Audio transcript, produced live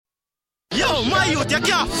Yo, my youth, you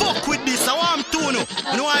can't fuck with this. I want to know.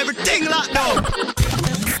 I know everything locked down.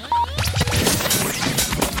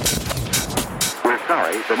 We're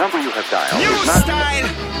sorry, the number you have dialed New is not... style,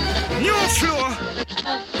 new flow.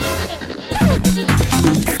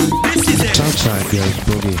 This is it. Southside goes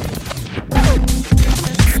Boogie.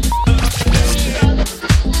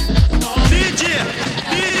 DJ.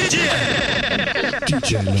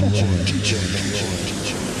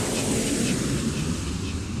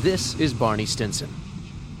 This is Barney Stinson.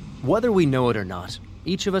 Whether we know it or not,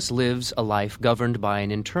 each of us lives a life governed by an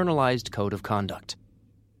internalized code of conduct.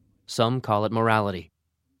 Some call it morality.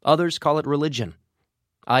 Others call it religion.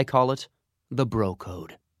 I call it the bro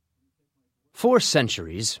code. For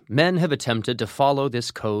centuries, men have attempted to follow this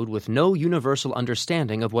code with no universal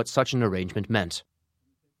understanding of what such an arrangement meant.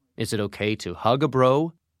 Is it okay to hug a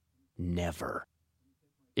bro? Never.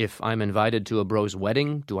 If I'm invited to a bro's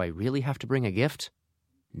wedding, do I really have to bring a gift?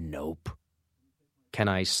 Nope. Can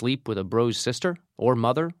I sleep with a bro's sister, or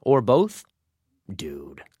mother, or both?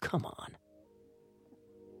 Dude, come on.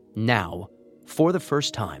 Now, for the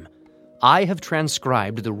first time, I have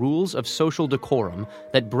transcribed the rules of social decorum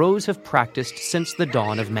that bros have practiced since the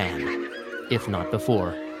dawn of man, if not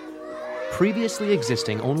before. Previously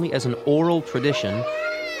existing only as an oral tradition,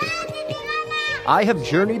 I have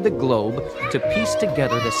journeyed the globe to piece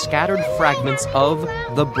together the scattered fragments of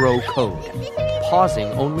the bro code, pausing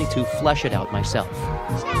only to flesh it out myself.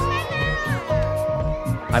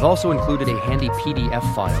 I've also included a handy PDF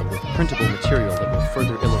file with printable material that will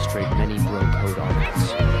further illustrate many bro code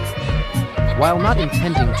articles. While not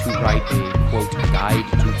intending to write a, quote, guide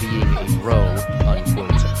to being a bro,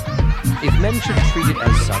 unquote, if men should treat it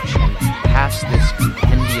as such and pass this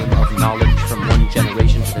compendium of knowledge from one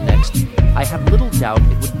generation to the next, I have little doubt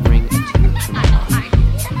it would bring a tear to my eye.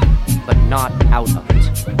 But not out of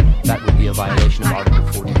it. That would be a violation of Article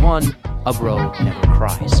 41, a bro never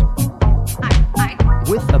cries.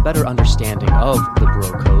 With a better understanding of the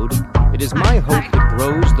bro code, it is my hope that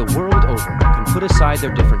bros the world over can put aside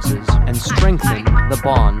their differences and strengthen the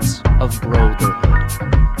bonds of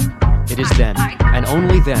brotherhood. It is then, and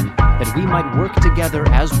only then, that we might work together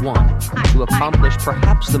as one to accomplish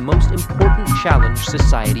perhaps the most important challenge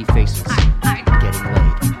society faces, getting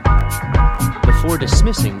laid. Before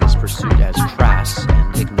dismissing this pursuit as crass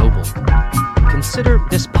and ignoble, consider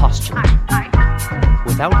this postulate.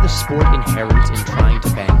 Without the sport inherent in trying to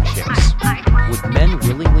bang chicks, would men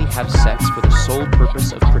willingly have sex for the sole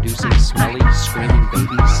purpose of producing smelly, screaming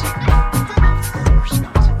babies? Of course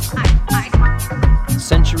not.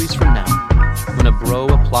 Centuries from now, when a bro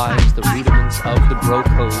applies the rudiments of the bro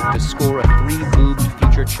code to score a 3-boobed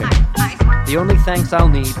future chick, the only thanks I'll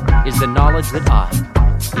need is the knowledge that I,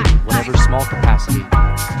 in whatever small capacity, will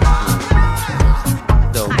not.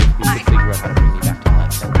 Though if you could figure out how to bring me back to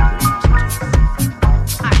life, that would be pretty awesome too.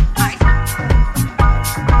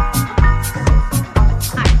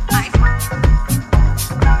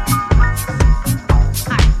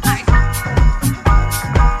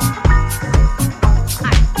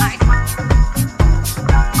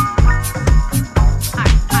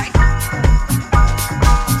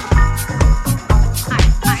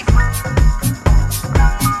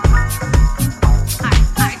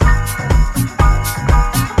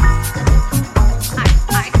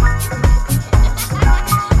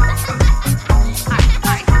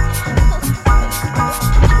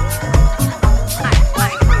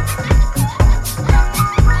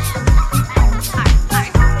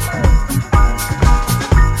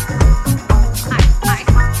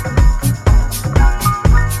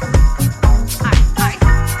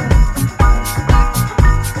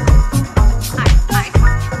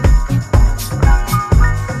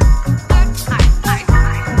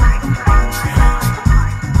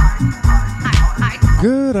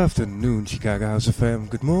 Good afternoon, Chicago House FM.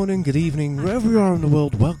 Good morning, good evening, wherever you are in the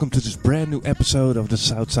world. Welcome to this brand new episode of the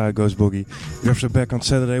Southside Goes Boogie. We're back on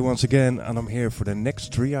Saturday once again, and I'm here for the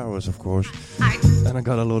next 3 hours, of course. And I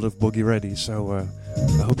got a lot of boogie ready, so I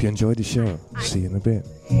hope you enjoy the show. See you in a bit.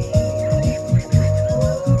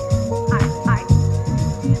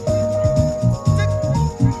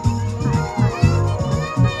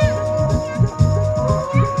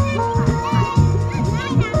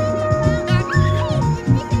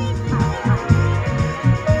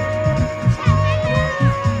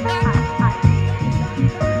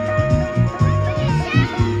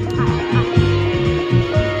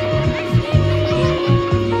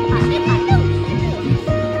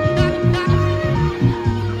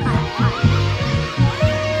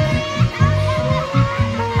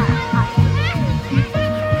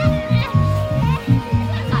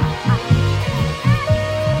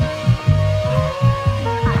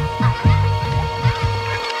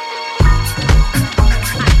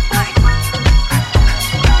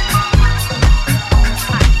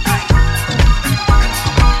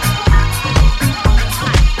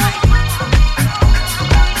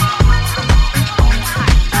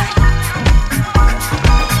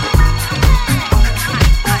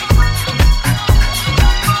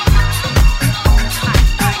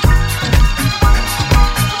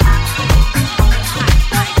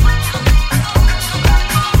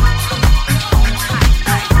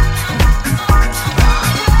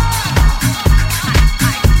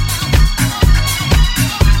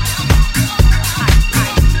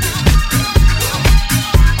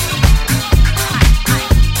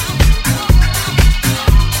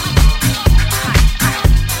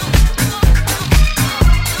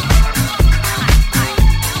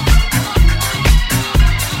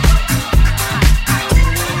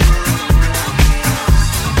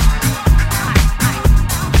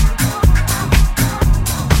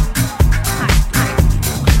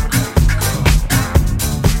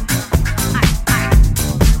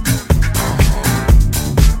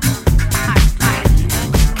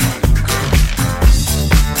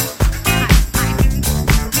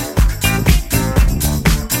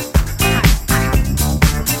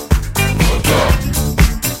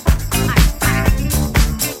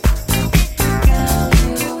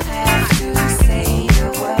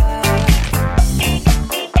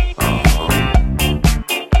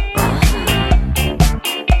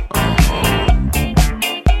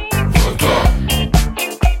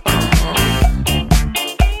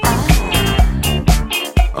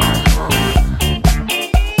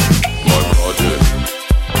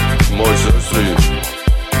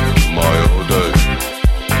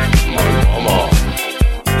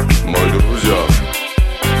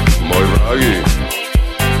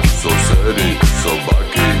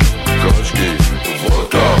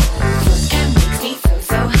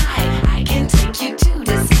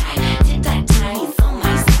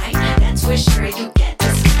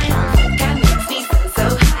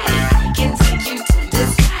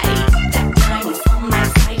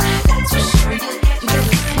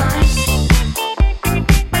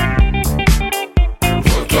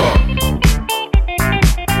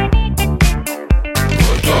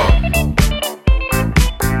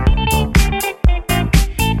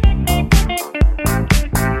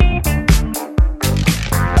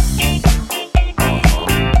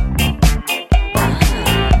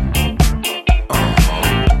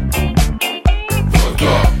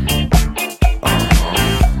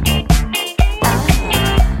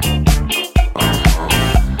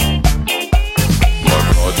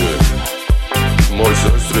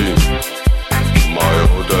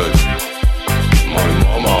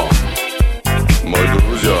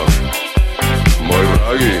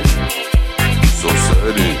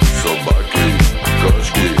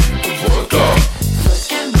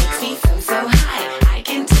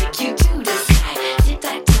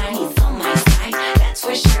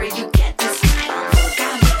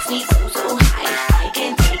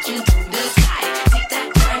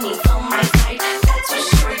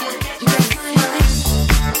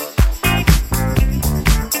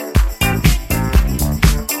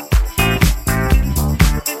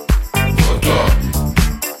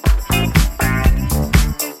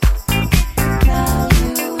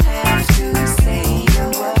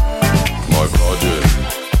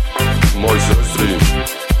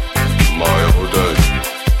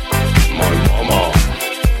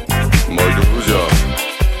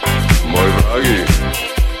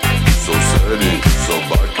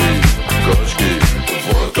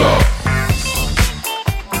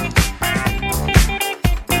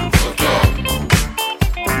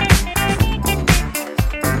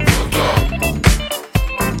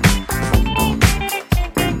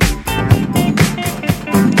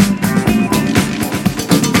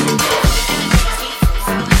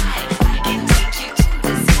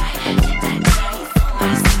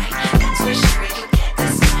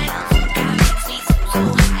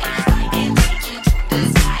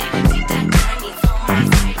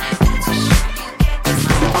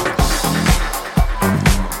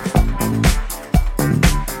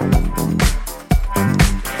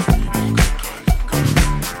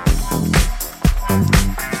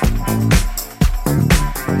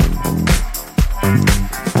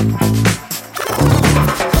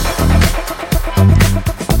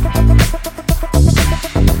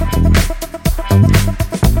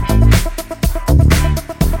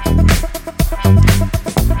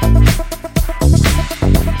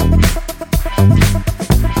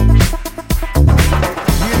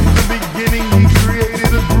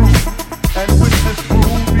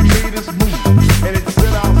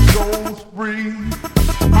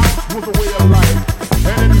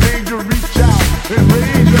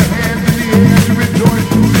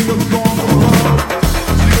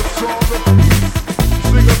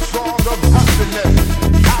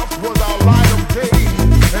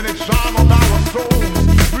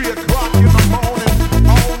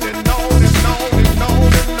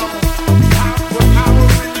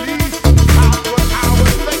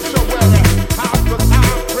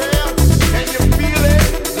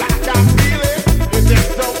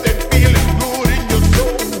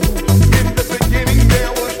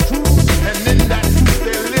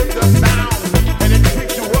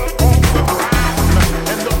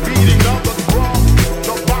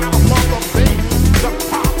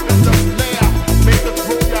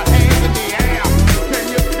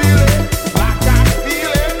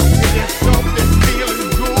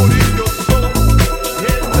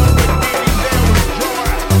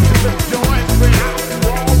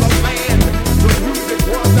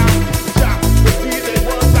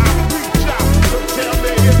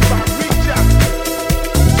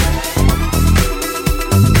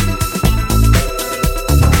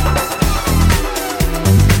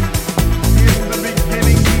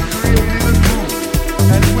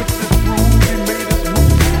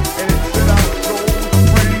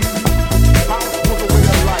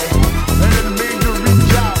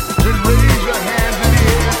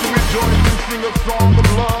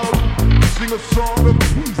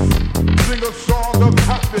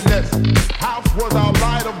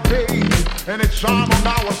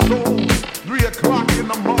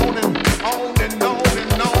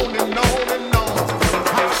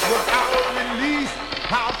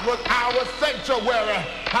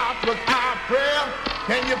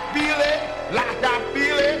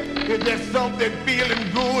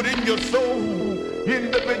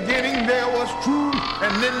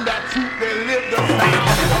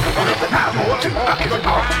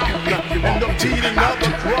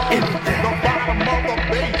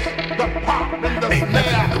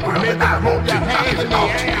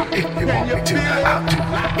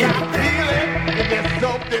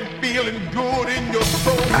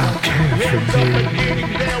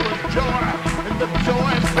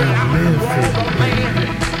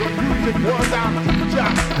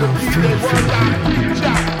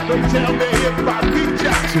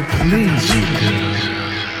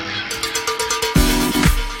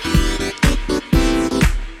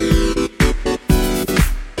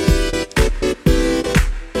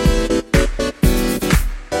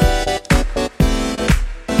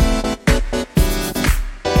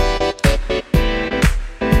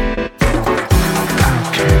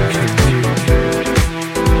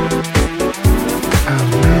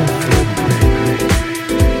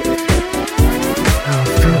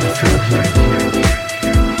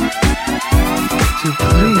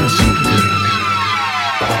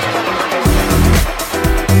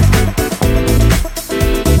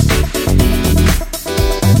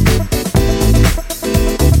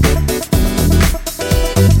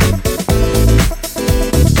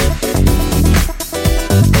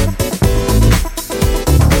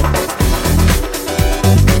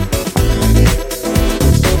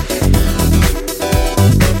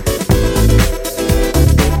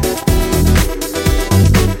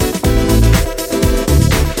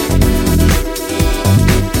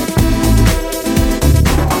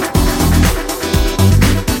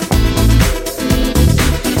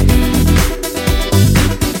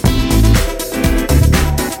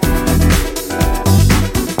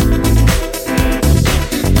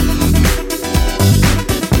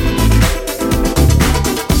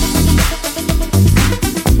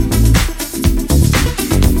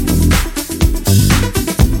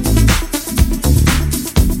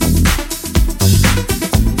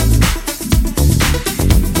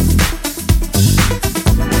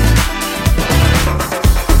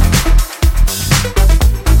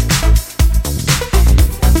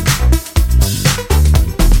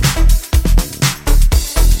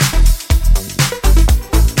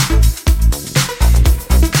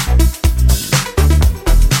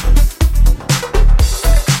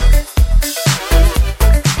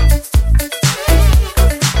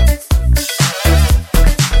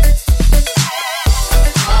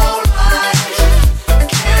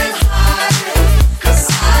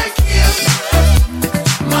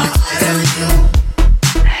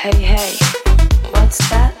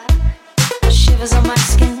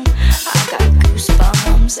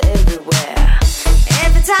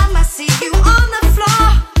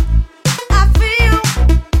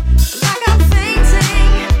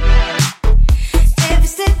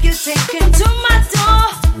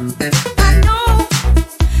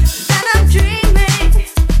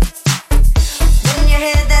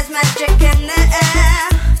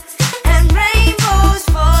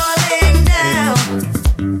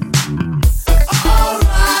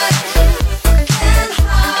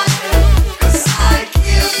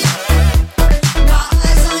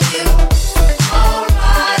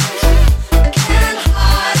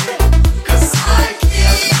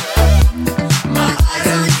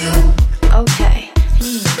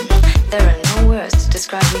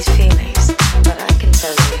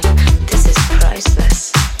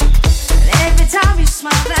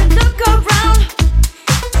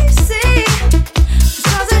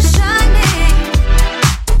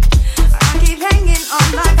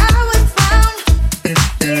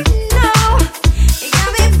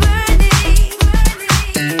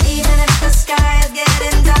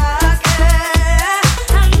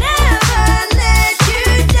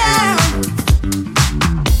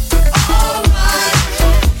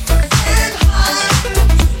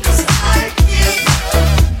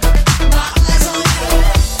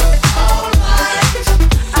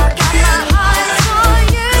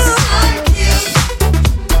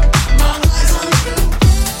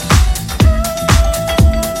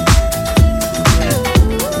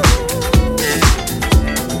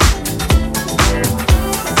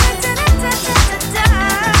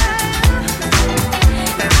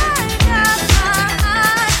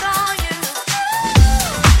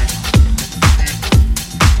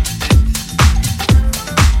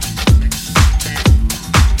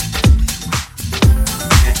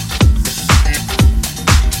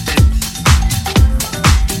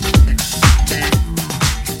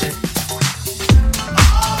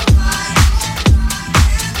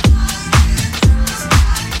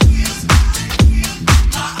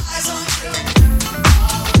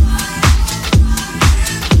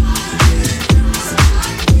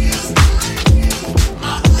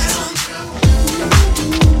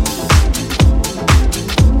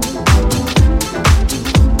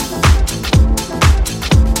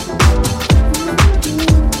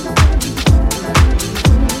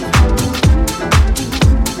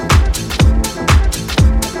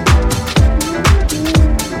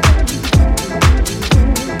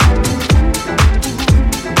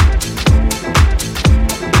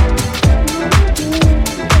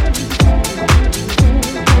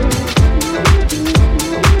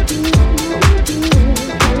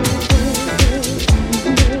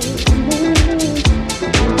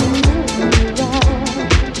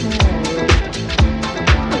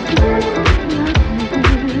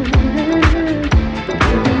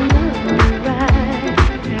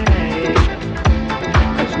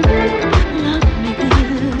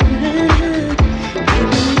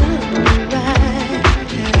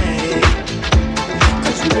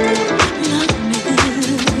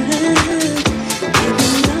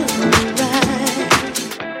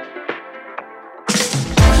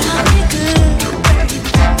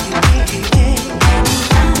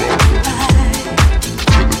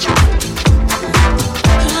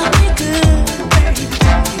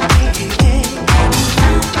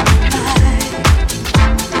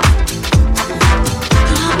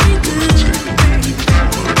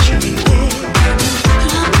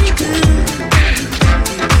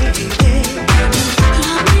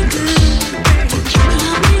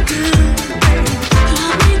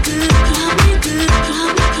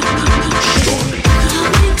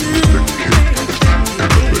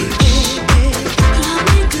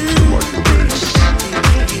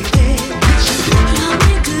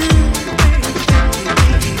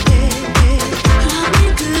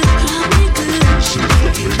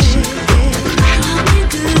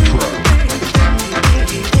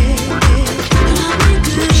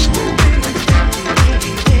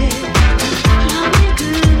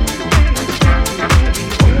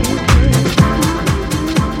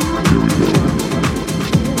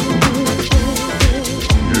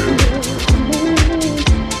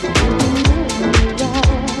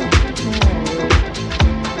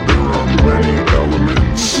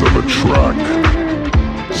 a track.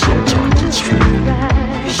 Sometimes it's few,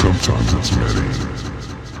 sometimes it's many.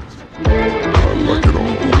 I like it all.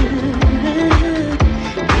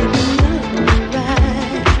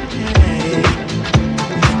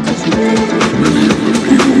 Many of the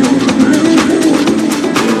people on the dance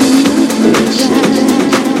floor also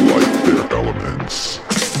like their elements.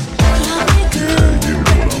 Yeah, you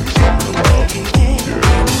know what I'm talking about. Yeah,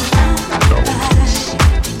 elements.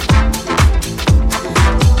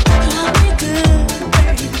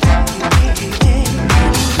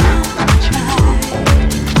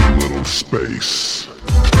 Space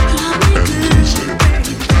and lose it.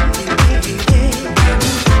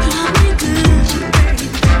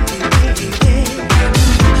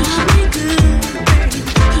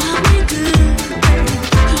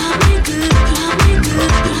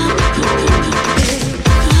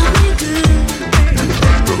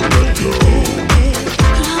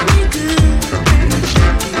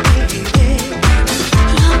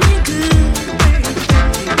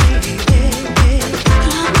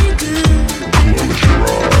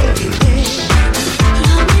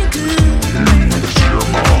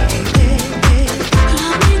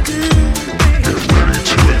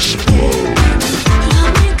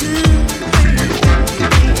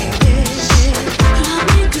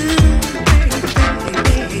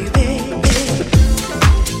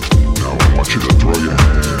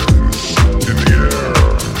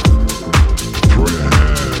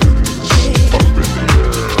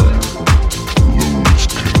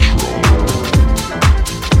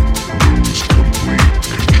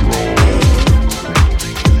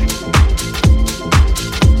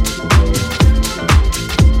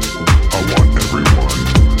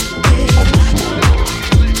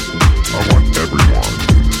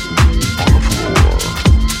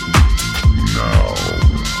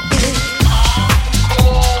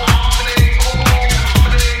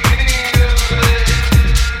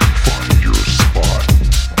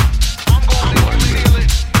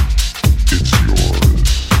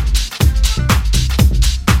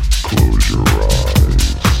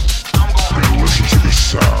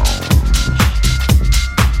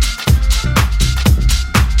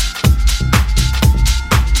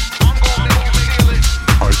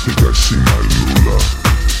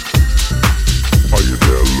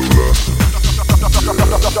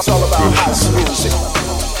 Lose it.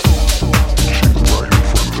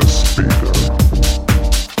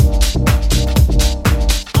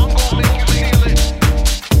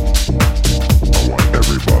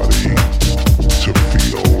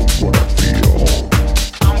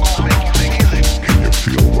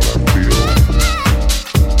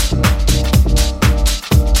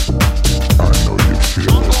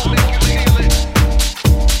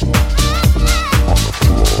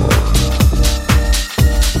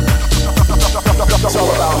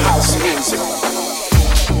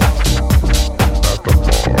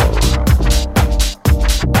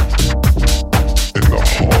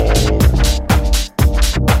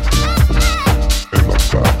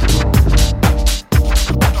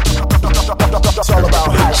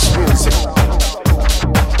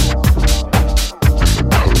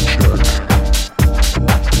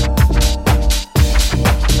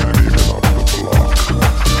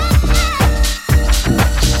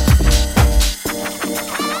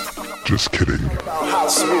 Just kidding.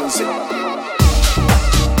 House music.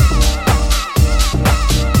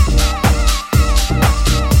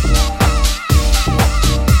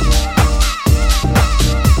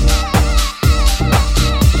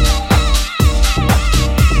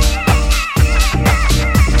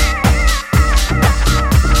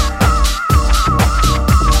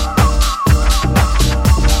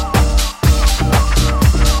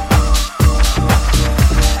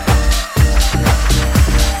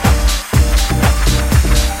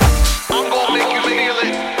 I'm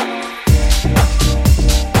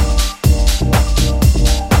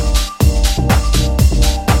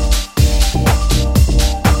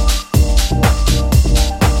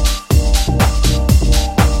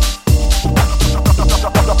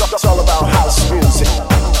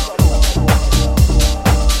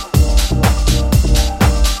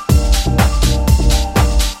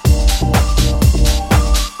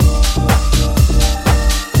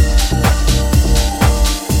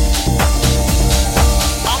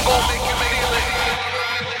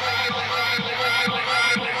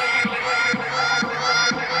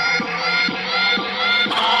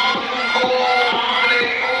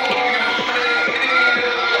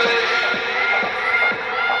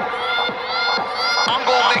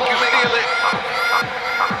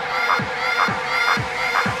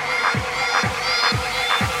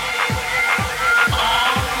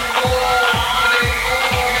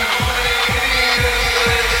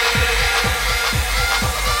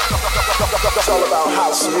about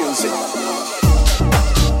house music.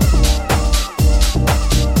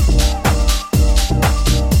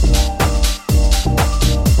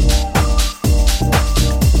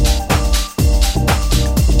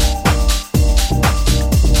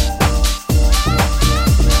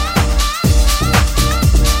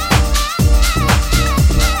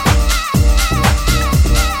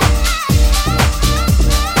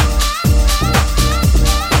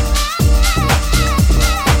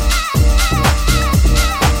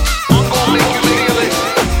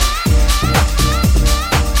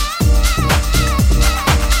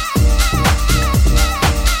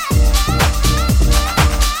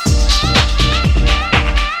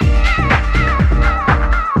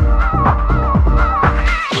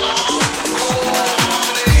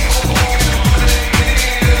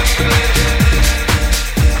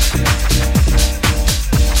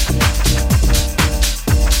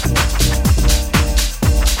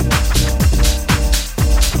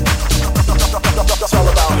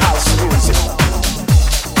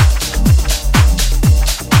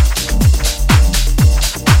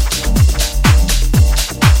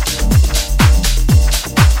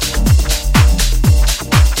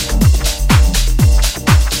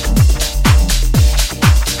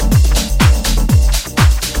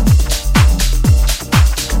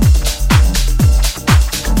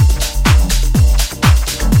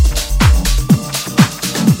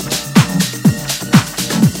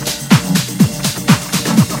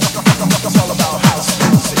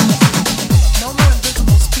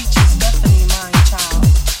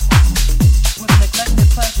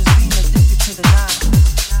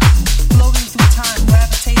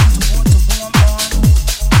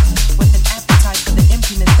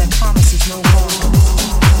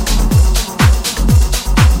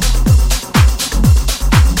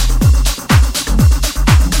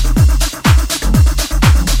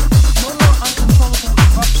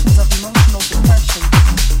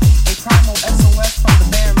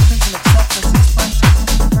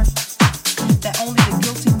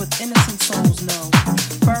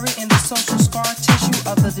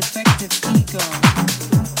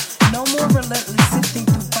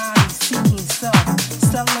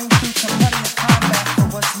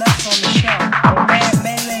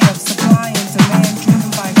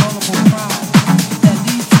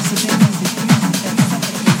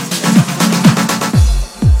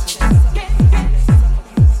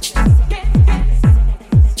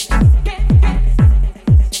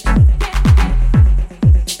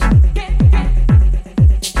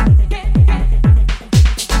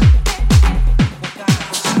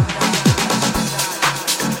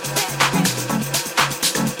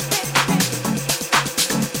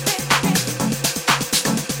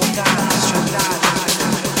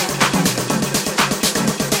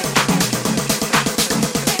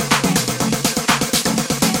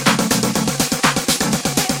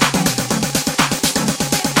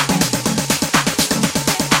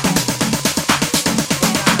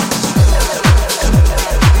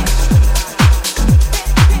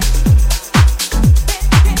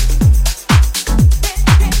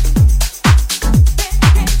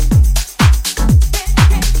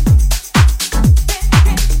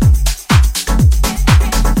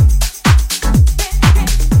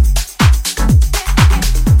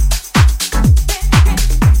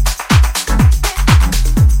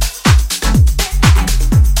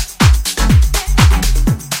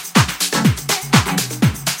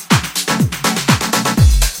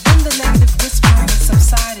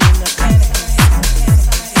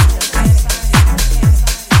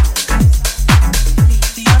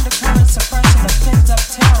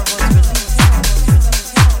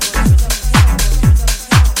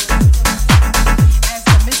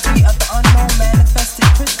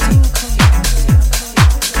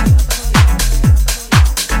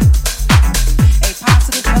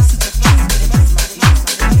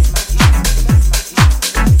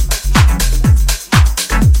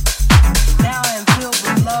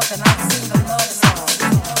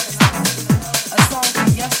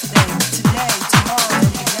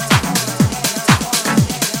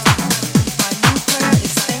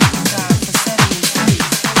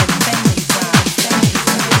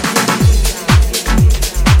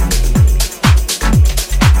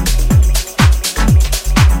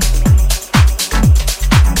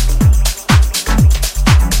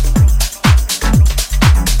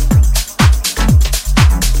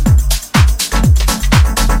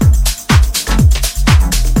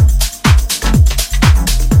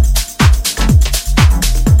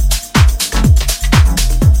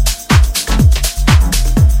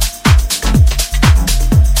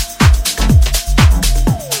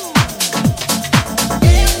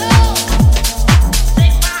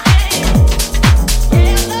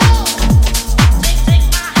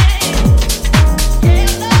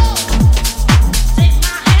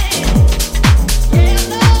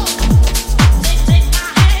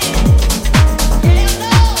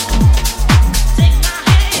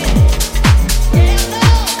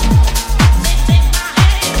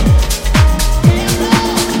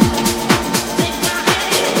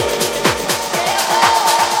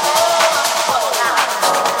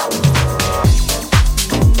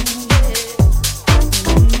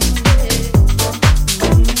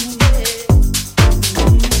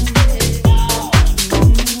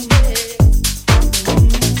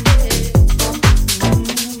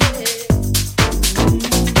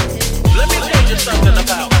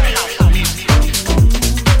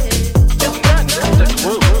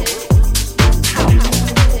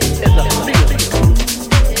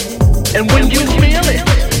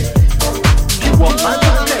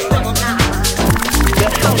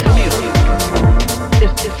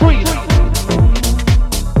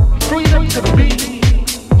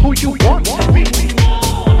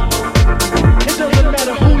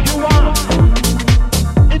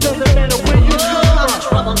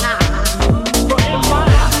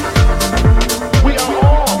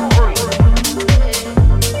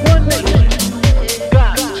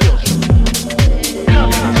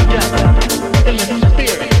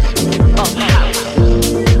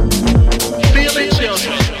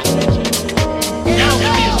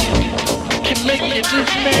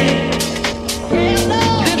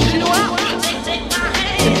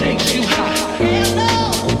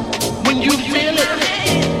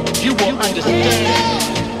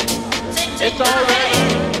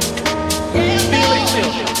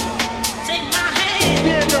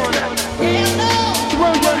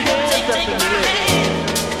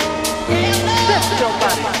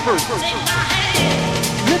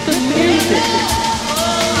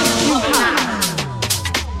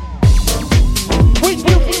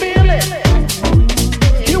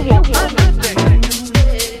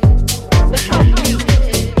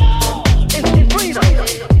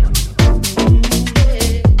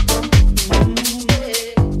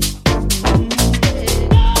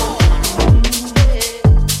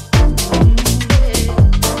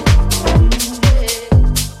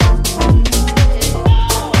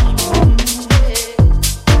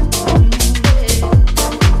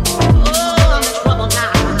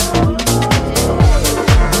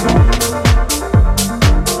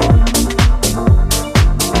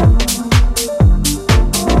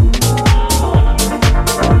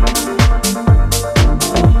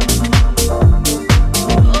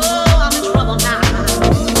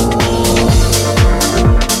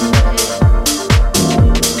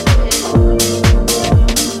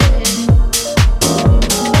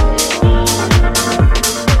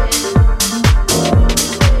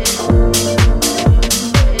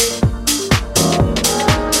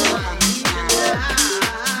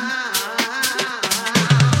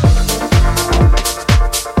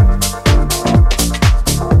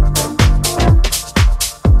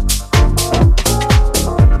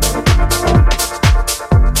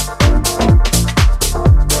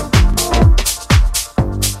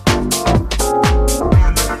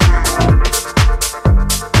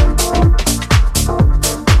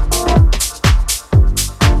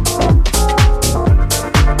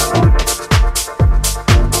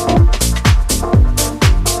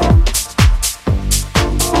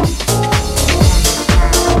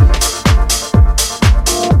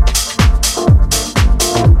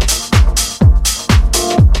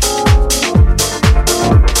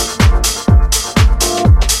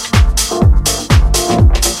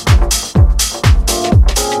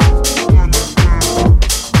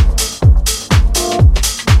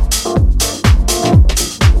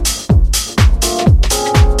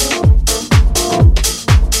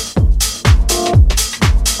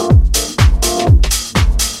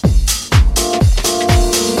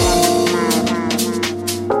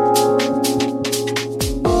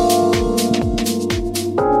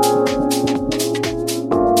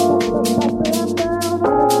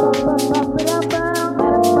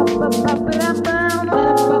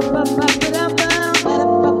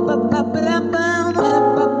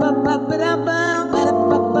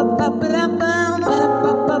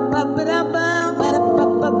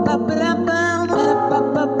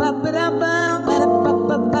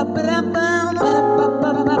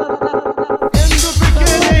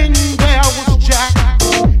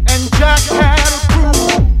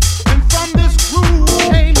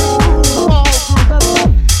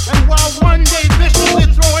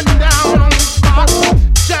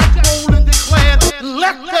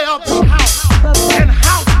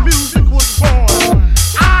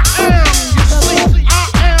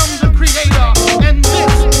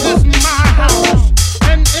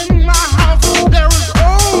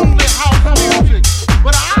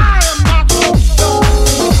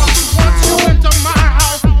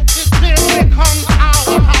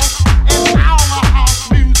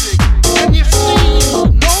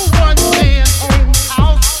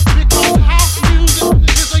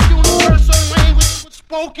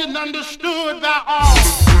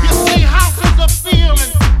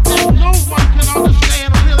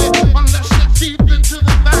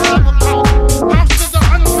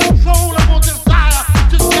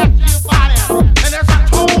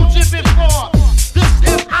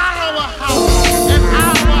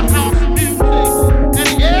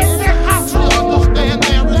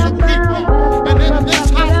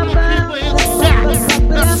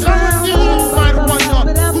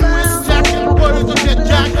 Jack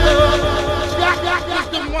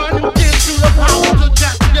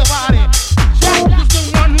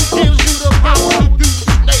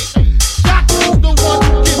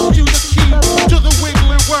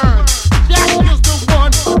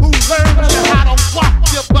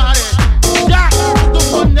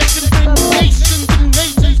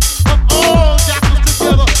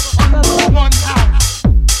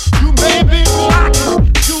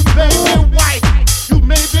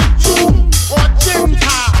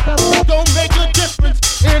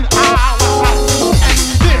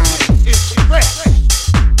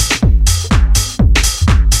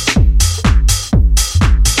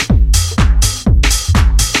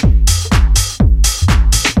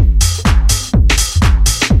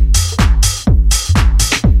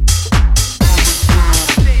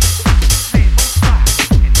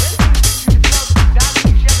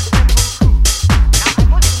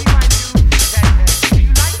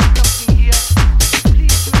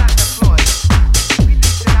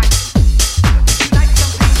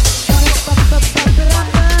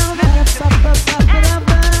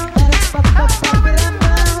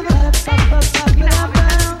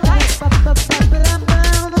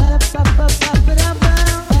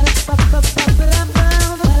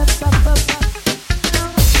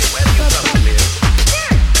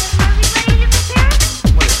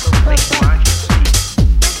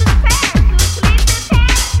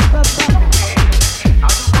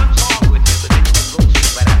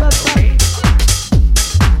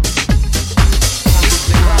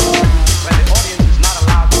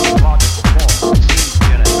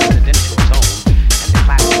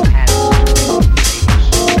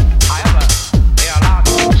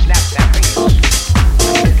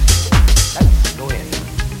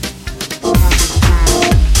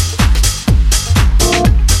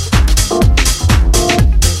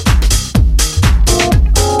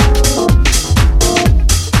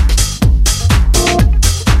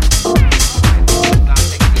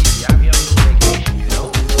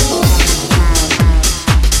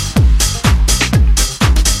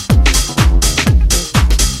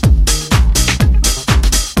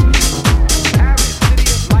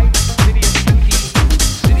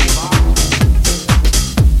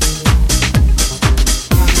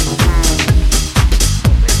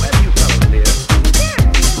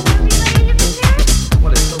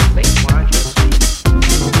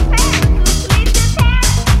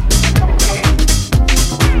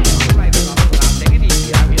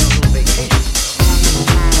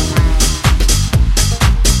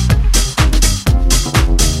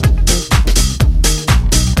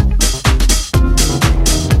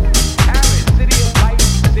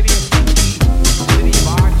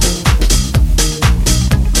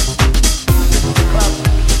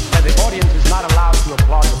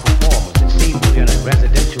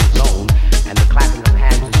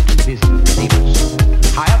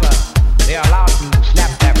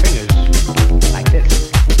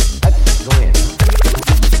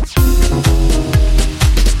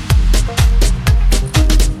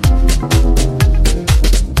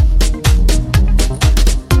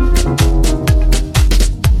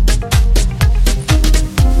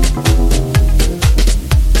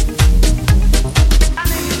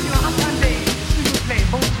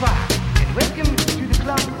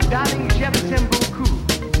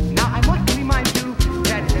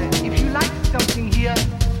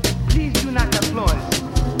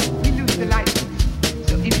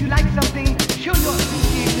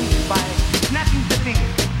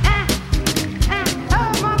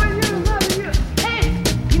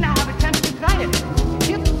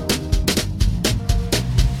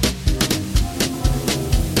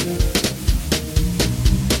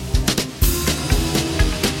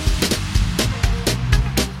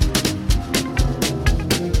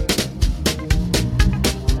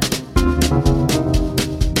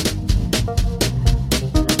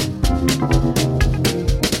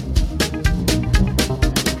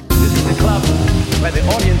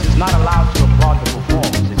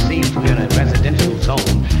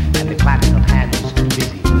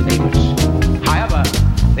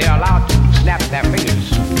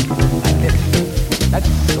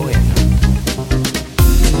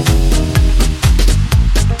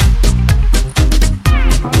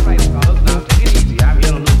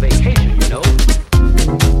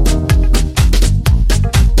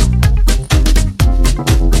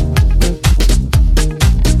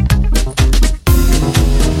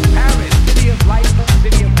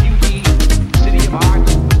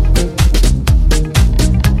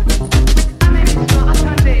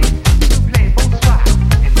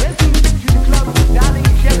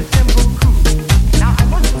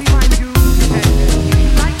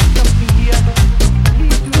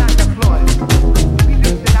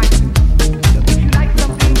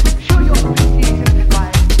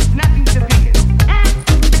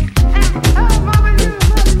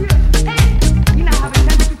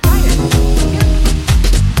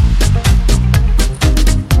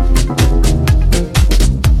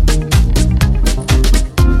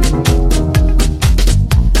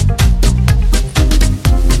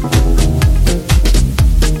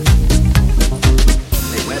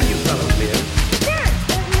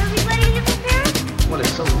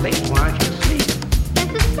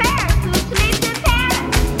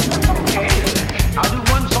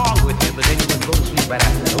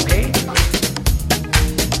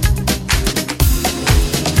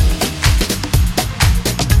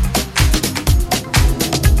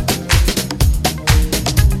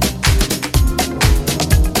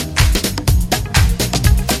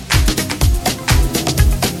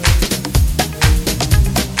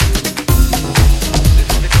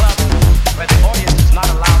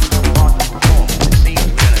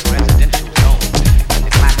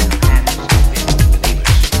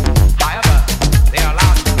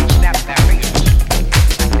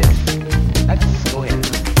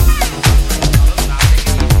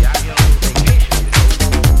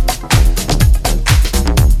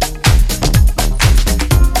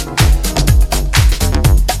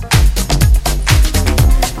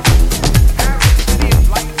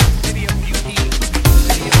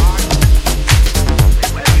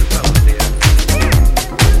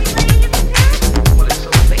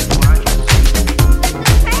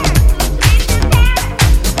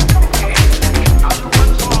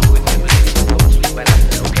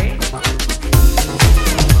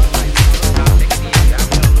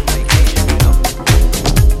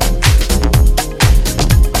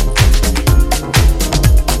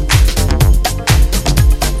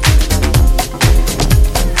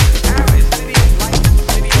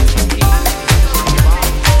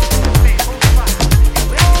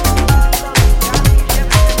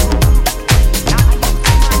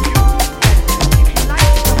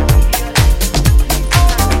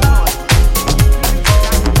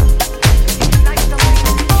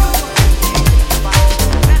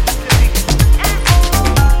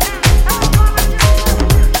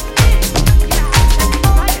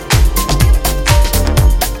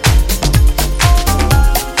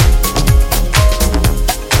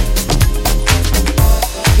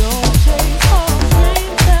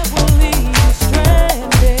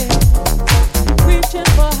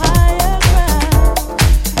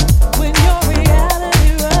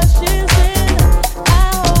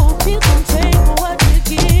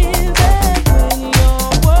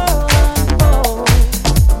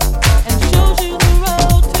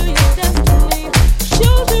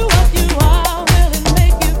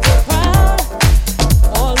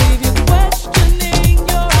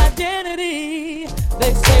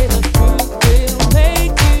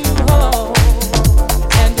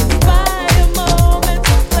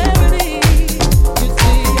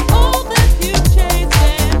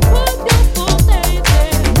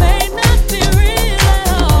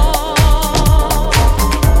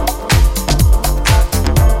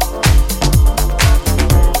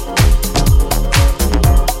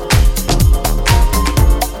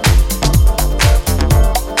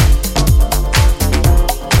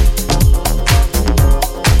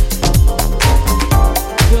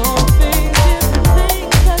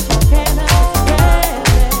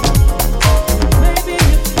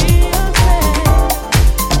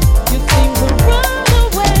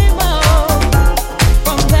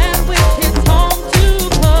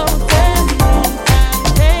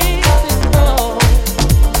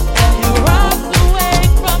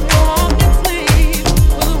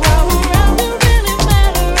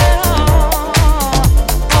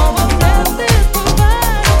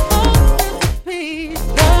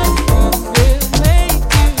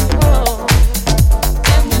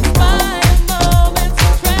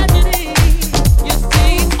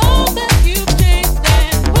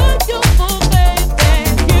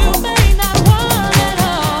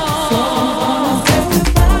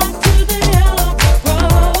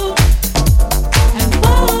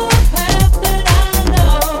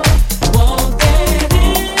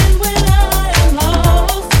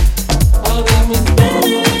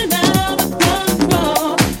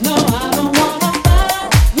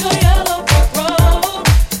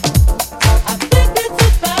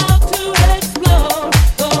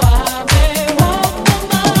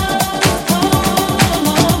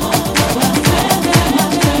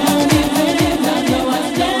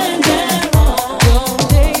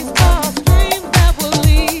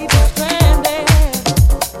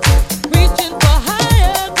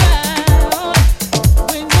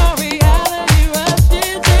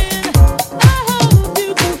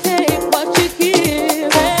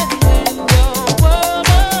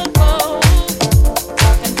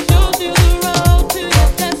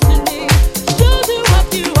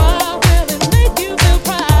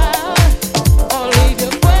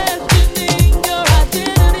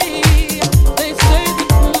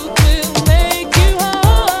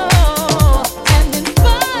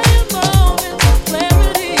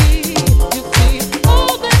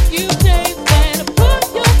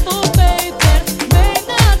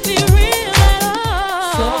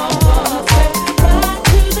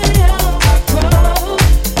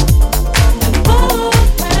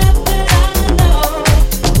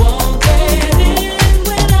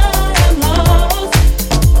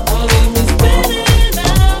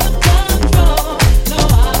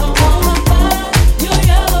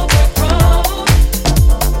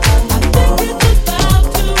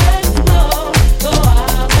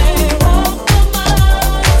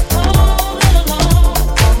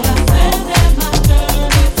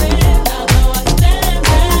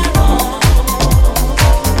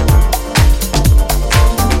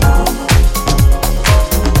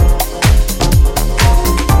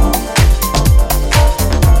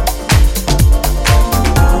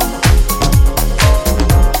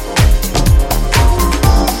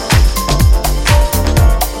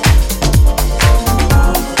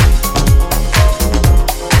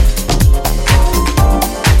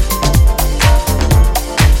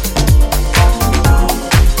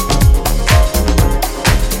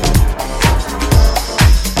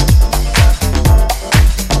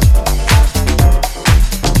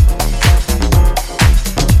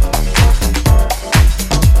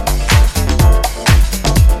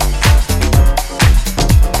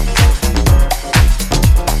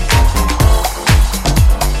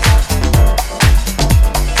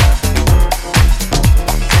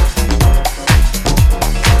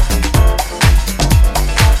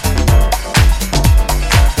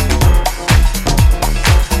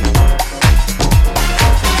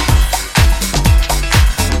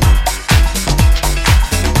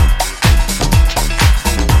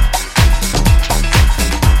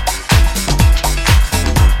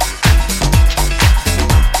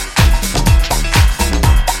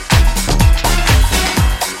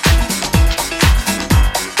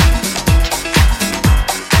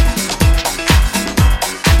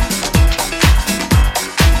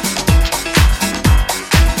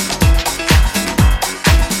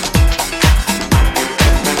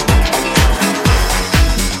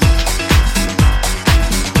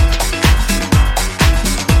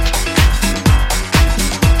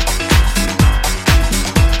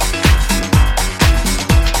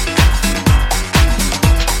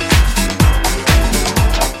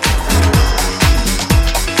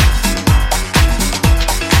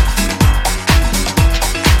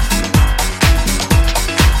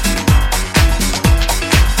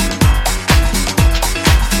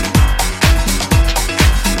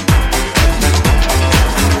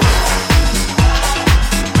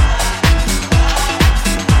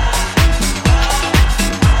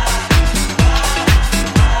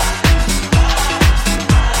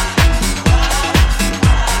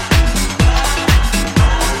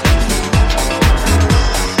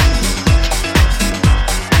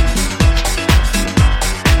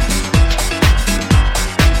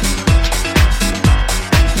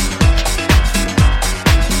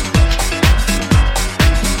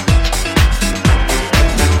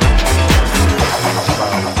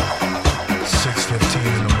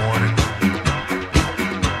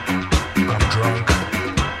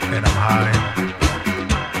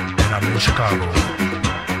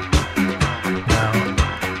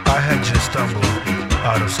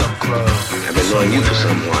I've been knowing you for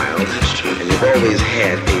some while, and you've always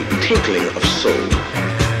had a tinkling of soul.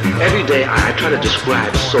 Every day I try to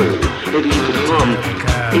describe soul. Maybe you could hum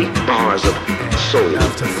 8 bars of soul.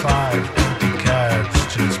 After 5 empty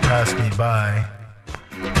cabs just passed me by,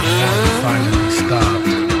 one finally stopped.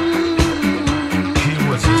 He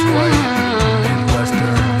was this white,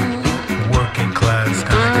 Midwestern, working class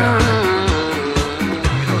kind of guy.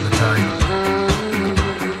 You know the type.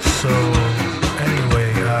 So anyway,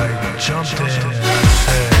 I jumped in and I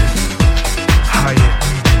said, Hyatt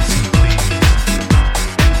Regency, please.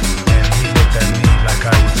 And he looked at me like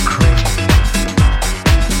I was crazy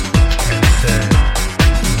and said,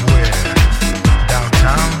 where?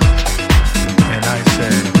 Downtown? And I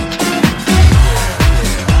said,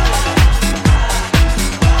 yeah.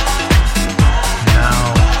 Now,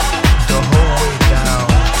 the whole way down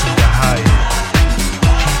to the Hyatt,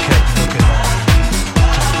 he kept looking at me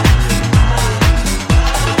through the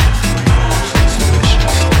rearview mirror with his real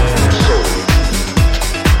suspicious stare.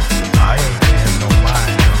 I ain't paying no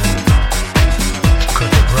mind though,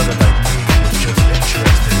 'cause a brother like me was just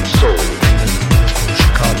interested in this beautiful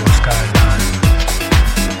Chicago skyline,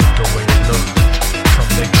 the way it looked from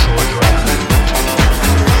Lakeshore Drive,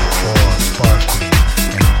 all sparkly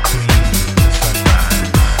and clean in the sunrise.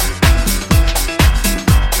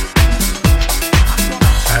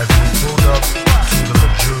 As we pulled up to the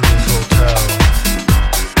luxurious hotel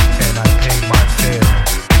and I paid my fare,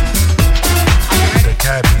 the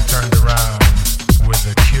cabbie turned around with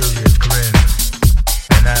a curious grin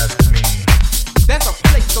and asked me, There's a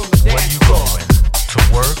place on the where dance you floor going? To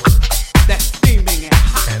work? that's steaming and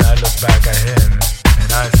hot. And I looked back at him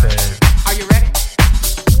and I said, Are you ready?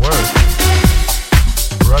 work?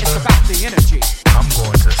 It's Brother, about the energy. I'm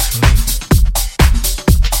going to sleep.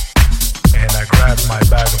 And I grabbed my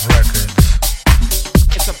bag of records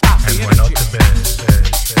It's about and the went up energy. to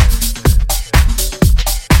bed.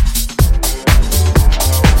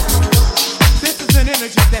 This is an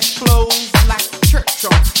energy that flows like church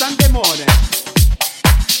on Sunday morning.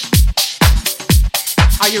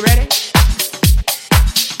 Are you ready?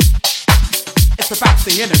 It's about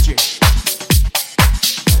the energy.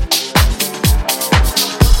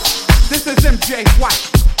 This is MJ White,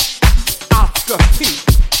 Oscar P,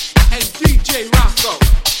 and DJ Rocco.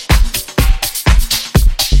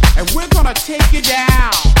 And we're gonna take you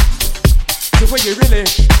down to where you really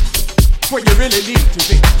need to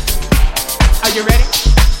be. Are you ready?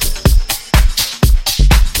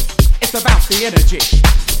 It's about the energy.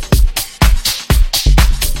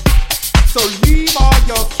 So leave all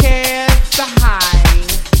your cares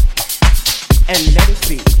behind and let it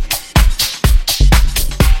be.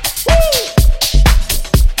 Woo!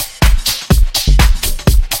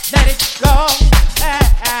 Let it go.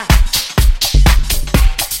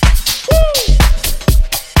 Woo!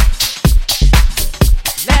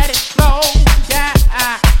 Let it go. Yeah.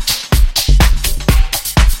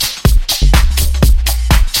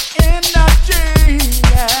 Energy.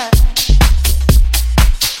 Yeah.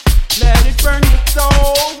 Let it burn your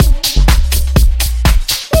soul.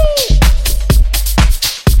 Woo!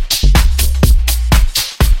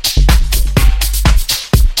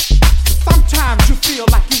 Sometimes you feel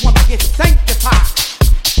like you want to get sanctified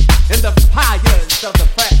in the fires of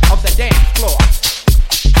the dance floor.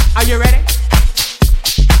 Are you ready?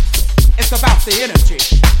 It's about the energy.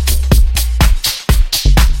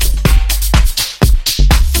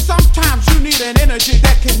 Sometimes you need an energy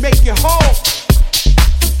that can make you whole.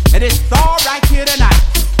 And it's all right here tonight.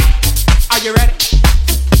 Are you ready?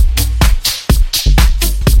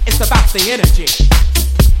 It's about the energy.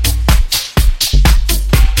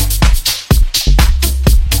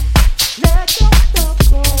 Let your stuff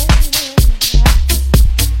go.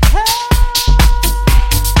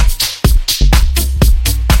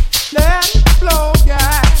 Let it flow,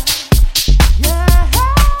 yeah. Yeah.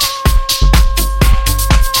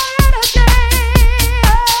 Energy.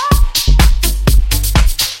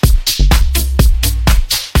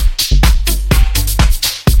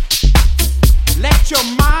 Let your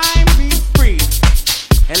mind be free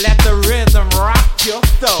and let the rhythm rock your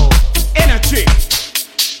soul. Energy.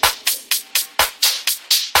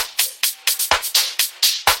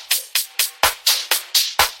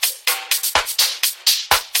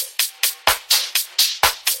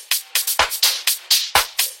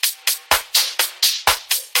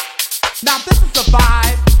 Now this is a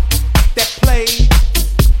vibe that plays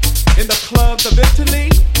in the clubs of Italy,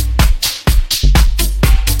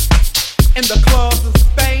 in the clubs of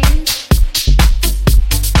Spain,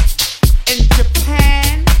 in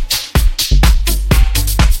Japan.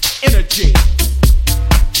 Energy.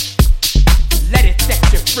 Let it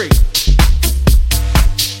set you free.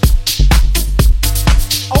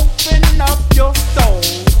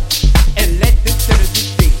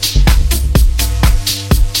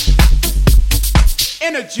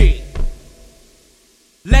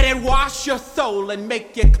 wash your soul and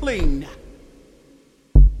make you clean.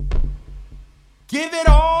 Give it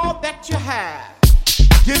all that you have.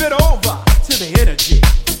 Give it over to the energy.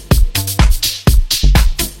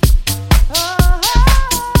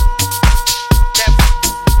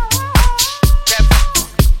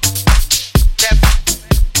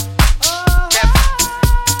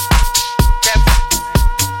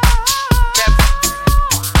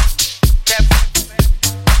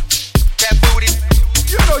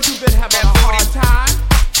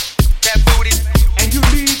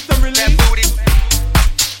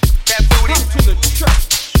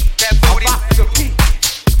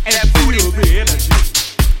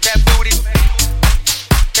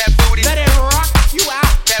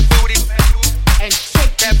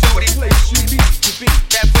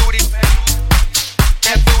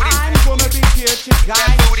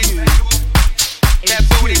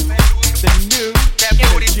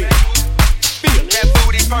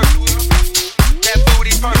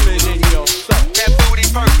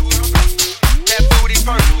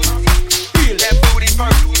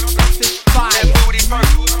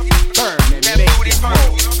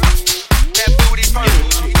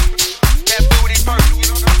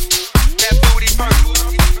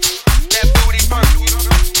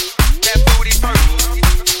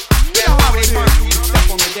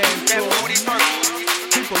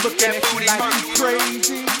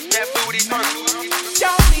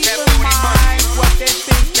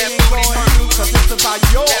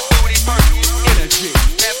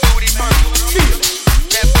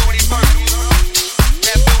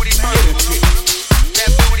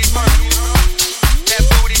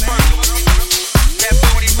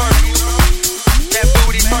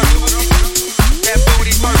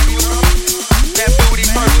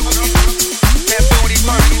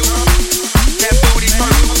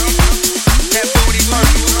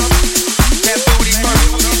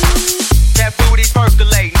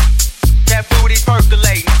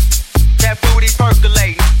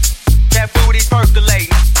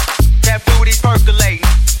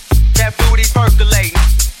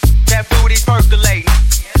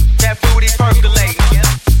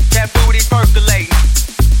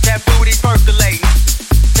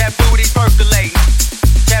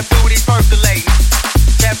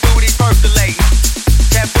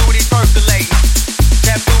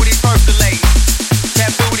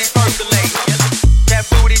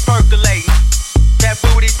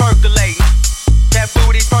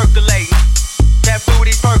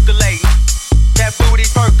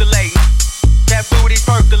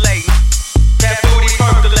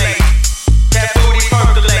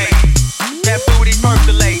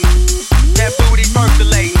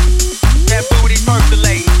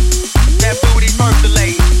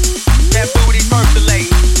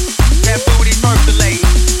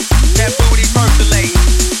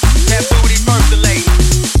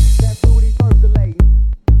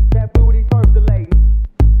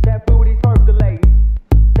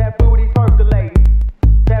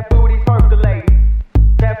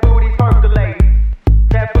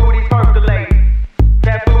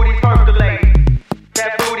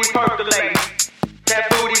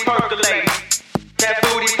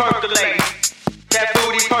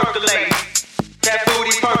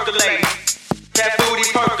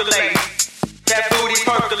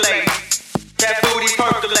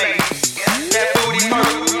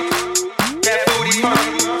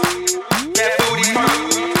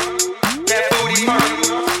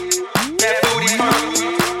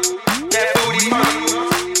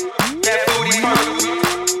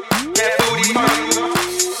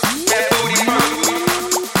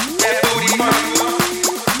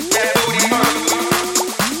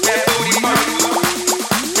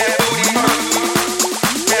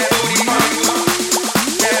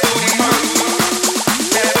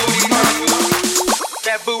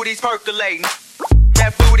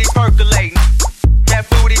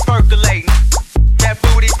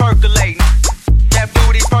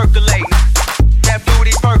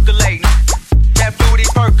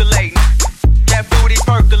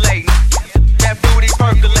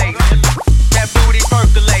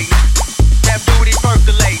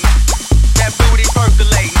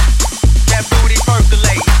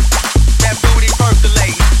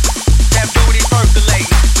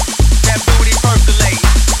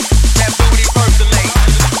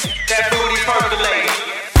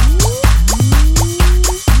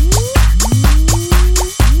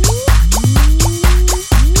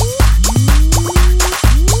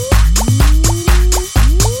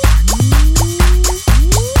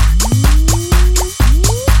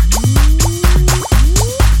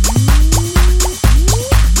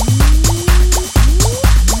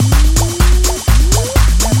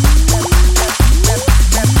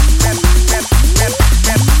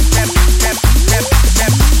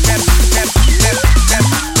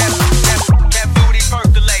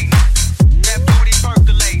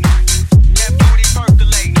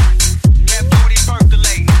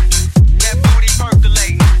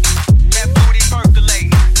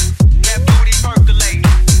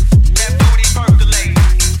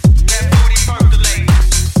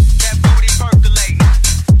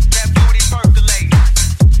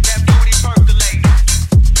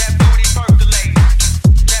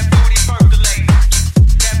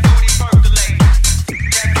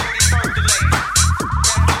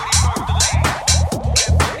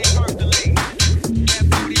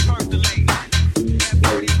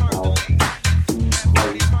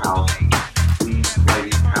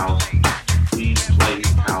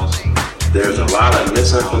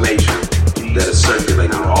 misinformation that is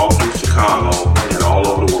circulating all through Chicago and all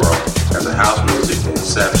over the world as a house music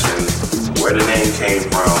inception, where the name came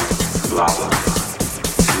from, blah, blah,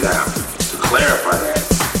 blah. Now, to clarify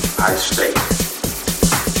that, I state,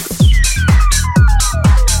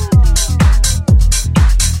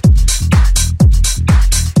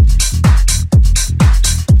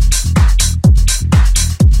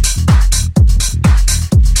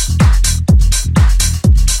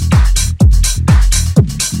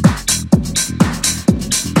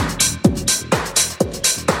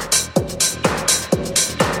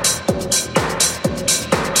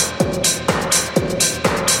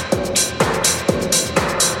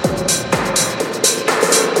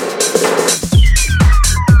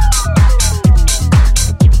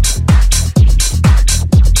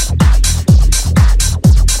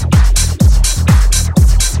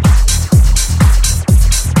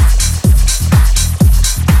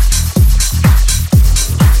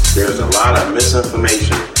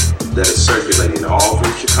 misinformation that is circulating all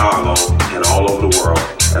through Chicago and all over the world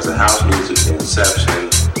as a house music inception,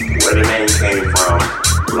 where the name came from,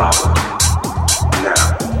 blah, blah, blah.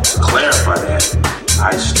 Now, to clarify that,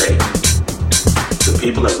 I state, the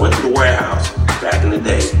people that went to the warehouse back in the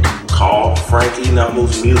day called Frankie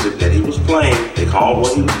Knuckles' music that he was playing, they called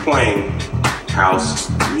what he was playing house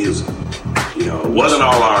music. You know, it wasn't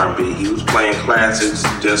all R&B. He was playing classics,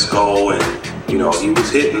 disco, and, you know, he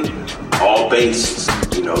was hitting all bases,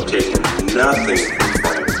 you know, taking nothing from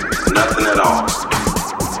Frank, nothing at all.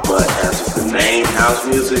 But as the name house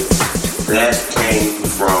music, that came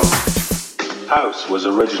from... House was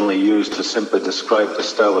originally used to simply describe the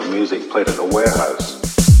style of music played at a warehouse.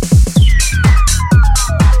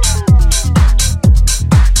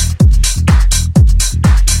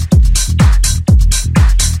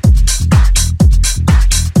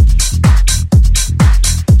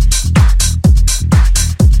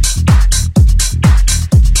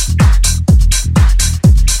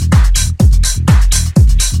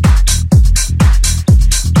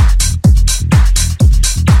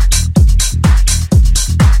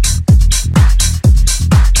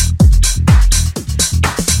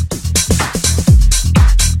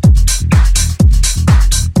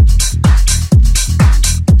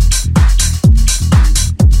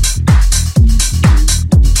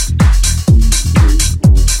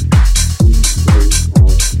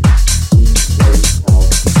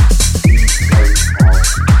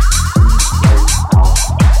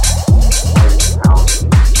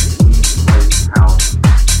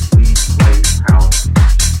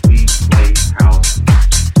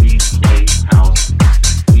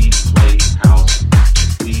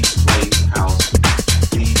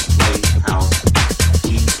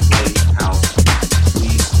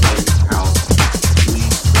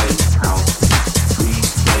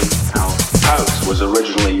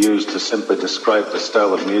 Describe the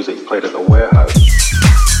style of music played at the warehouse.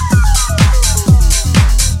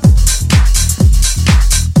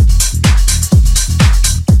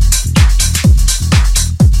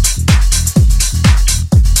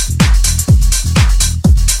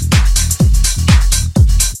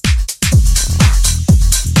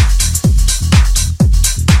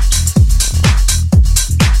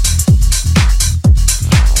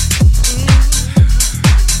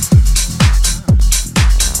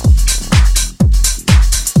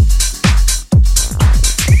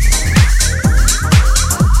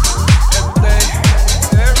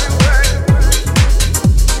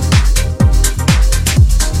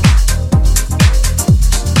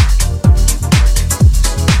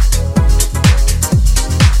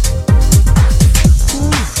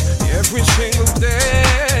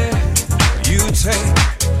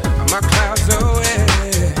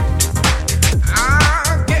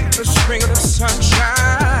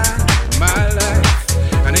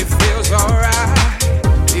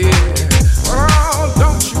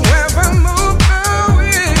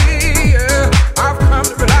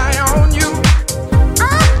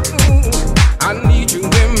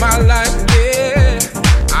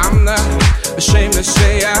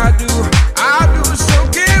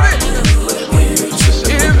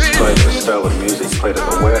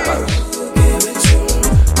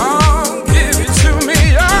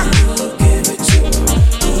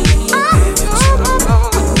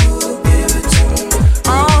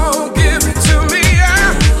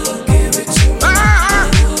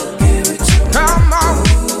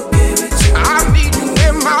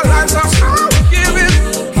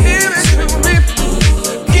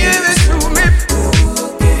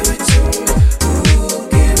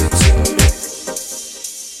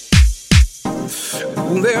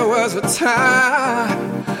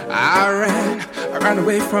 I ran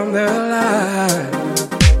away from the light.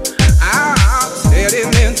 I'm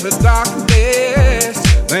heading into darkness.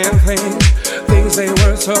 Then things they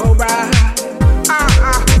weren't so bright.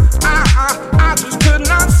 I just could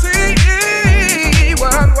not see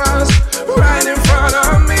what was right in front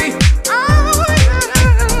of me. Oh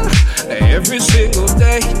yeah. Every single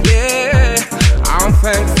day, yeah. I'm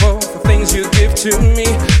thankful for things you give to me,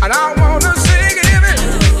 and I wanna sing it.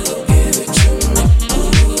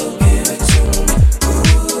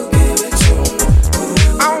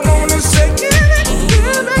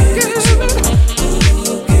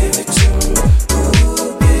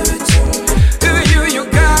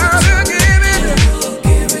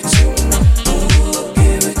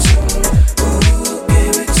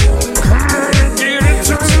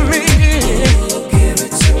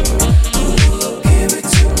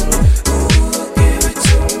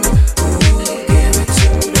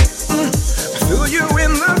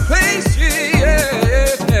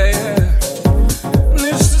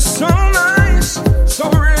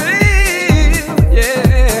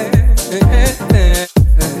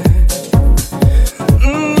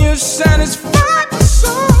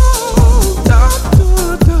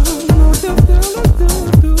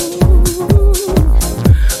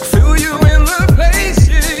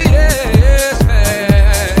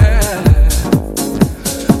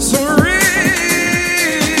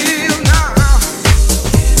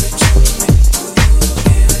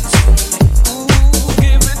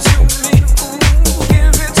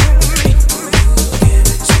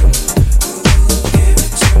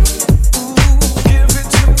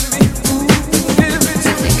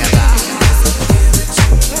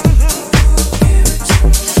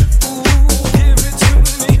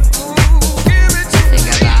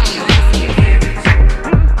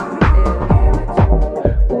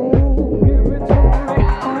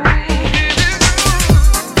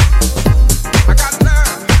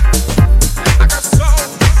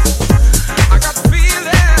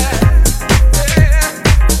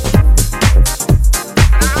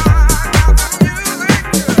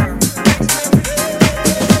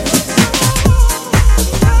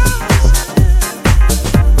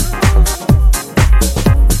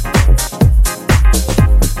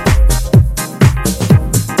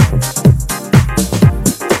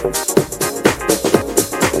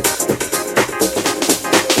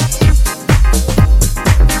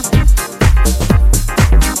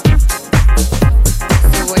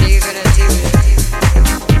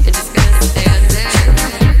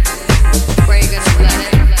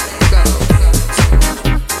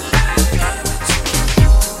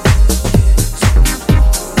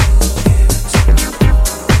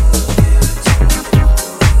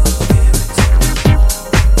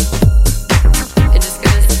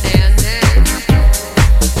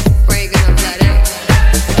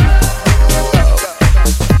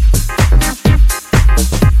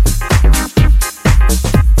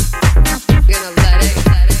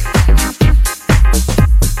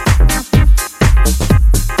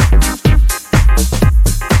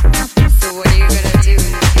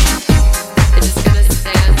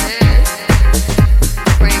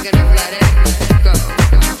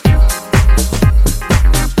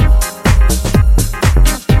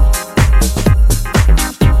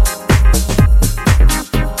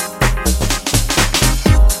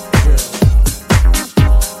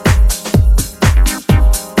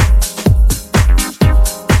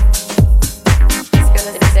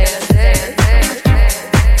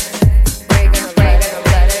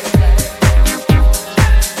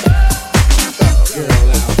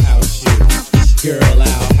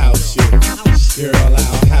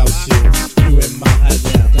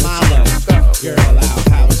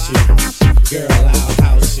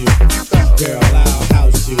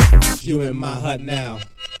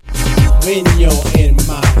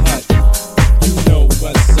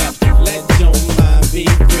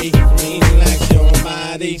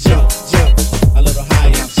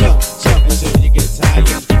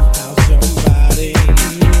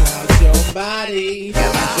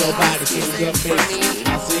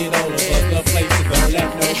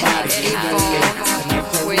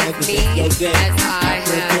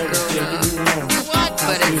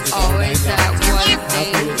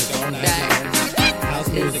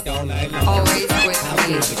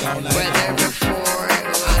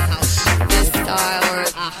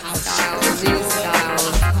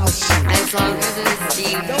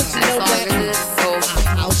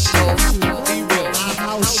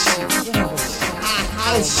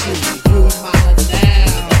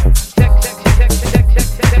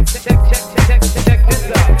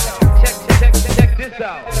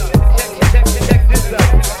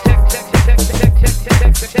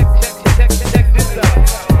 Check this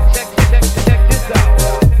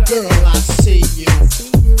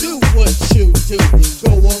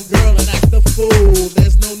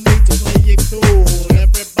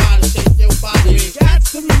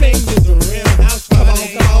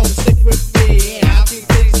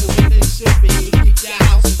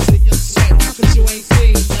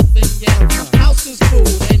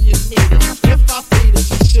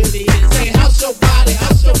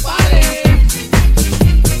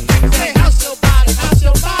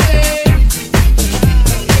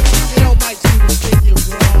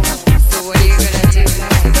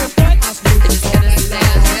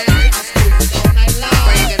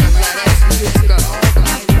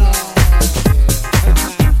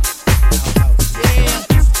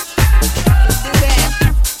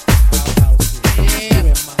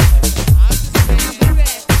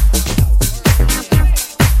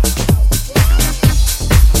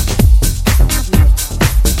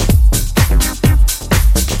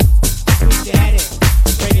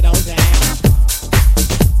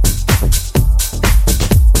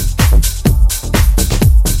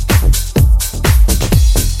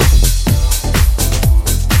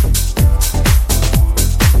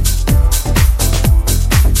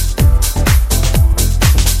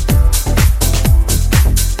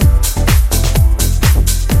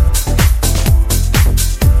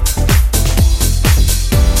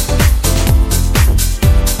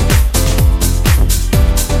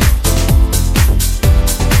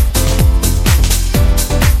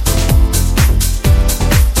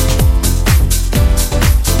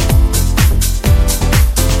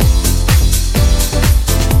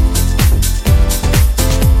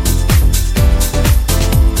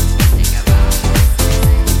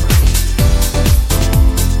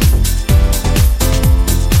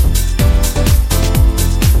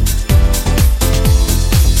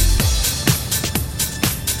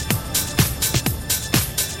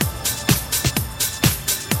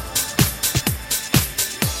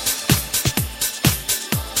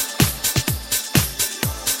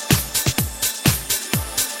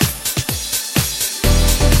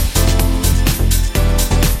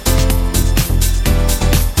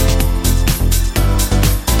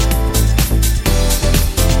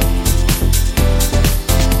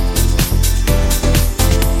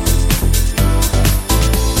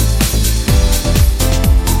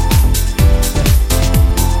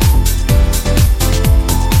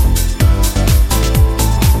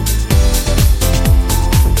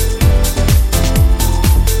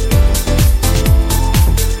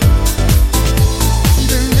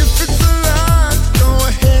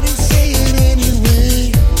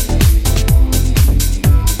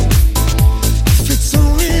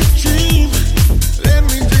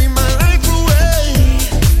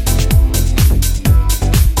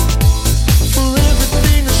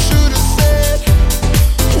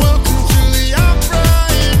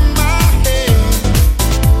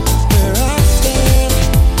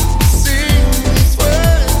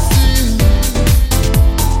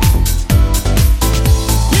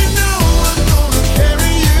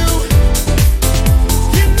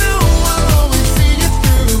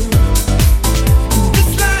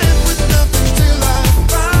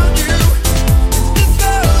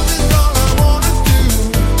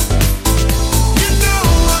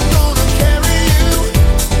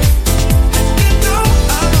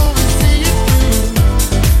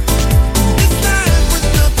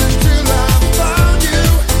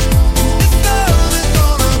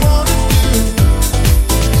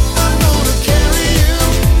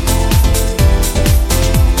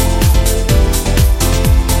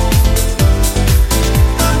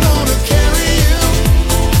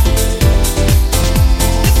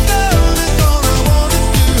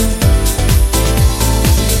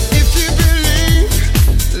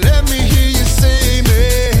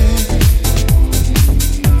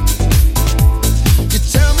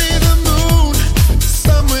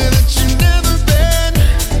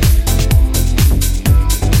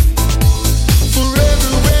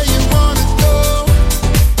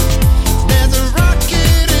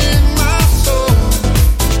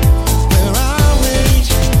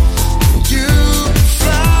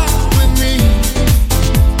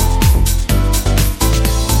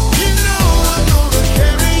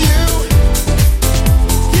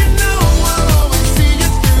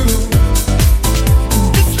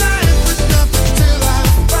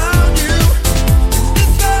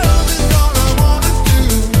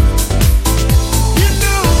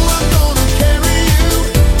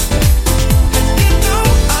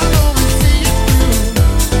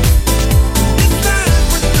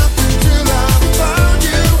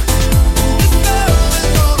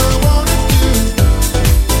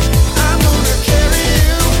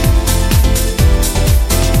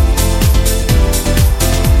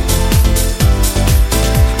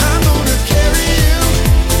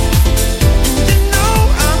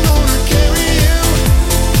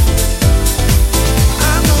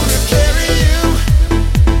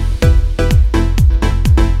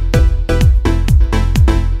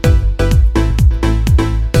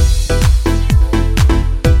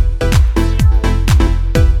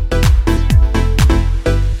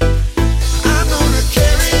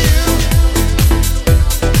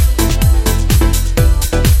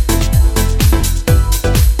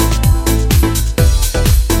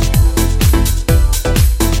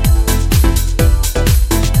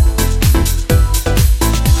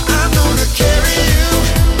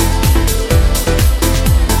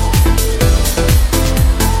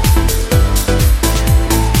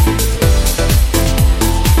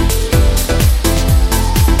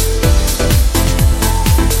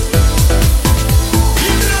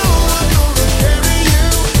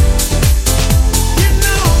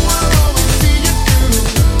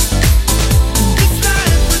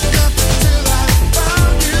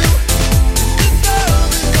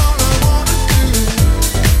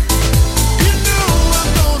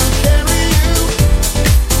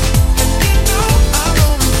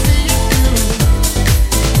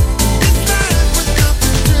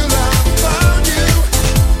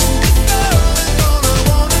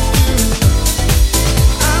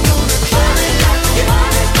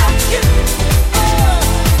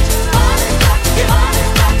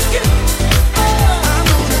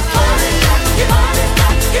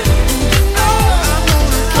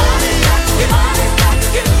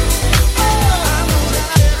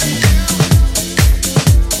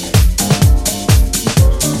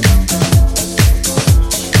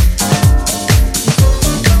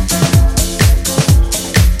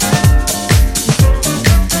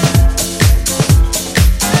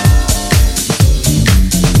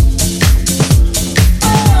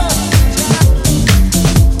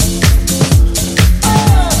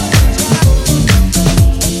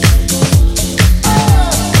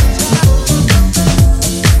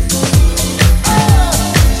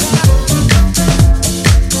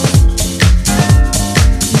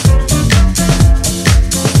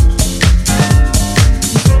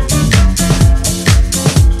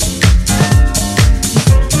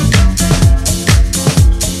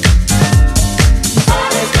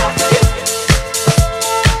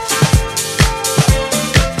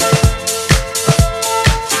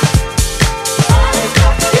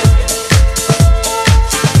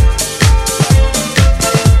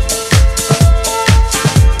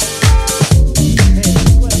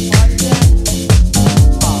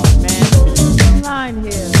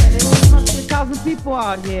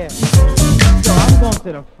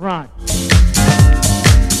to the front.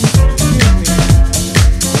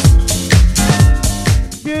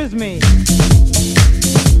 Excuse me.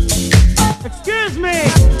 Excuse me.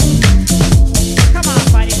 Come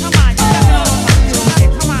on, buddy. Come on. You got me all over my shoes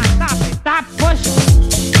here. Come on, stop it. Stop pushing.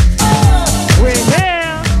 We're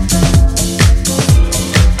here.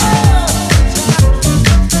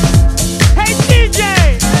 Hey, DJ.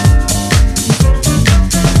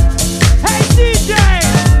 Hey, DJ.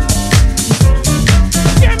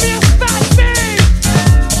 Give me a fat beat.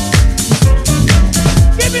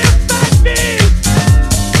 Give me a fat beat.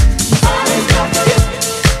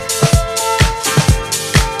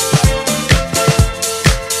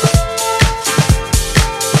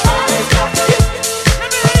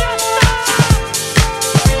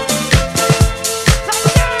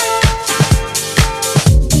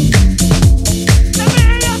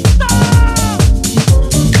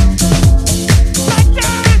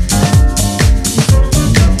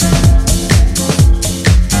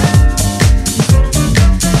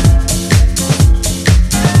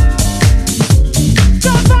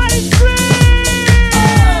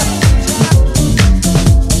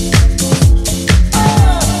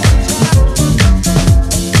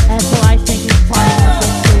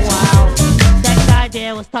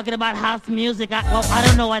 Talking about house music. I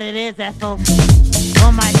don't know what it is, Ethel.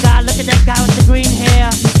 Oh my God, look at that guy with the green hair.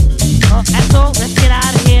 Oh, Ethel, let's get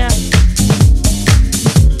out of here.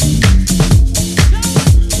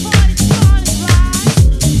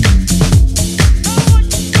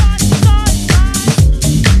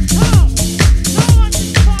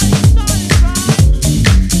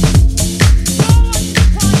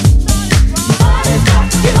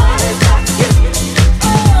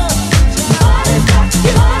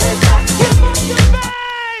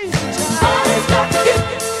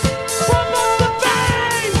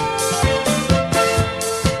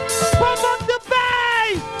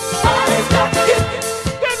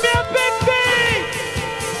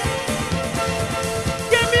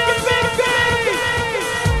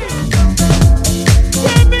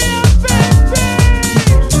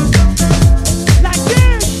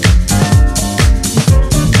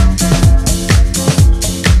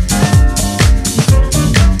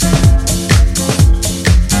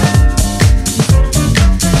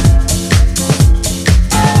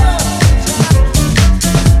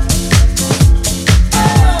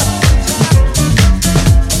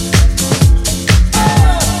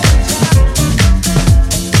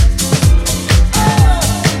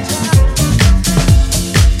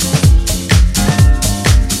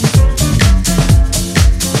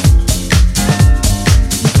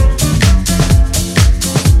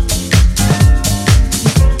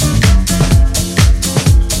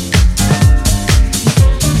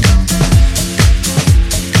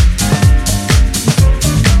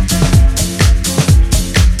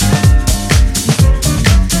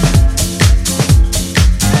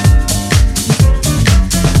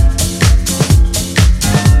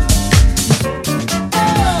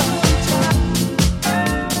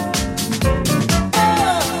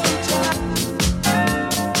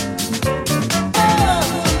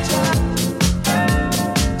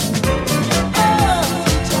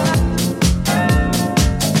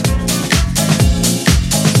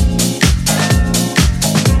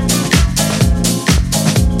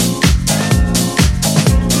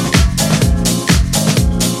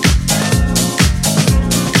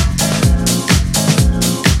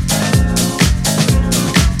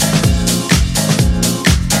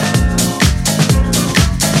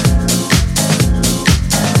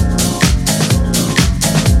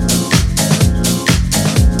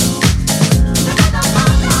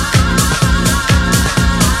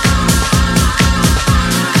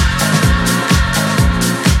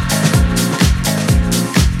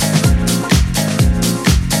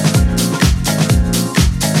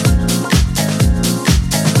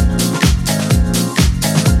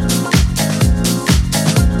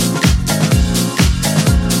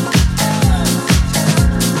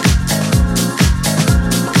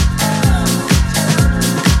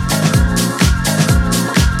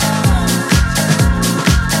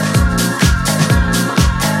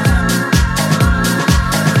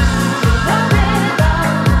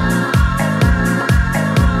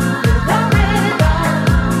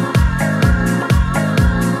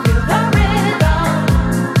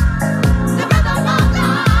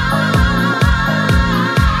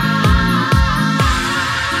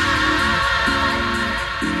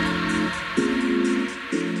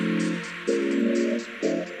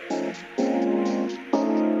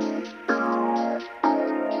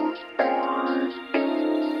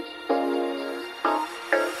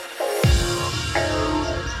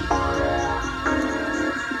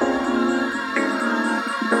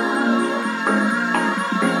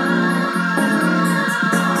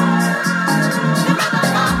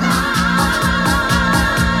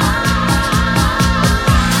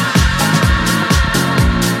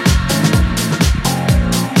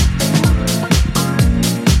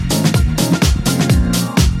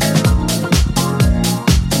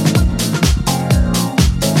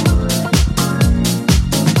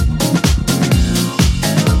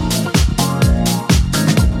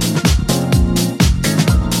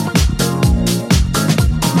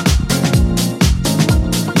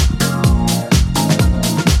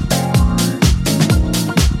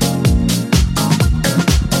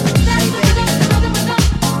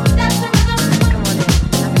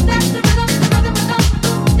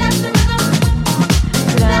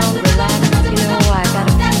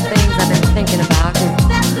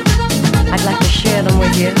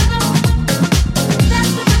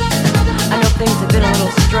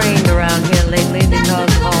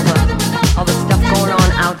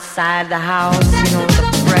 outside the house, you know, the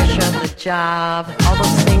pressure, the job, all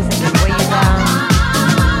those things that can weigh you down.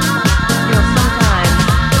 You know, sometimes,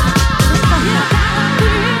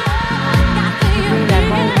 you bring that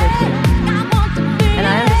home with you. And I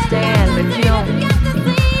understand, but you know,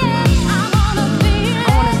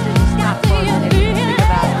 I want us to just stop for a minute and think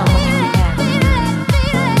about how much we have.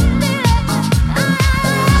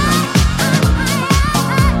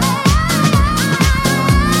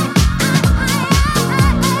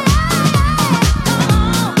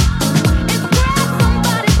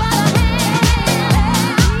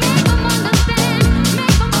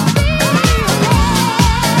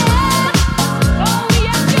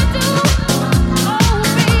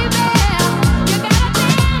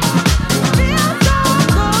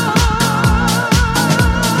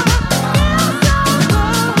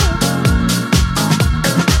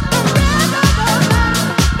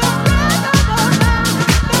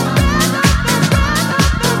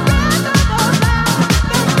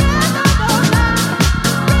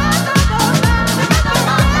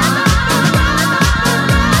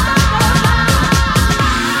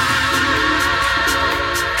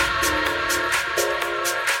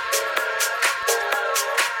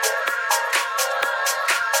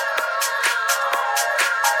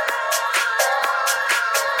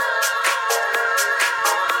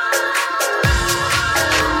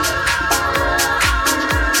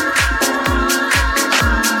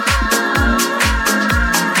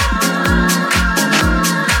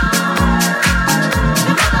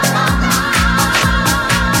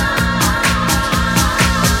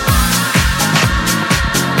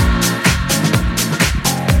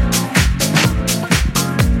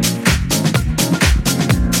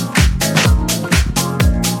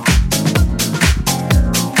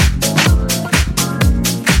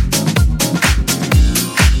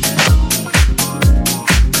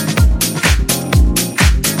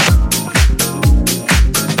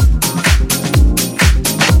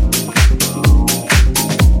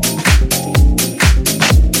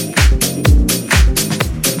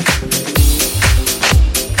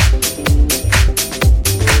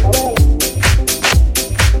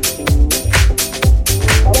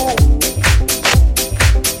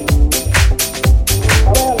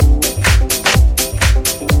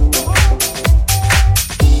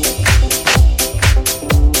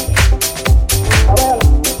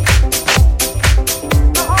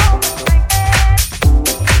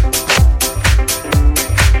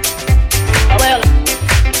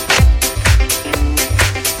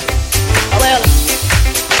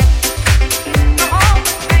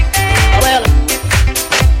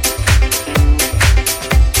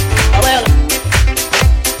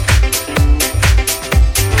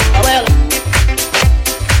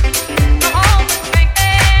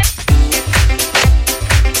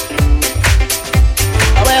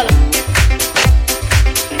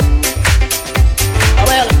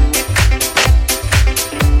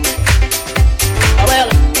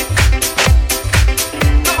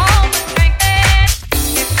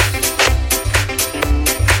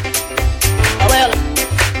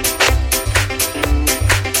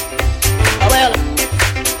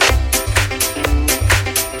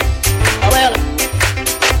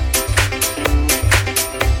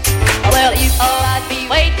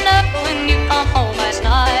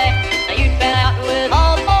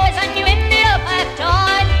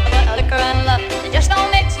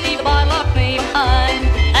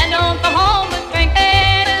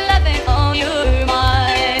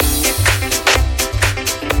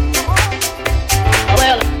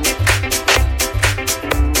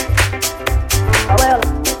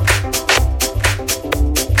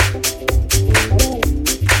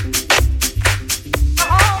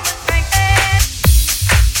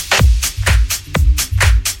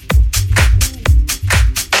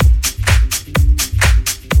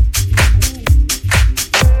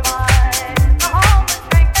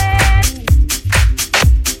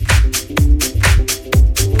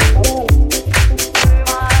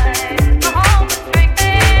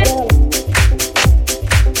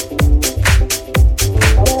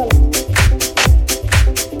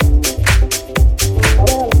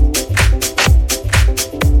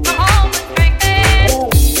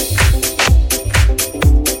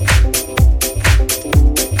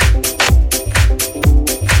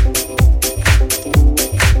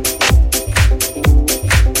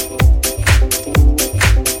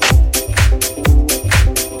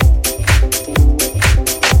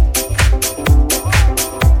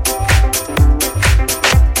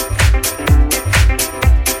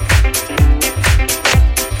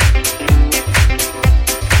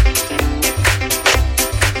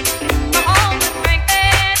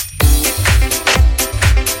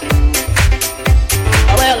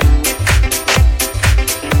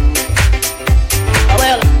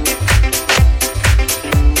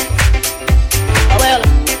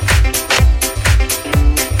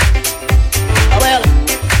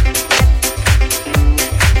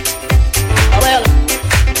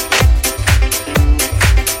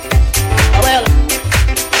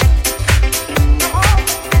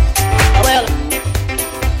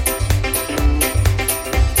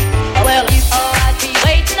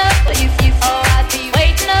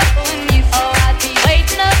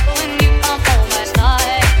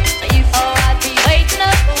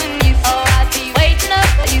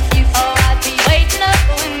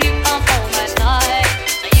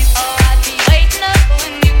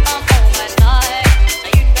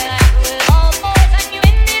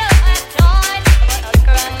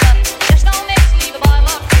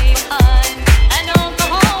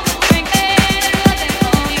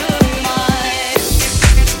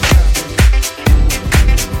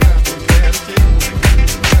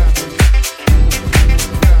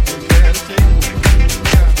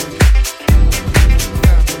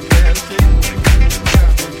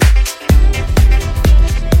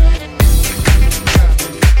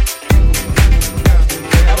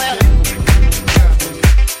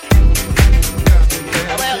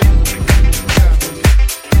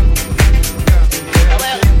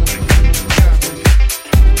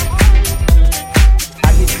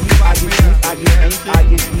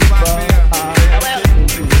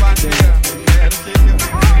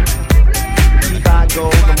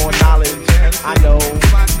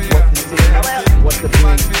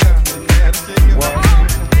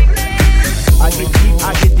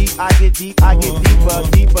 I get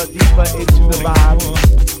deeper into the vibe.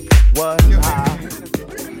 What?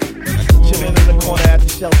 Chilling in the corner at the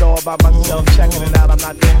shelter all by myself, checking it out. I'm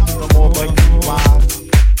not dancing no more, but why?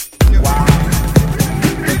 What?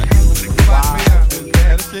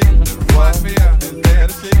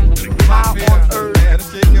 How on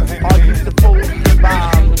earth are you supposed to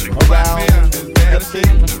vibe around the big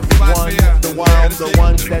ones, the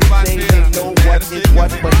ones that say they know what is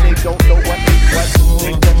what, but they don't know what is what.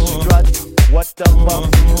 They just strut. What the fuck?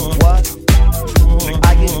 What? I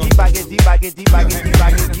get deeper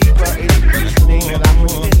into this thing, and I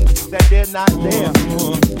pretend that they're not there.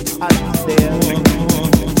 I'm there,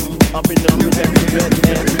 up in the red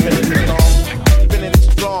and spinning the song, spinning it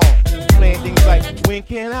strong, playing things like when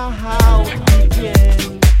can our house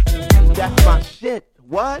begin? That's my shit.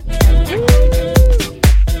 What?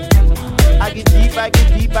 I get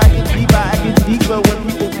deeper when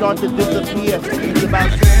people start to disappear. It's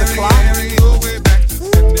about 6 o'clock.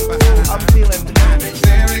 I'm feeling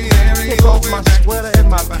take off my sweater and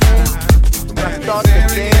my pants. And I start to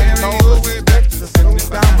dance and all the sweat just goes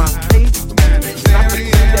down my face. And I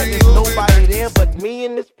pretend that there's nobody there but me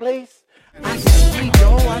in this place. I get deep,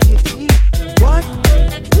 yo, I get deep. What?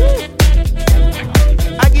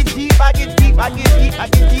 I get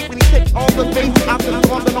deep when he takes all the bass out the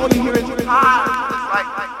song and all you hear is high. It's like,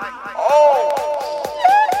 oh,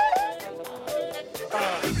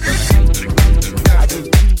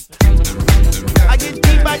 I get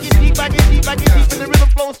deep and the rhythm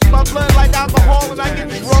flows through my blood like alcohol and I get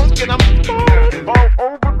drunk and I'm all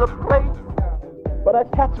over the place. But I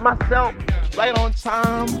catch myself right on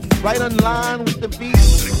time, right on line with the beat.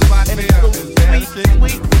 And it's so sweet.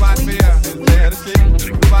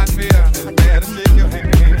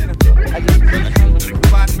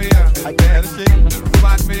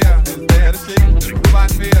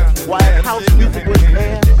 While house music was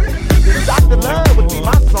air, then Dr. Love would be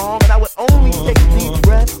my song, and I would only take deep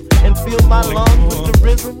breaths and fill my lungs with the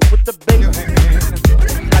rhythm, with the bass.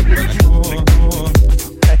 I get deep.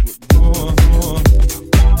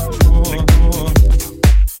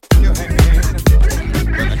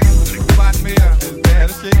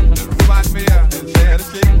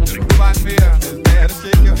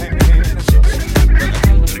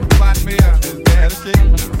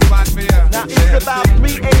 Now it's about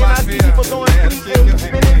 3 a.m. I see people doing 3 a.m.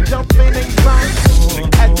 spinning, jumping and grinding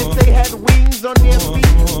as if they had wings on their feet,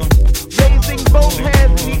 raising both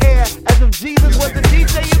hands in the air as if Jesus was the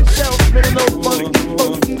DJ himself, spinning those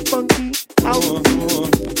funky house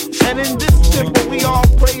beats. And in this temple we all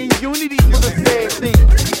pray in unity for the same thing.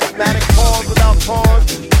 Static pause without pause,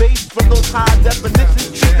 bass from those high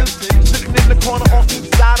definition speakers, sitting in the corner on each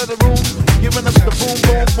side of the room, giving us the boom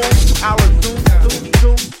boom boom to our zoom. The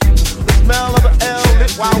smell of an L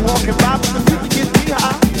lit while walking by, but the music gets me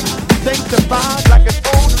high. Sanctified like an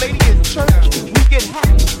old lady in church. We get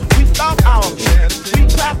happy, we stomp our feet, we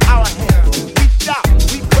clap our hands, we shout,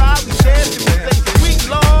 we cry, we dance, and we say, "Sweet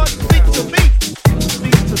Lord, speak to me,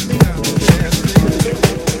 speak to me."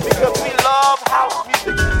 Because we love house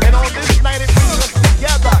music, and on this night it brings us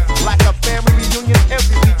together like a family reunion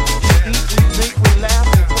every week. We eat, we drink, we laugh,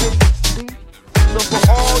 and play, sleep. So for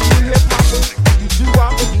all you hip hoppers, you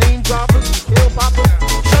do-woppers, name droppers, hill poppers,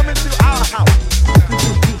 come into our house.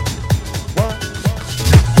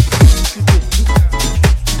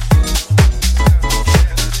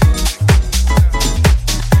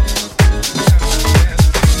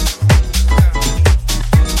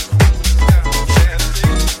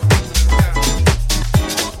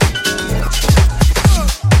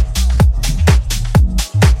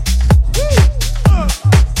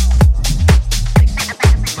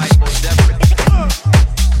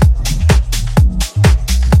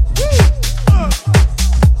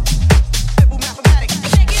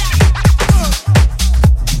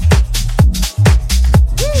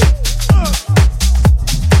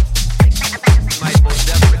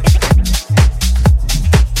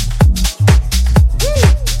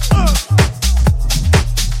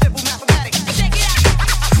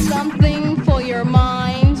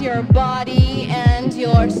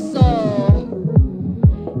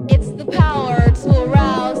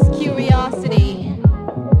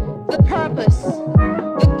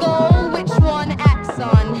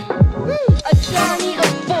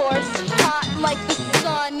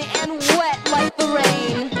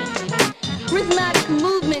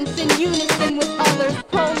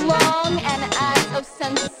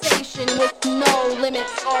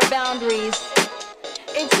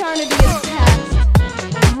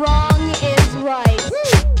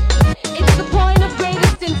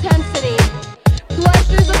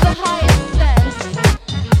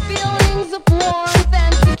 warmth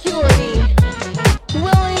and security.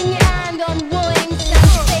 Willing and unwilling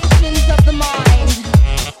sensations of the mind.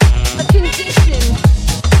 A condition,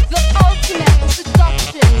 the ultimate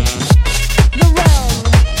seduction. The realm.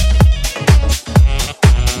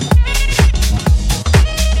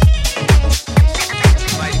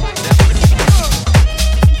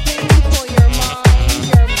 For your mind,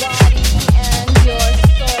 your body, and your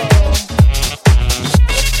soul.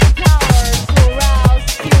 It's the power to arouse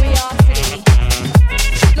curiosity.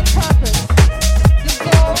 The purpose, the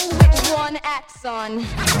goal which one acts on.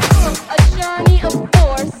 A journey of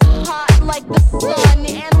force, hot like the sun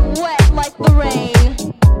and wet like the rain.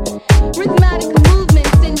 Rhythmic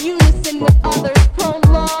movements in unison with others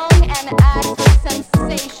prolong an act of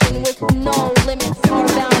sensation with no limits or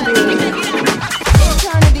boundaries.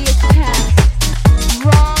 Eternity is past.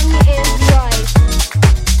 Wrong is right.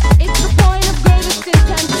 It's the point of greatest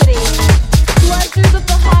intensity. Pleasures of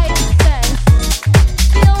the highest sense.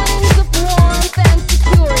 Feelings of warmth and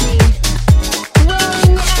security.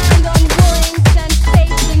 Willing and unwilling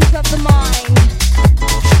sensations of the mind.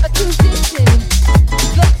 A condition.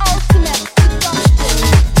 The ultimate seduction.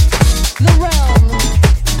 The realm.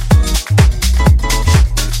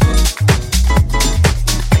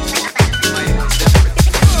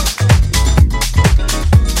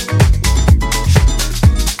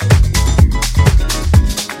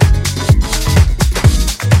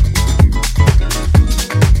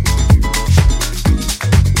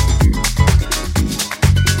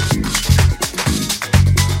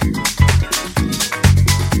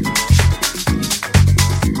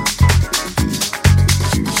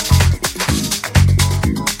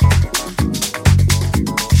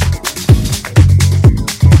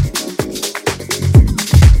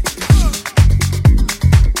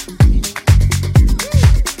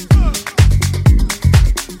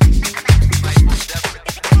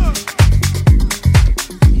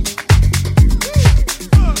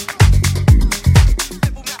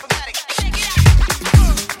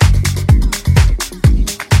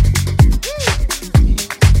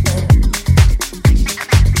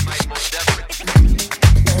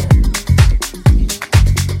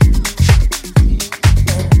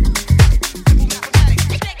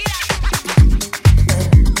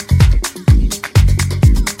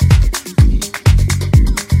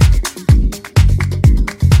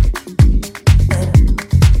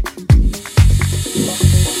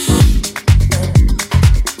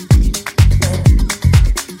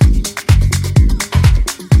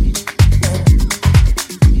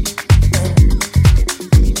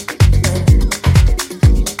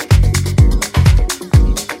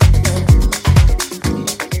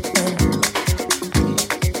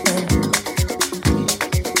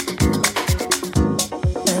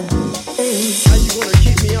 How you gonna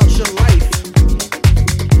keep me out your life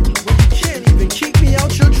when you can't even keep me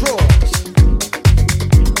out your drawers?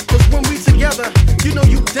 Cause when we together, you know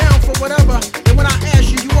you down for whatever. And when I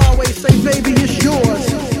ask you, you always say, baby, it's yours.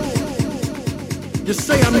 You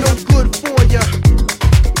say I'm no good for ya,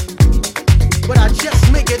 but I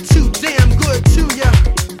just make it too damn good to ya.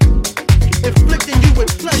 Inflicting you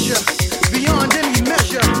with pleasure beyond any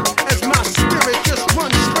measure, as my spirit just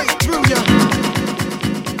runs straight through ya.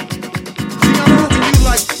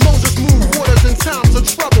 Like Moses moved waters in times of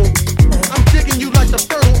trouble. I'm digging you like the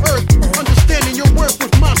fertile earth, understanding your worth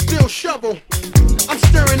with my steel shovel. I'm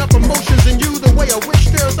stirring up emotions in you the way a witch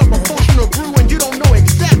stirs up a potion of brew, and you don't know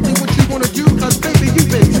exactly what you wanna do, cause baby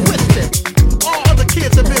you've been twisted. All other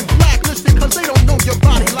kids have been blacklisted cause they don't know your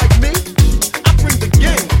body like me. I bring the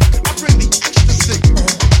game, I bring the ecstasy.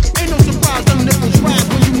 Ain't no surprise them nipples rise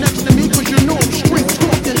when you next to me, cause you know I'm straight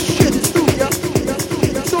talking shit through ya.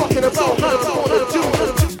 Talking about how I'm gonna do.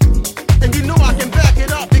 And you know I can back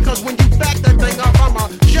it up, because when you back that thing up, I'ma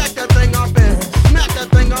jack that thing up and smack that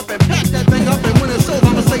thing up and pack that thing up, and when it's over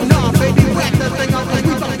I'ma say, nah baby, rack that thing up and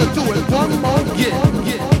we about to do it one more.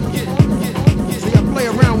 See, I play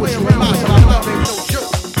around with you a lot, but I love ain't no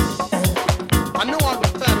joke. I know I'm the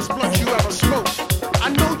fattest blunt you ever smoked. I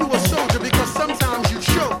know you a soldier because sometimes you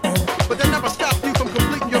choke, but that never stopped you from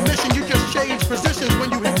completing your mission. You just change positions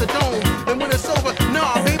when you hit the dome, and when it's over,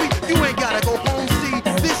 nah baby, you ain't gotta go home. See,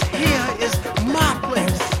 this here is my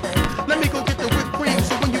place. Let me go get the whipped cream,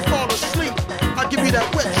 so when you fall asleep, I'll give you that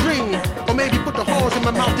wet dream. Or maybe put the halls in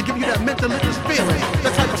my mouth to give you that mental feeling.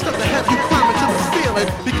 That type of stuff to have you climbing to the ceiling,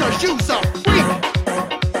 because you's a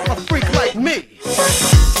freak like me.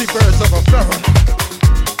 See, birds of a feather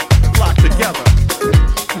flock together.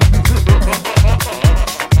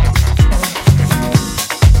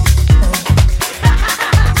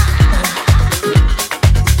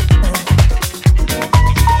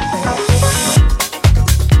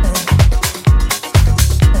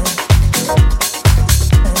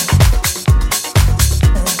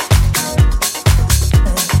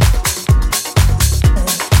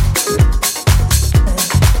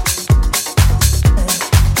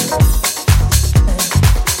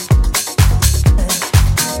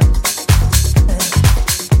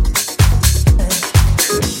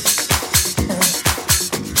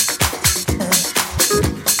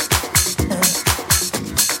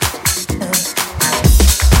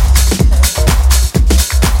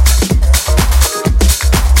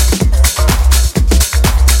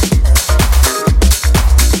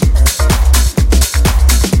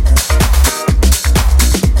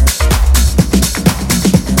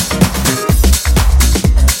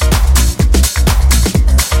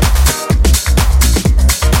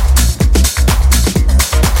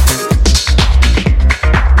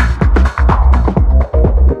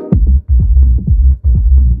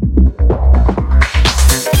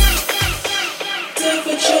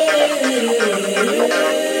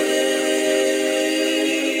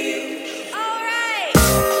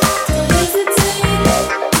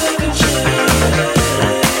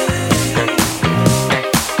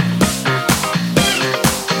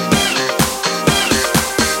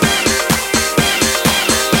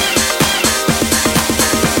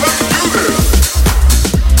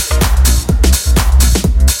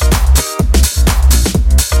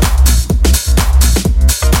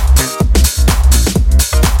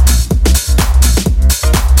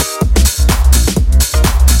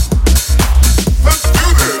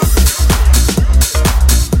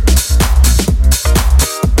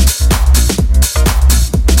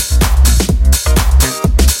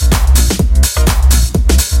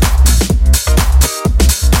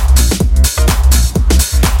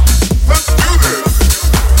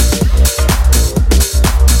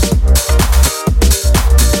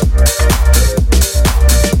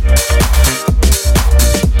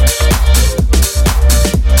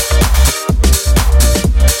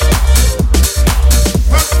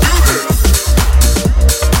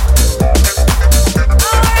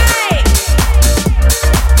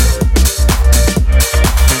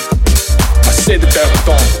 c'est de perdre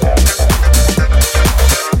temps.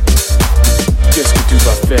 Qu'est-ce que tu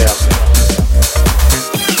vas faire?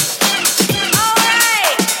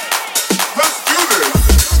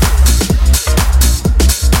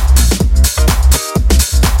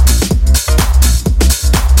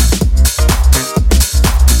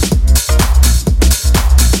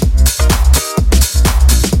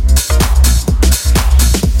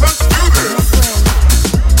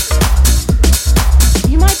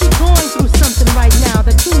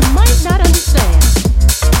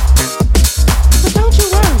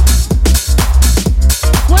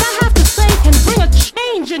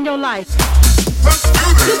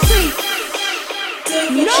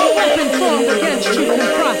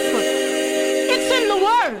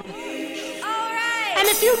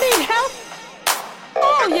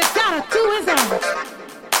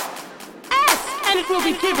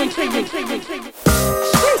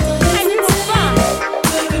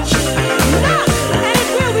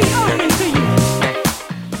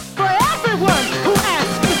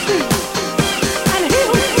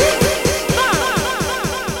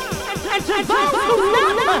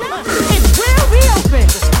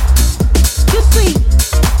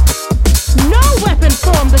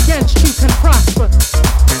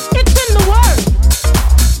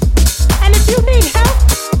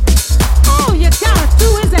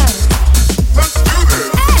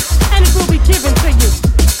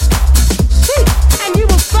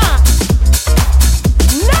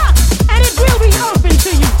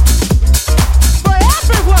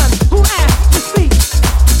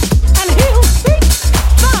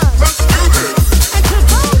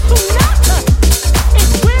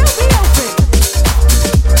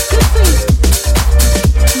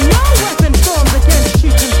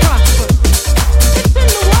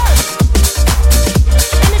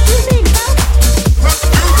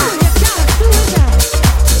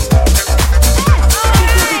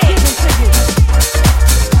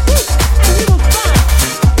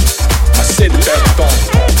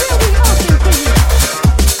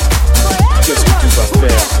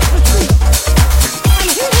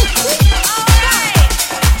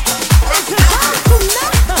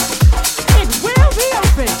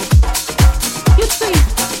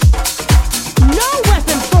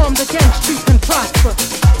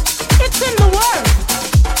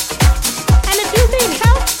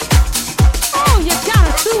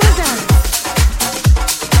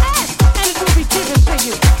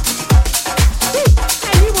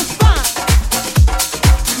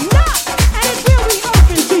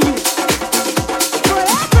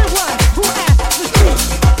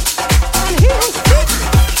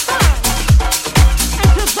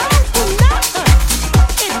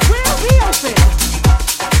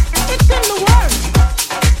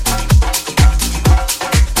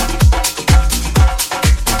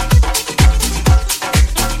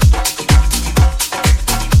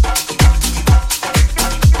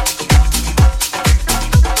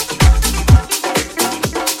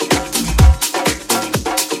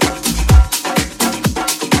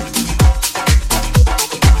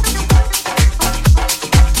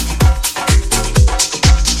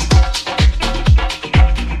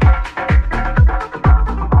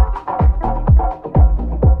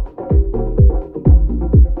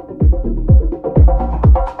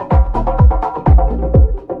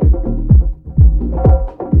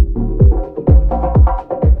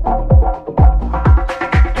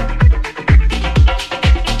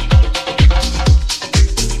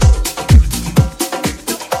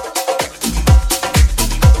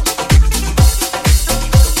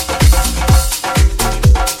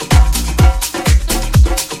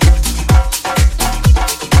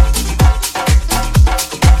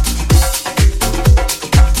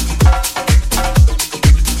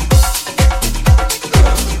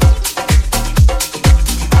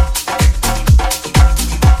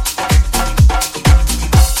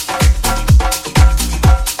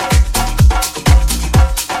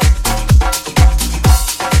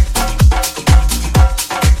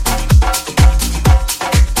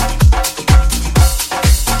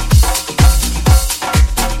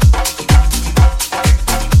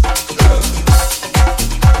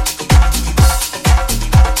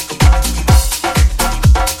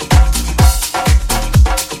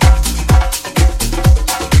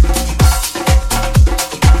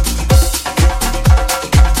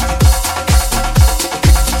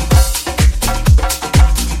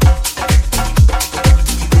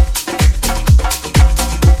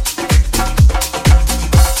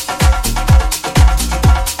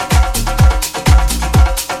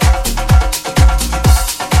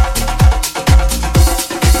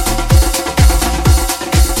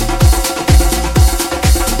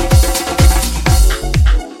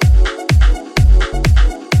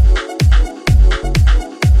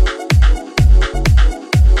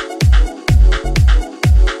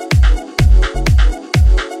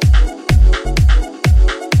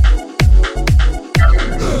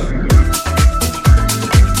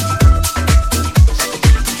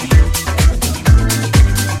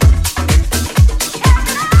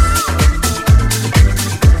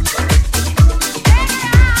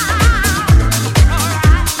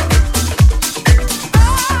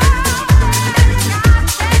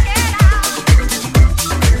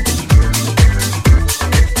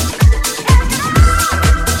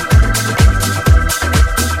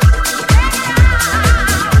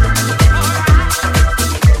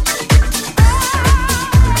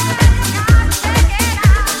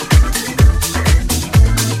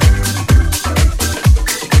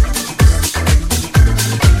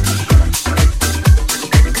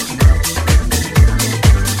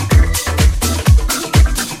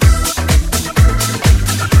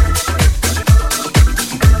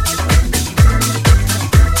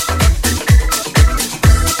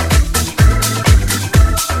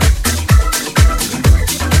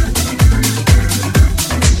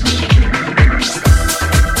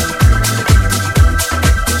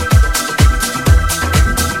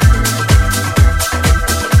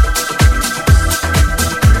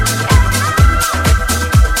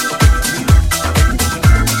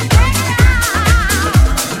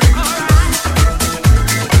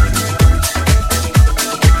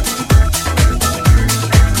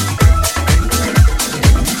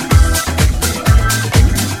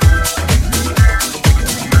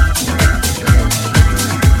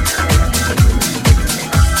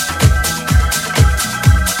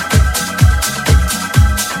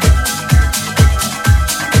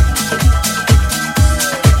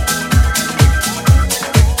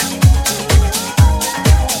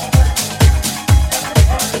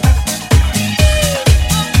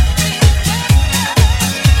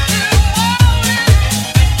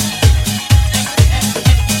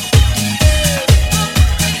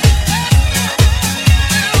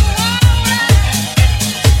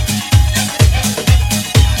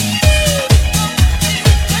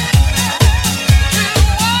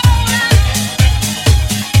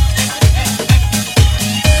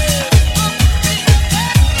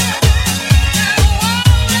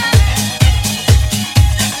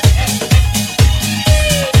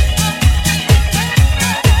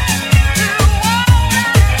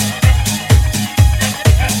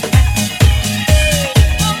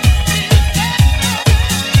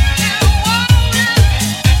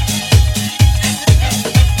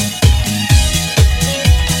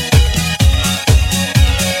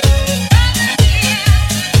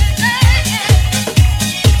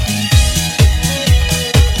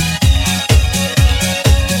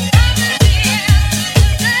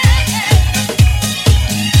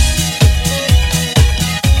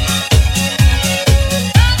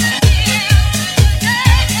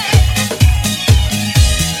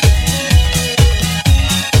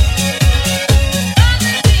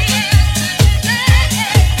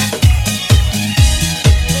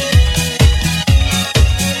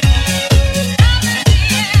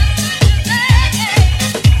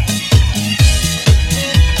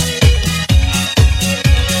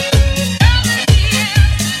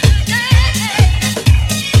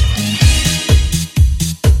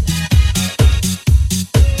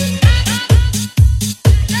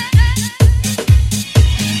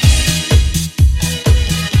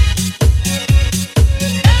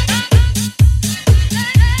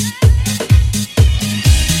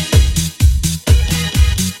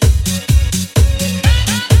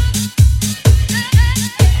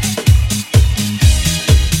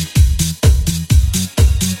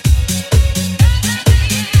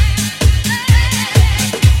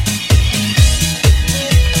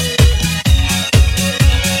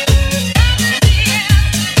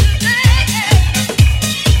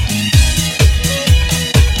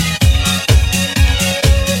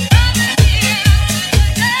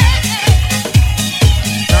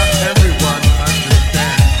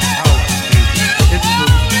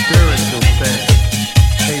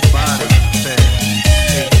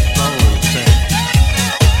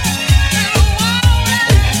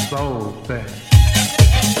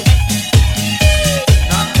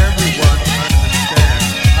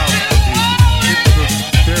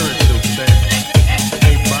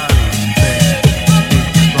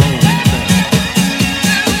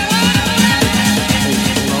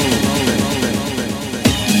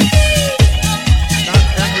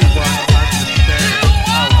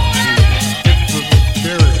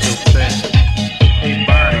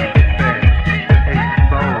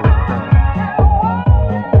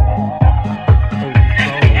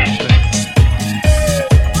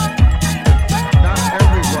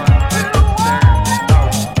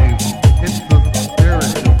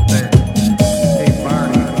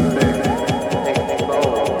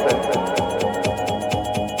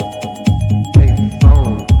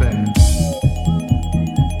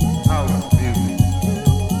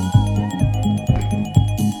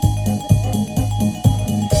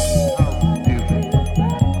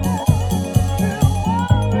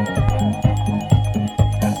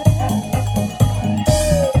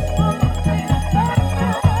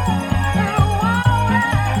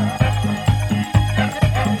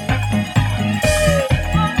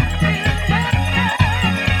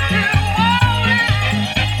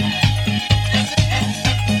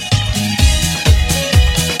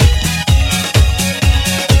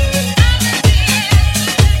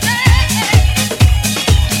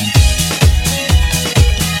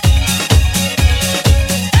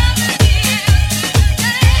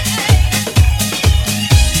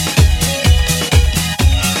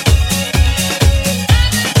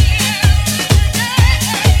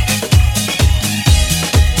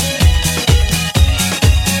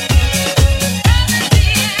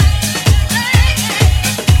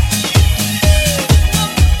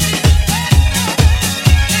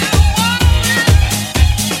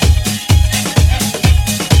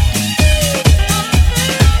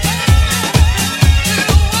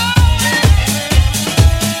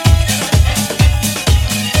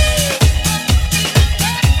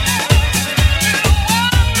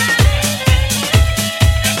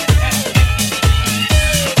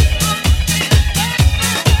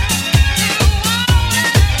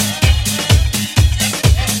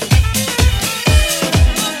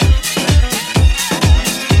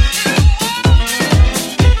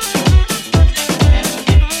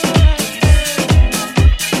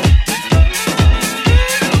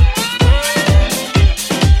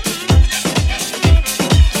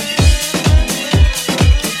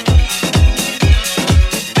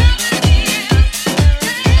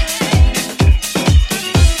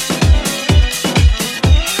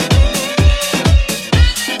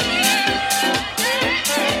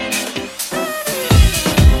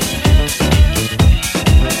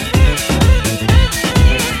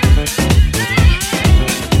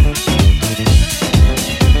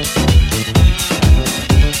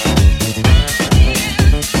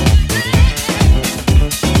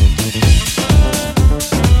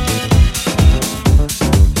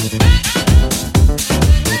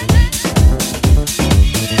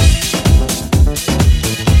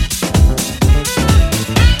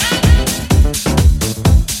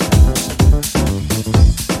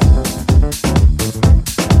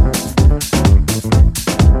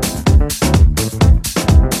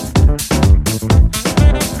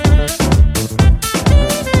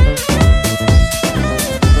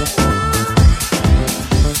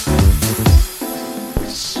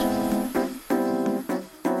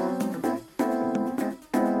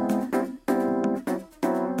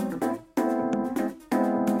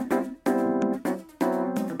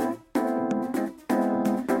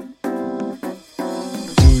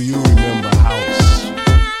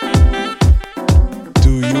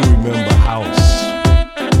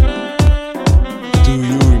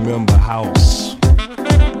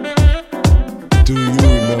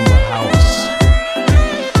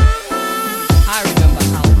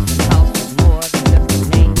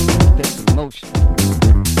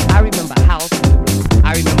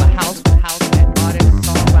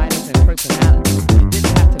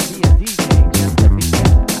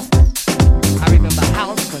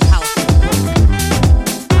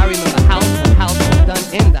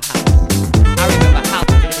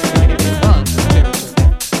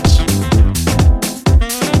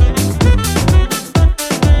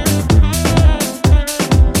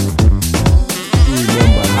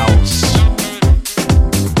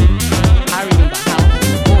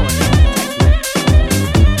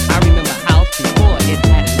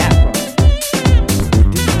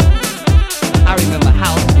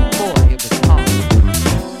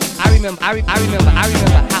 I remember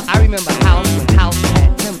house when house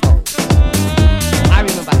had tempo. I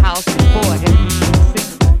remember house before MPC.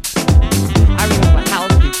 I remember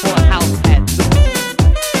house before house had loop.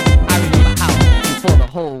 I remember house before the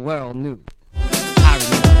whole world knew. I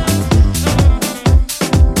remember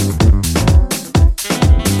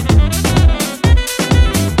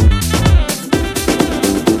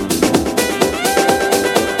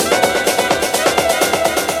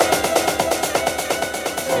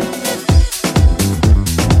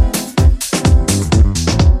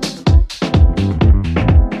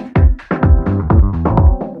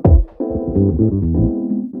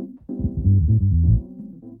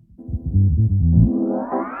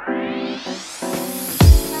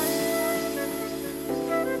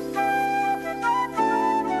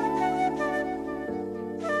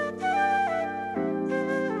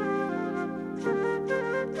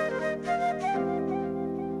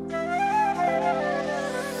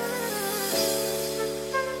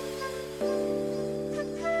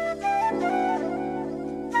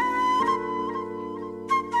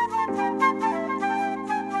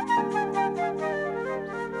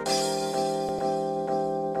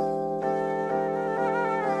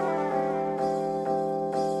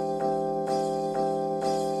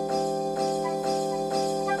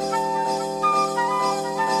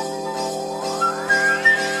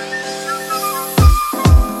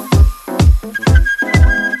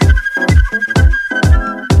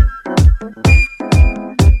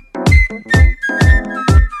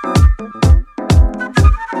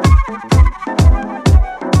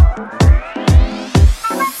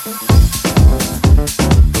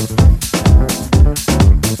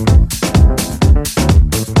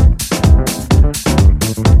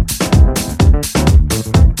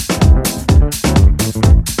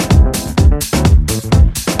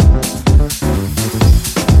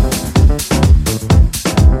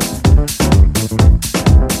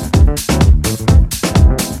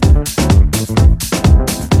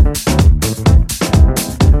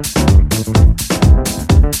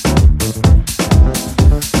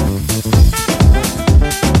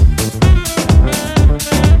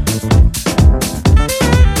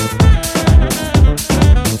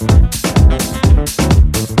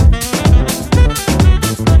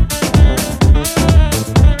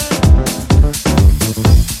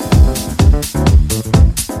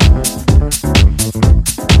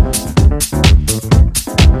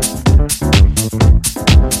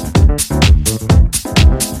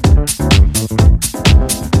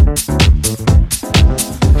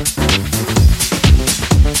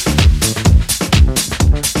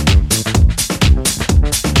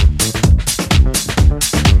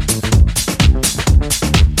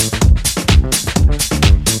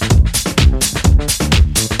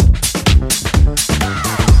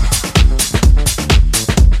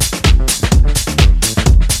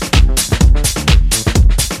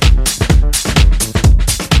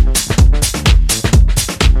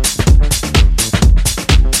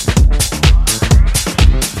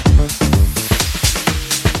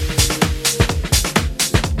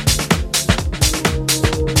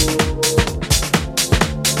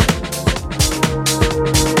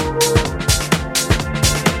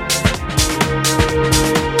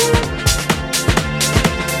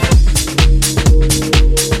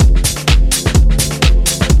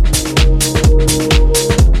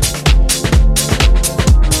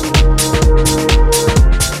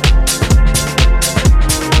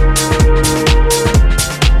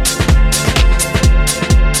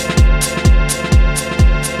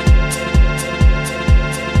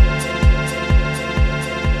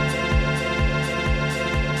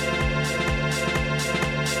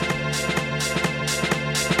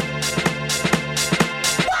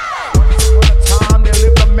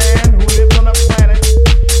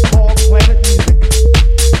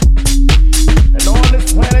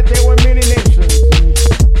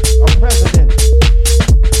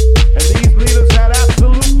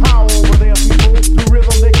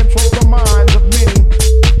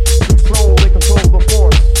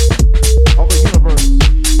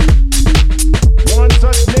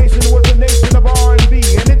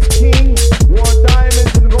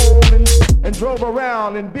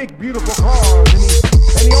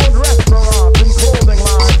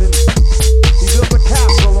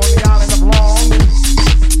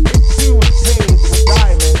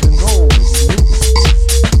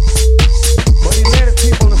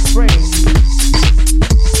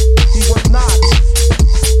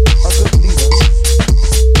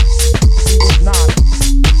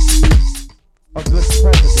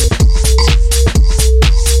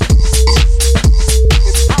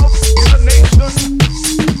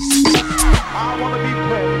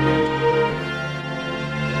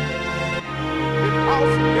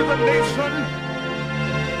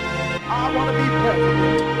I wanna be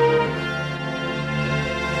president.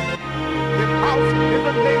 If house is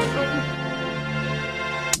a nation,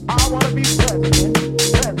 I wanna be president. He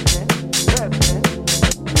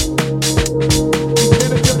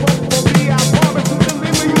said if you vote for me, I promise to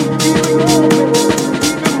deliver you even more,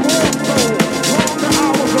 so. Long the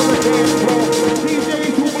hours on the dance floor.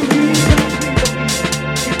 DJs who believe in me.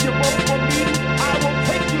 If you vote for me, I will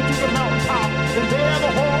take you to the mountaintop, and there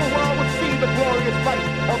the whole world will see the glorious light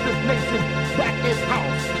of this nation. That is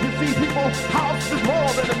house. You see, people, house is more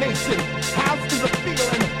than a nation. House is a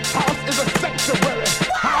feeling. House is a sanctuary.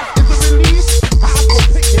 House is a release. House will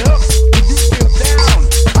pick you up when you feel down.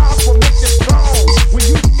 House will make you strong when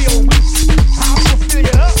you feel weak. House will fill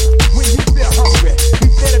you up when you feel hungry. He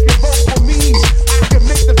said if you vote for me, I can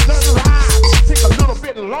make the sun rise take a little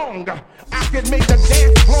bit longer. I can make the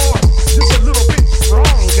dance floor just a little bit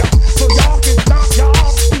stronger. So y'all can stomp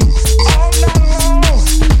y'all feet all night long.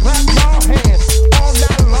 Clap y'all hands all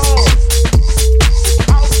night long.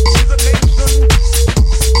 House is a nation.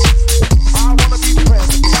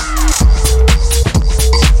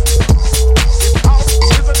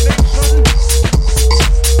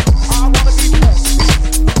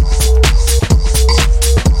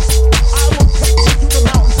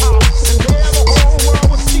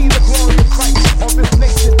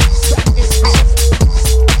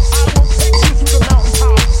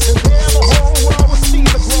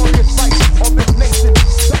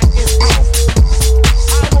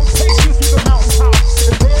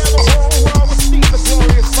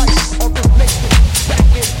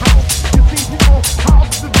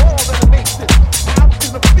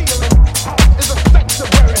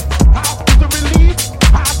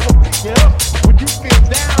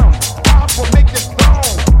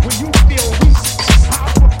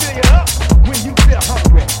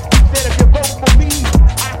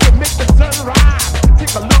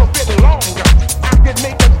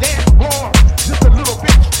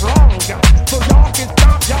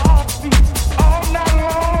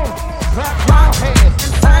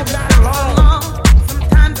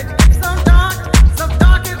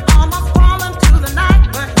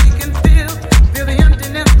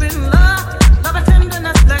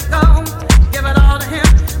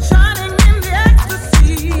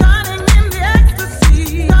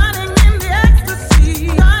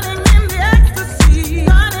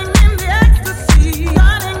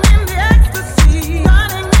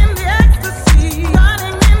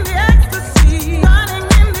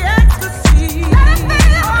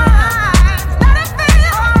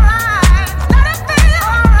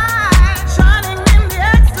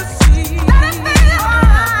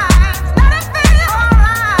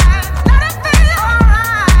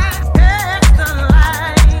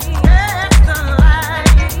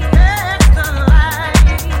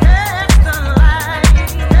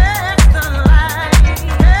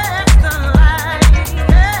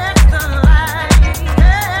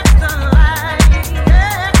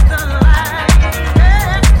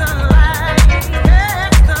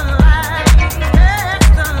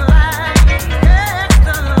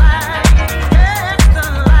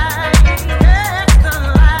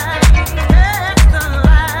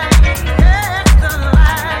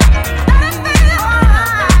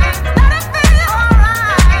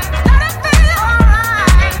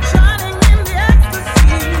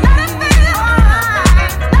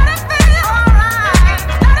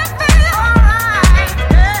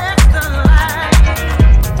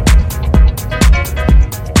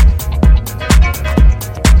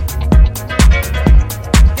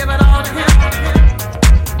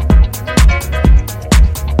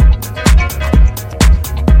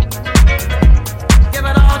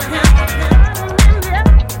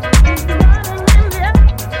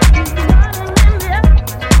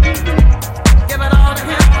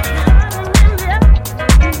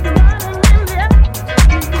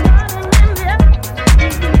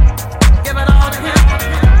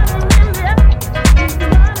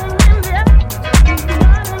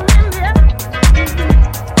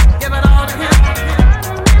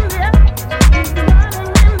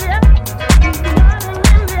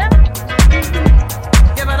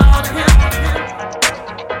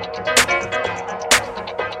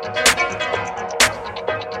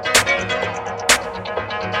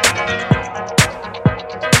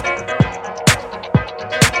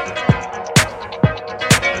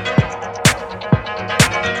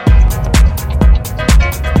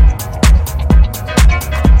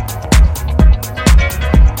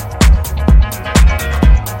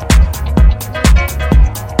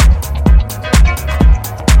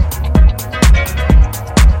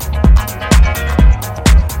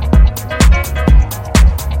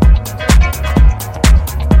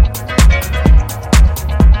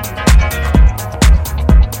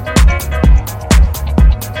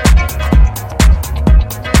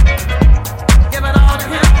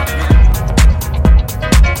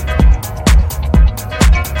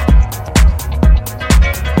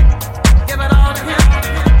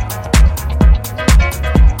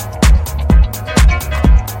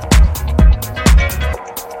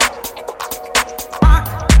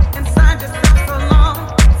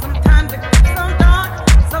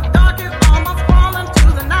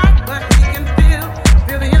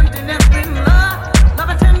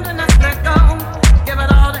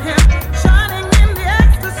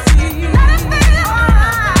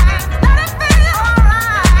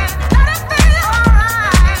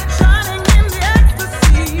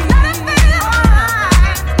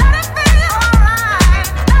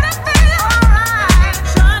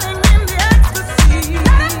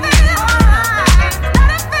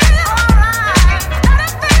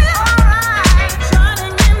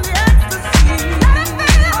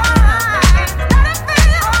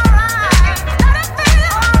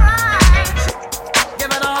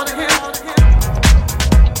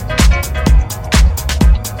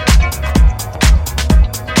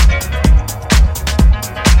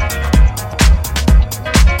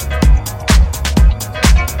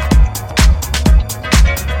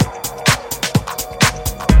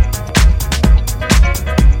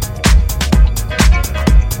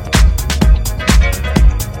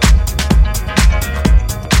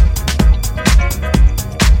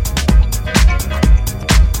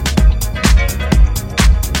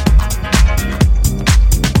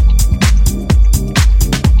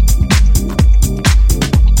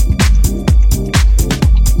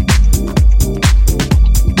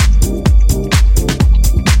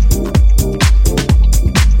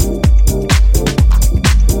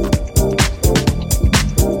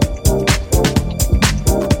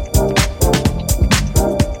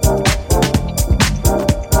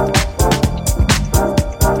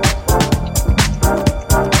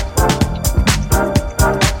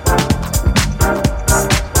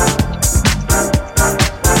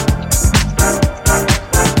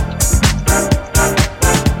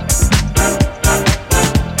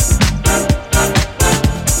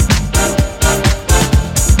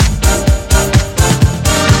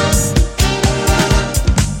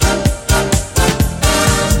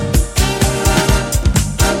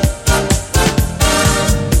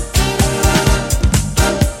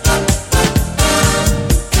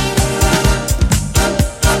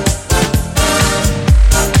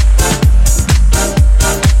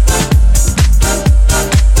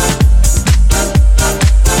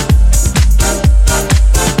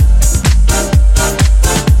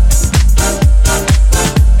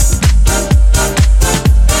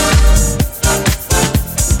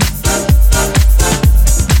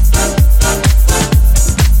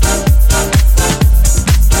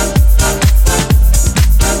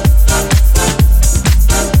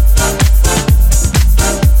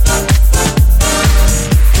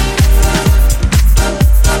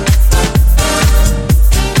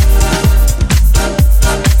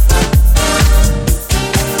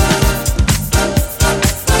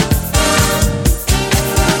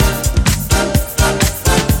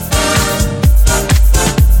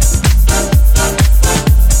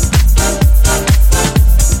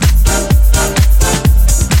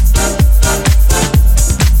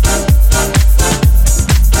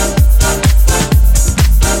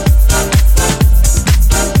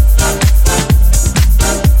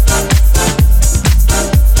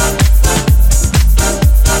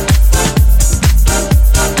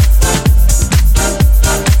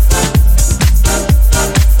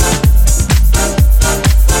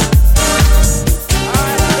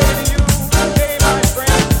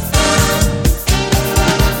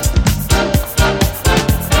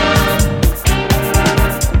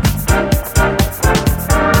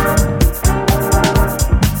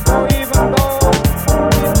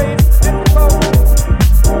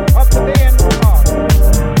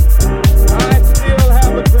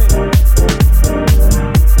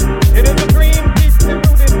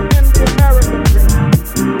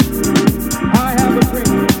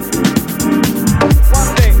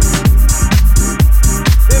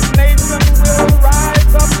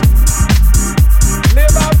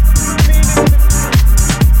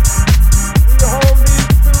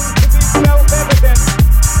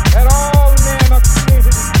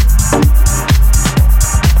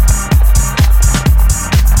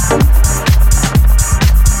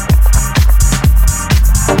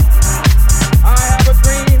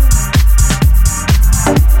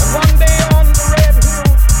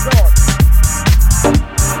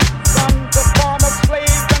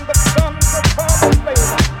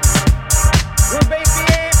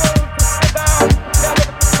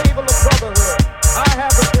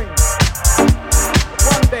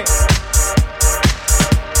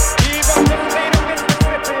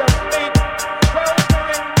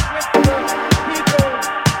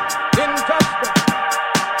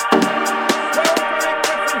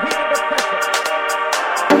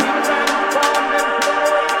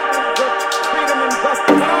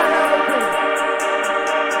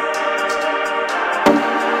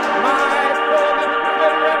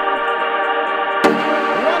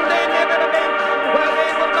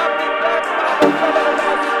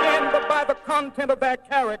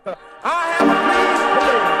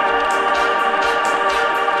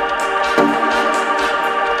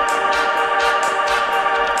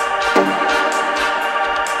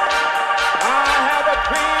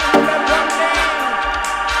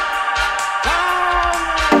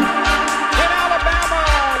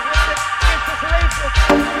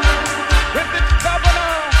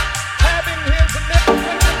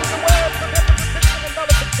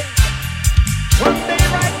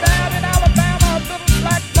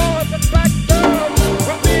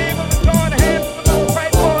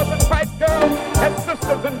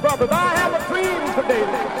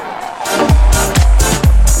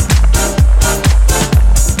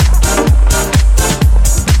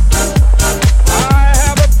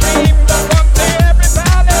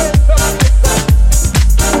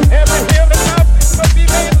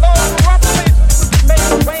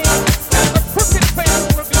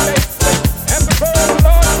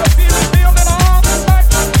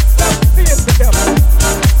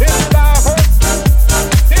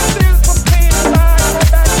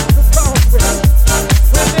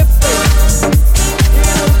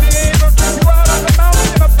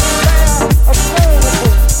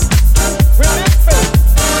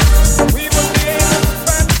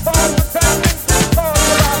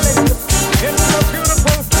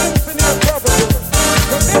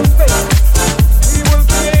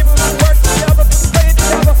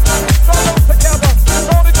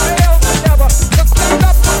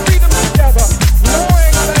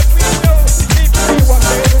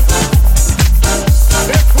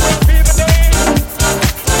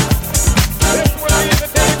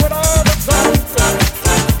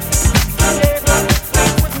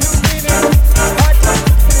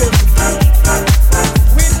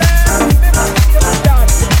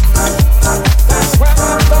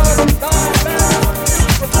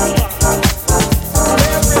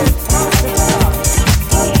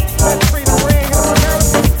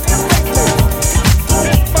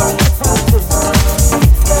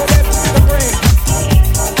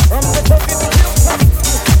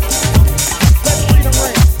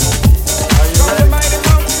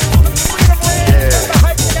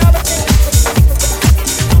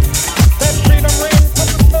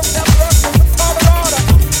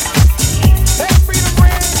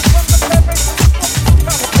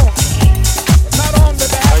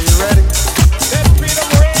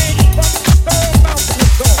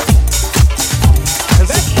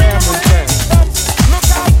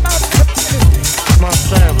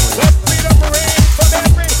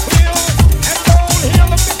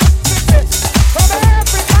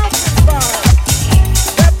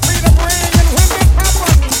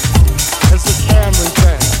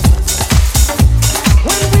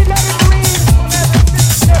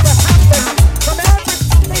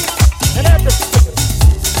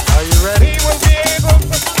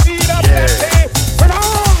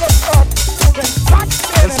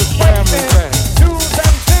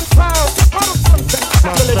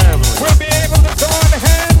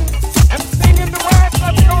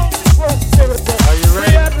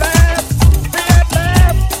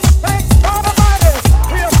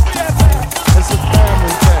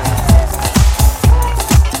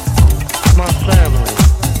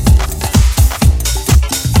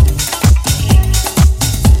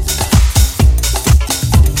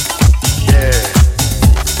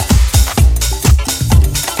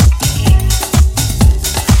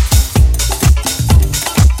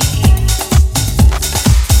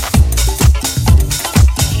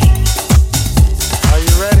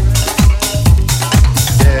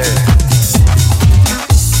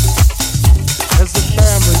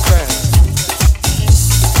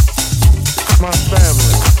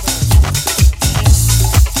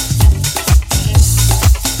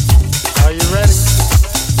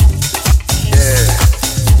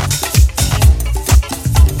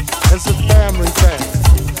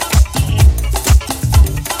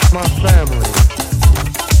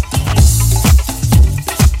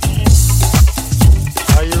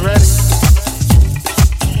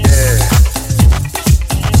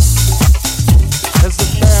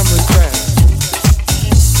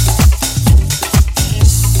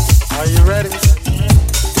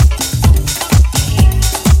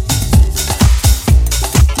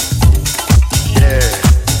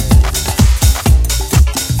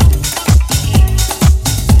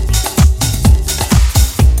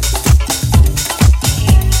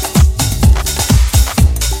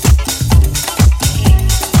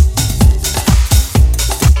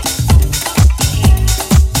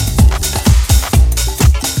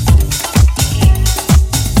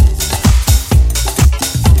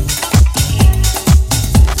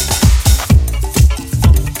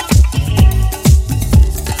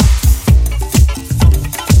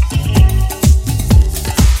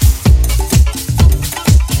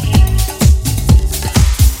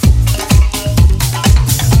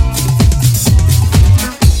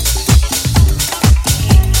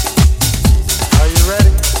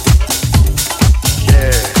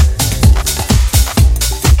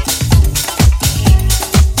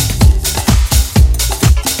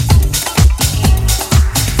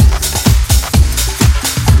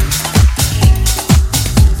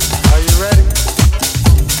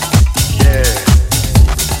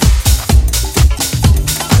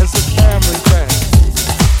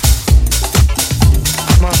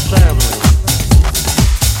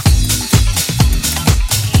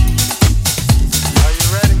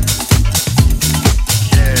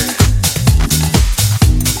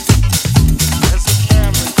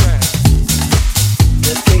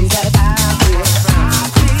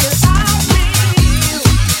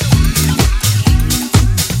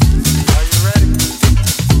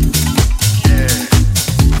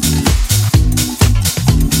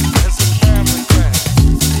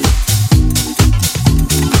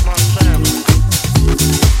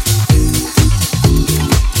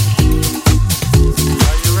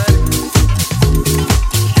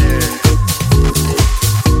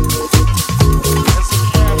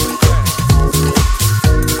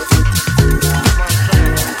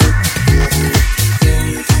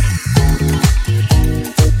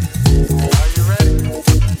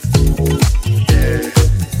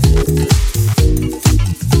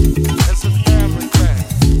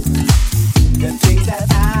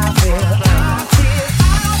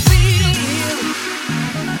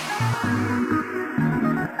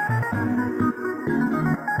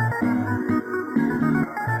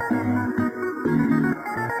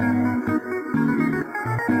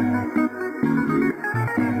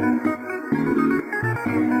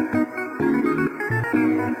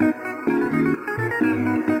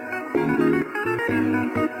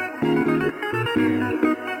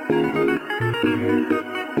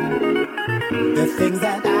 things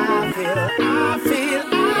that I feel.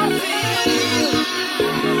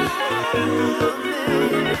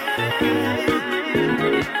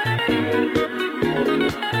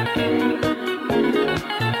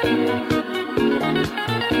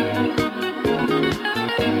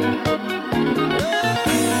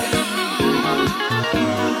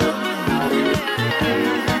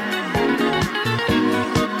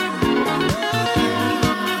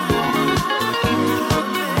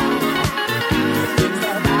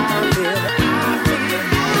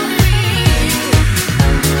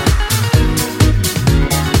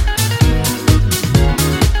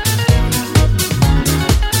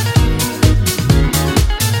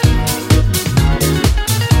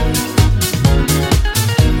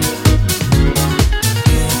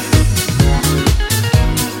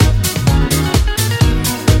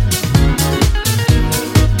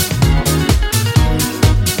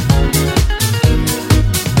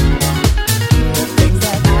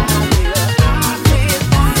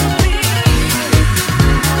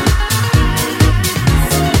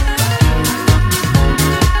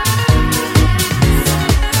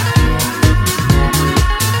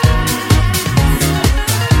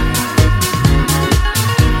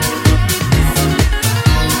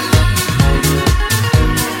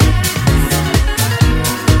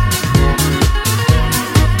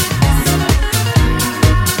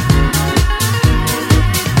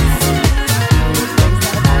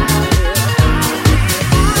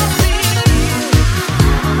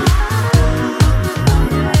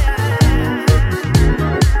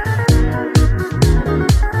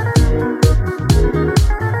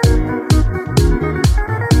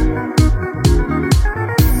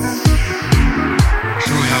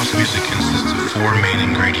 house music consists of four main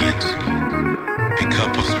ingredients: a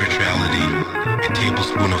cup of spirituality, a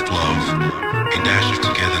tablespoon of love, a dash of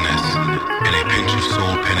togetherness, and a pinch of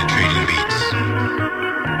soul-penetrating beats.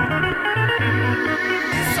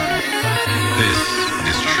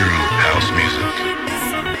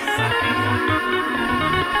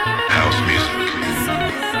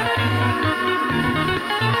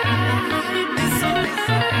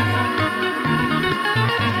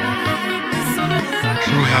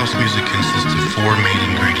 True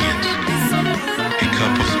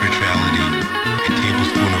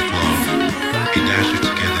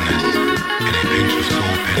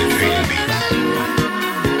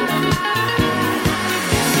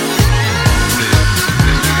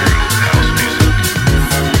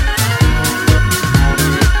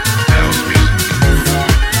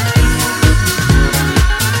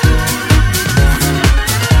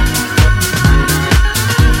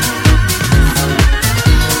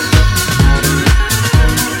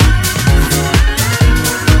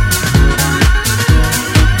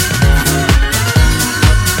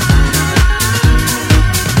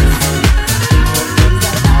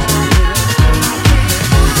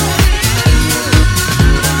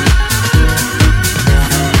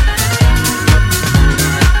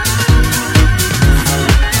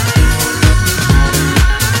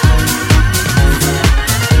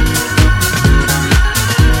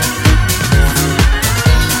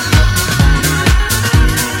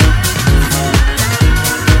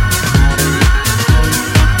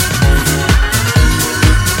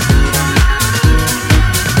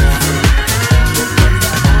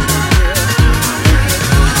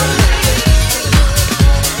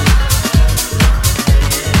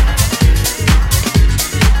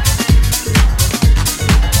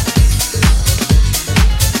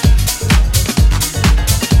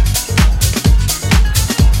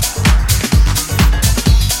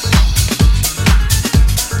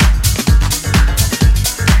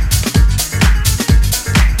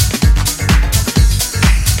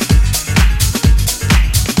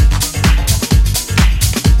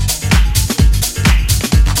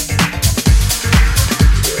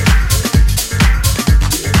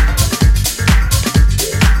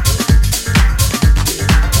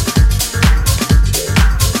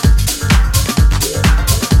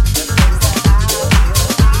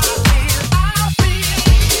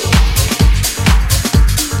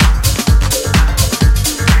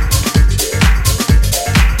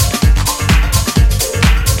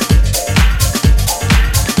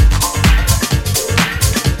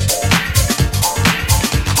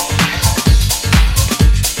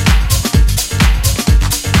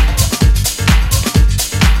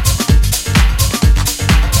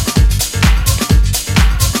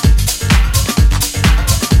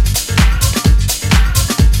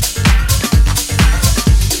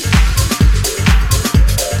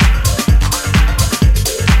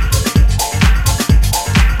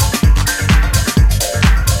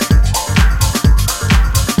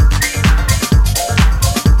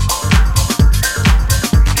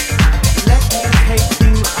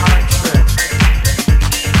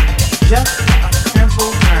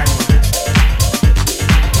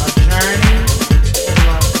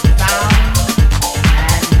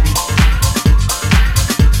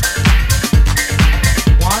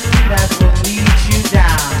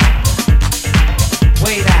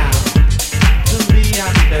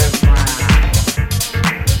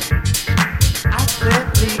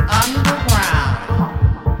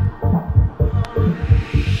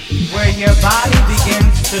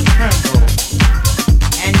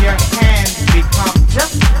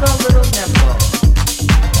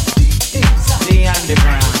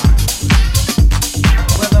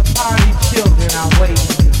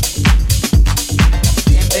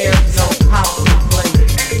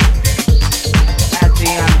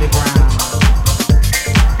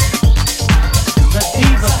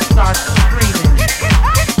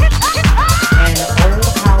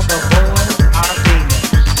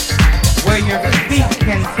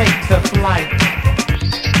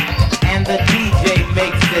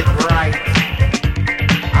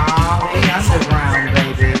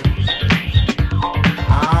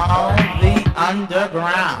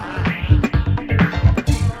underground.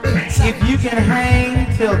 If you can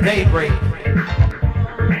hang till daybreak,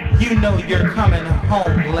 you know you're coming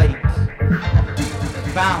home late.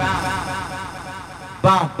 Bounce,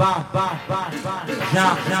 bump, bump, bump, bump, bump,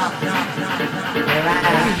 jump, jump, jump, jump, relax,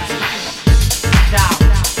 shout,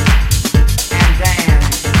 and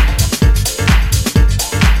dance.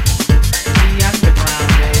 The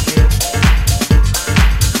underground, baby.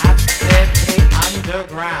 I said the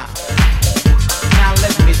underground. Now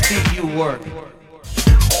let me see you work. Come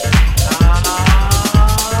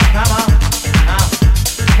on,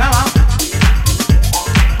 come on.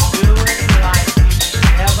 Do it like you've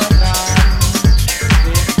never done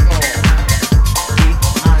before. The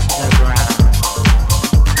underground.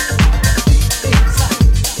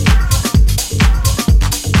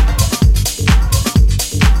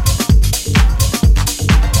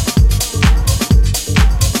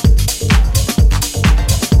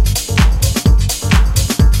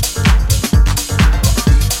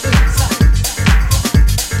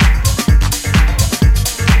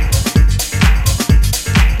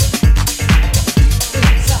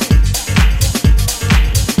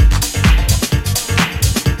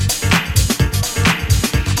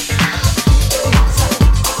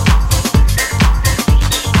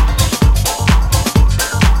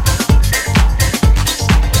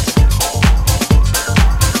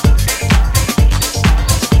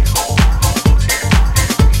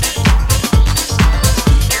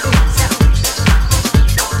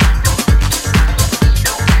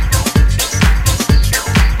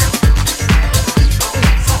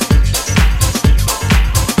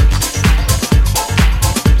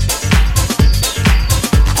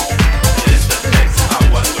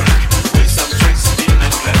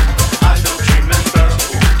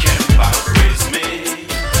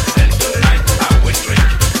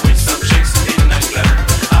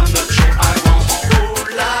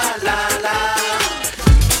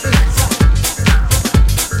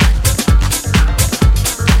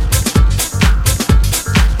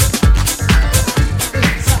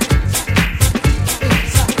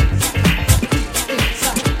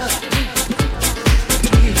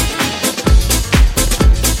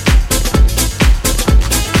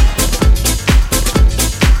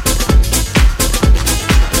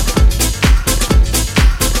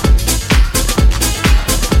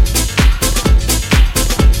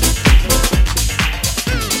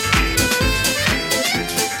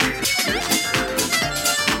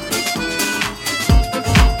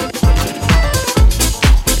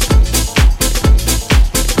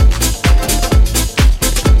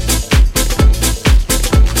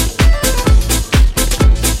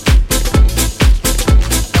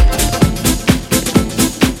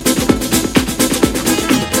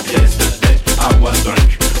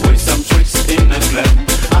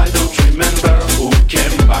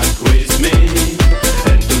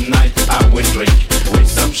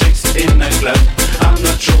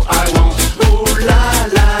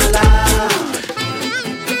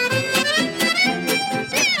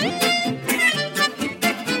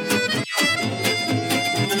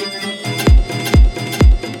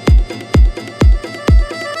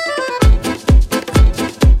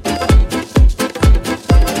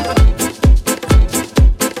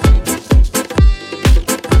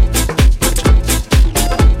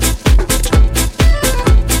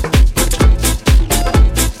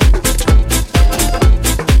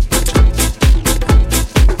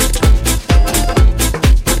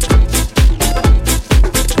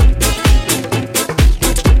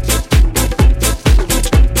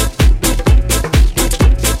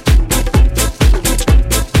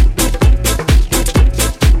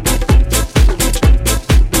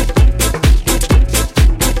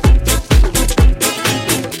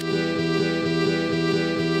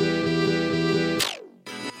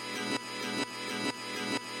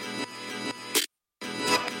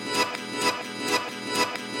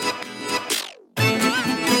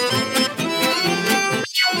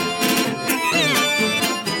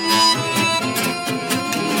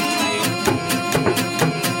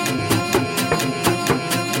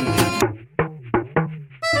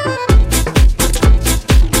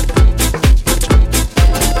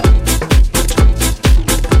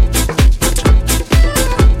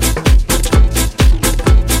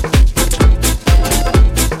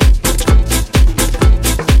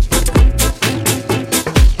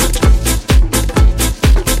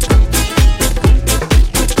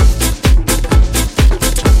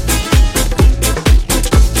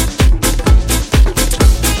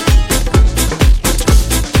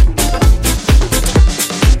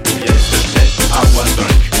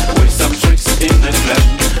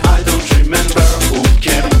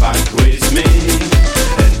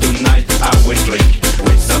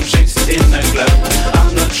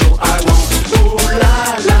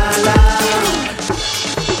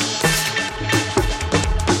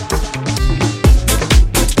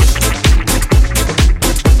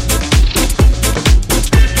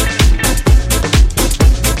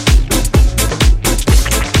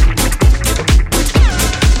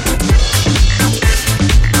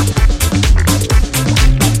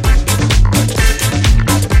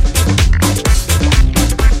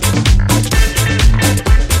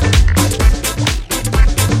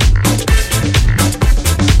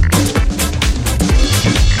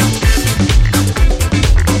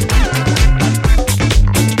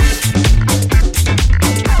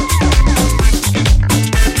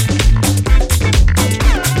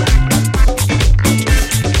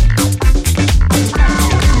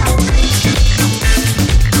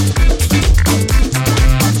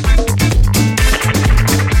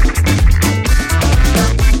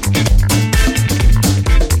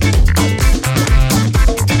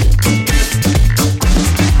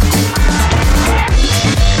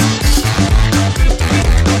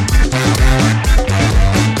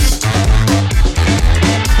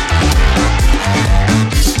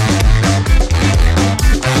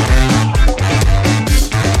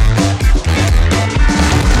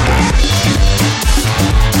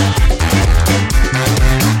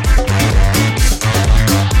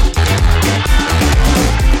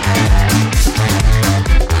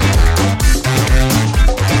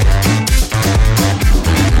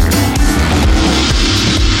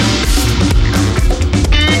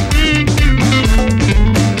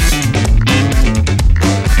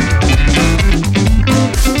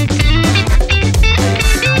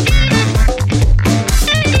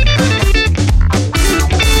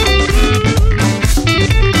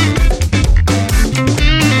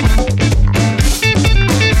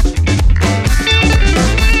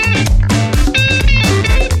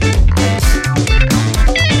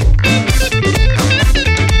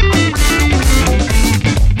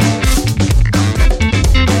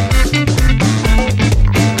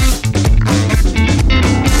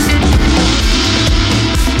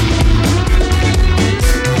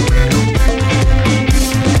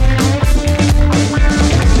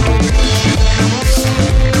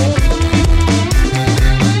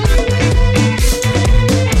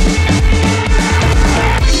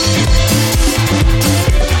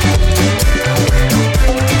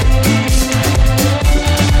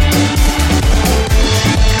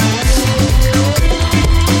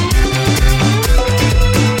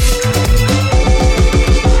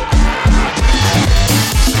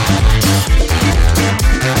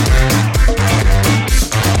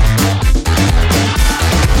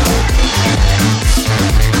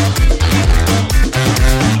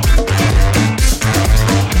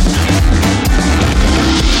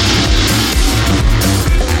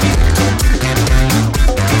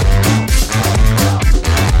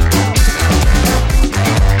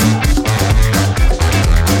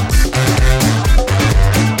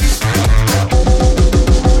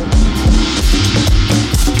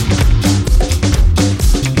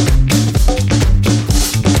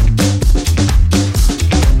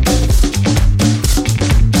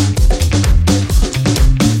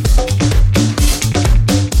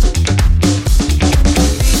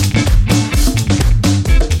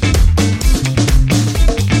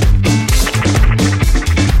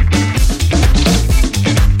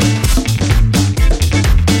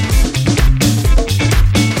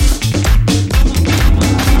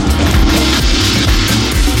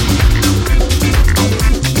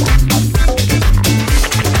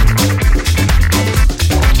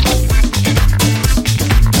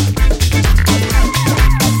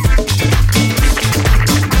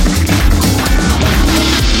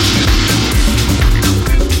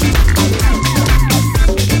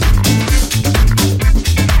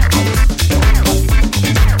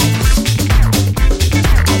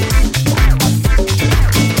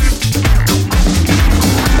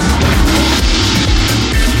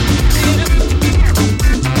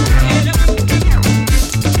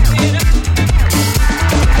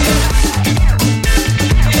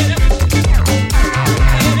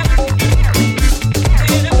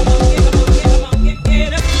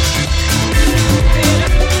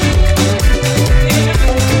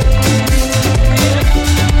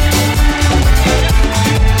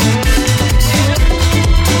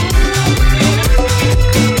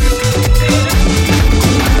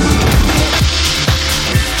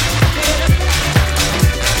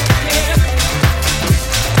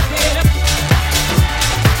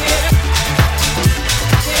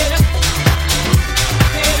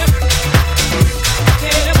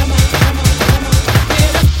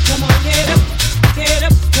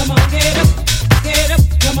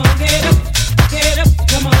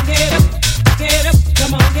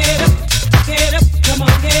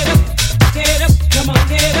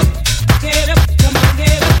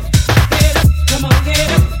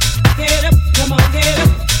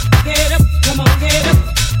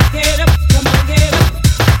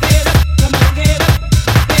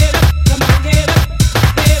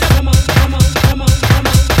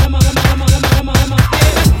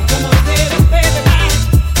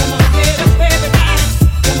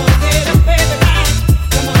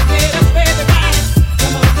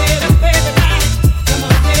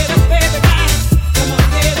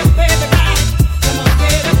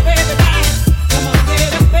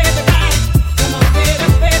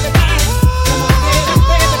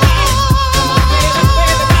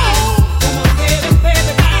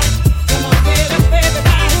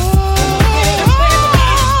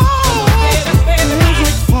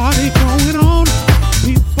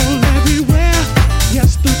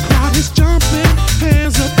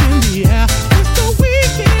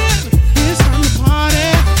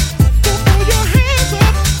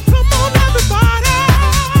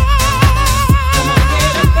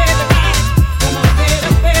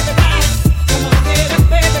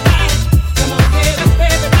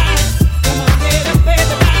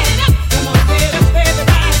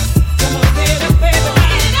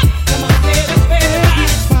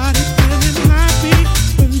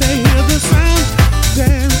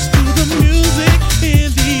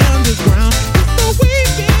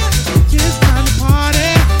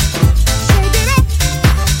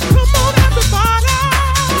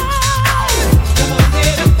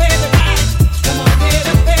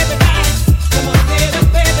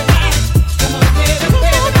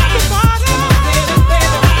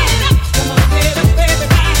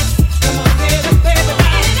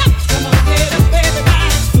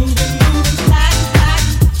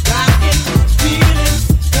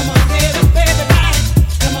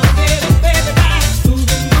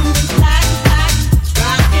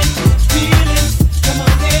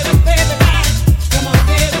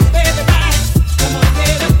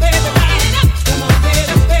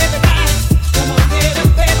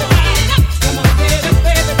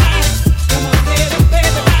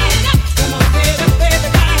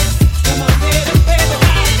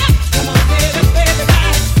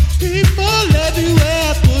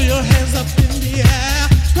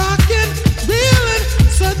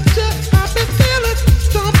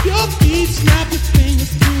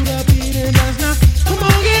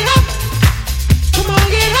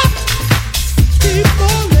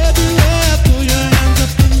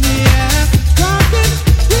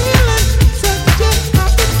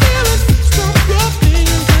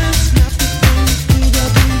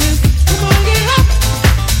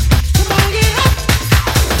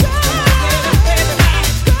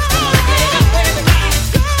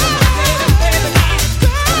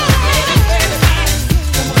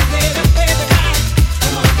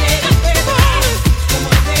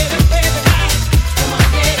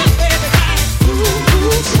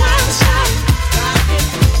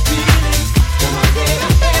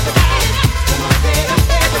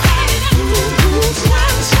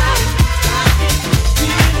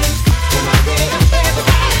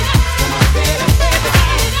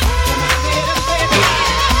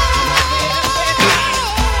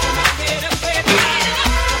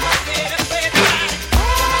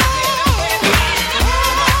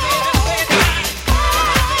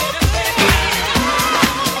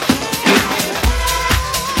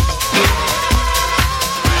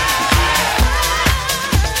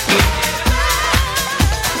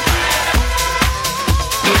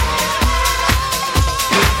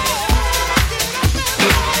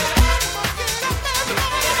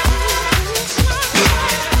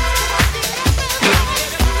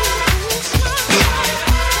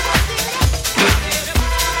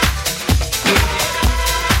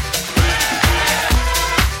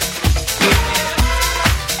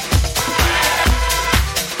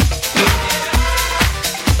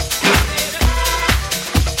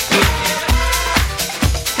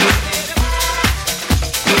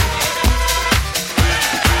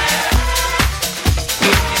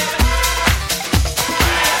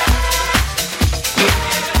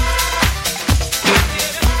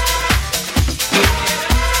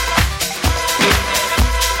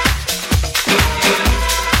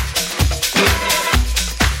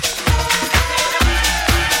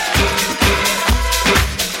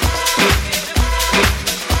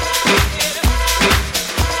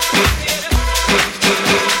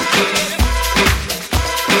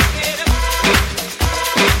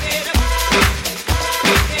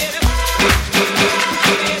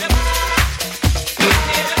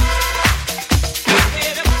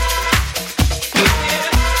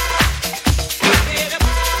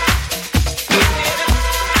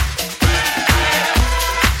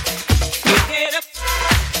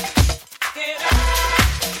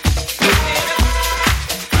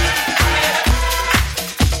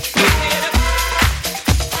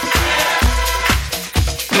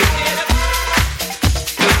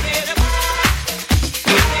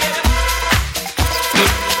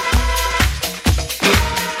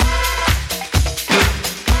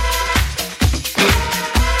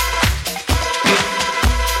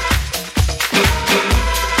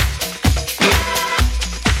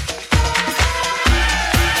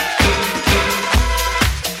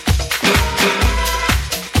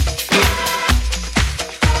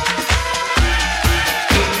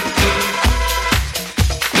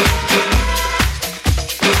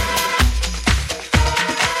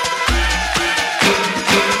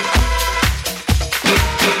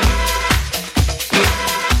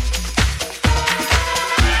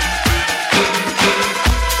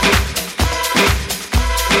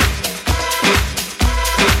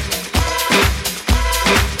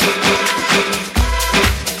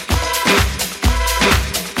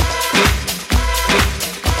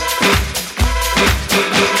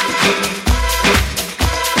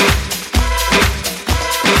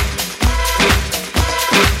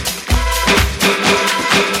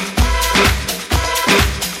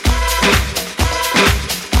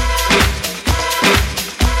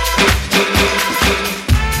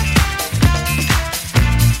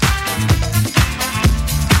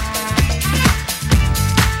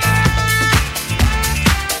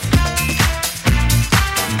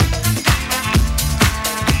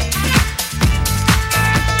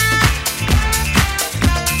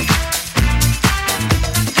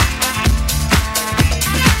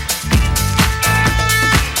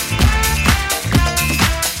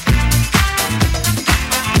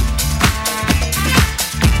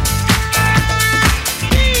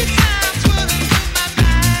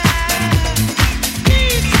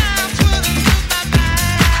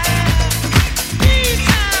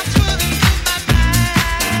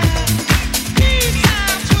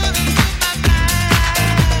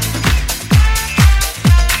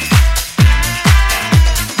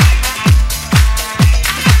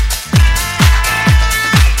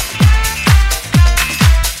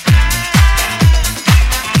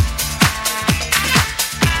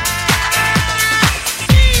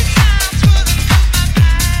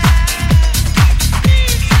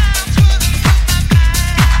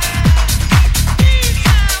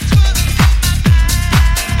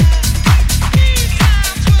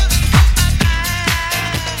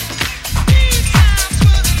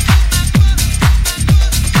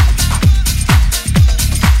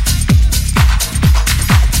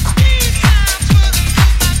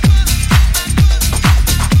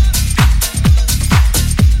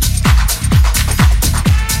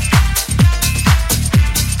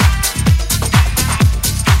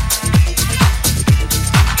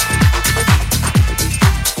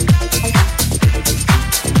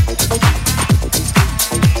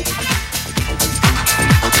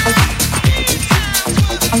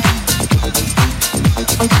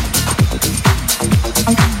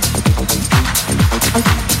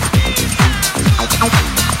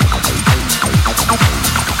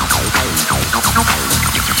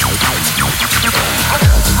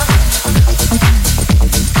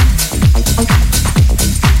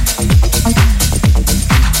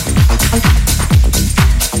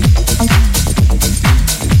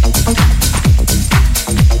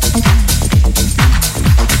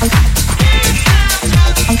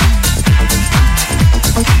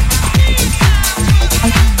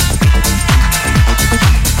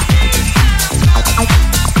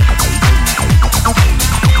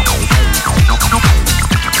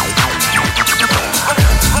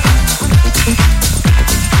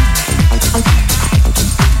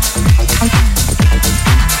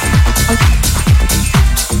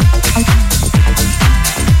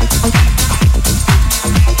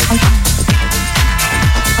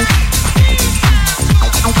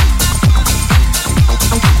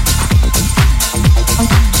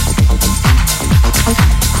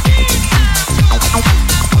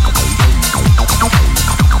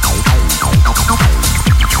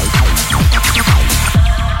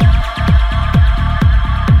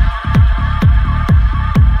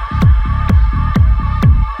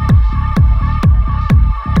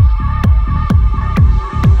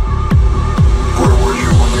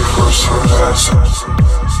 past?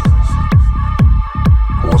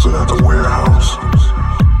 Was it at the warehouse?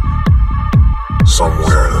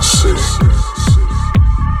 Somewhere in the city?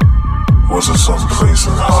 Was it someplace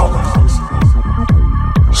in Holland?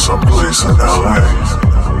 Someplace in LA?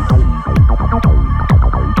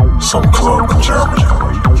 Some club in Germany?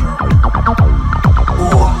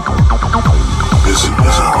 Or is it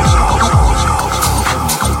now?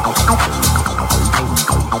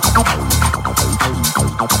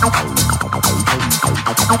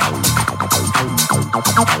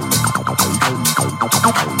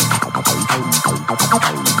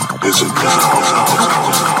 Is it now?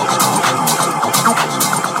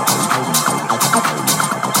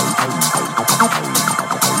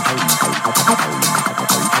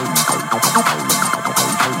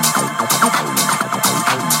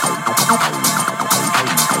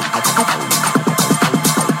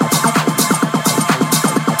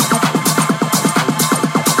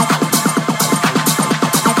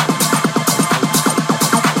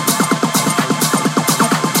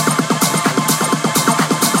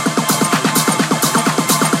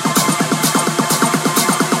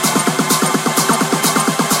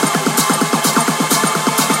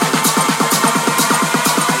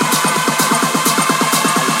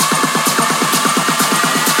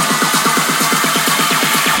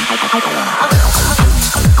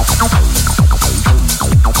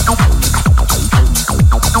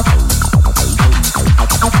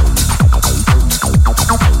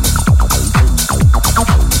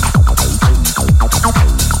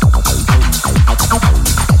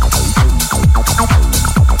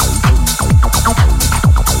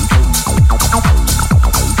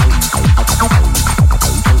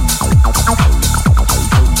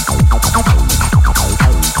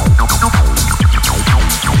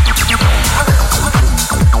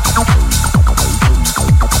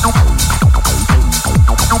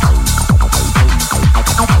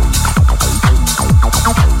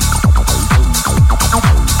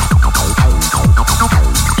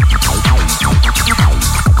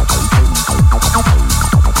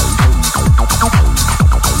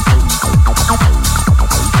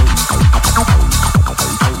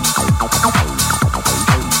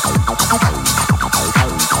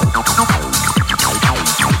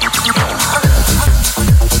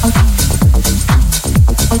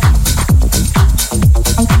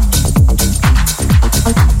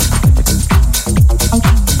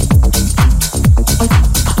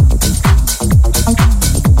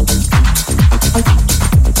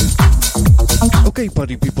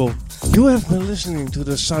 Party people, you have been listening to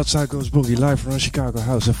the Southside Goes Boogie live on Chicago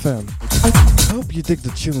House FM. I hope you dig the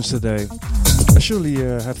tunes today. I surely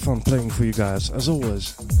had fun playing for you guys, as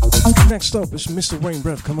always. Next up is Mr. Wayne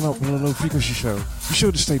Brett coming up on a Low Frequency Show. Be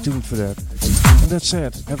sure to stay tuned for that. And that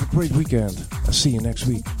said, have a great weekend. I'll see you next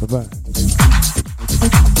week. Bye-bye.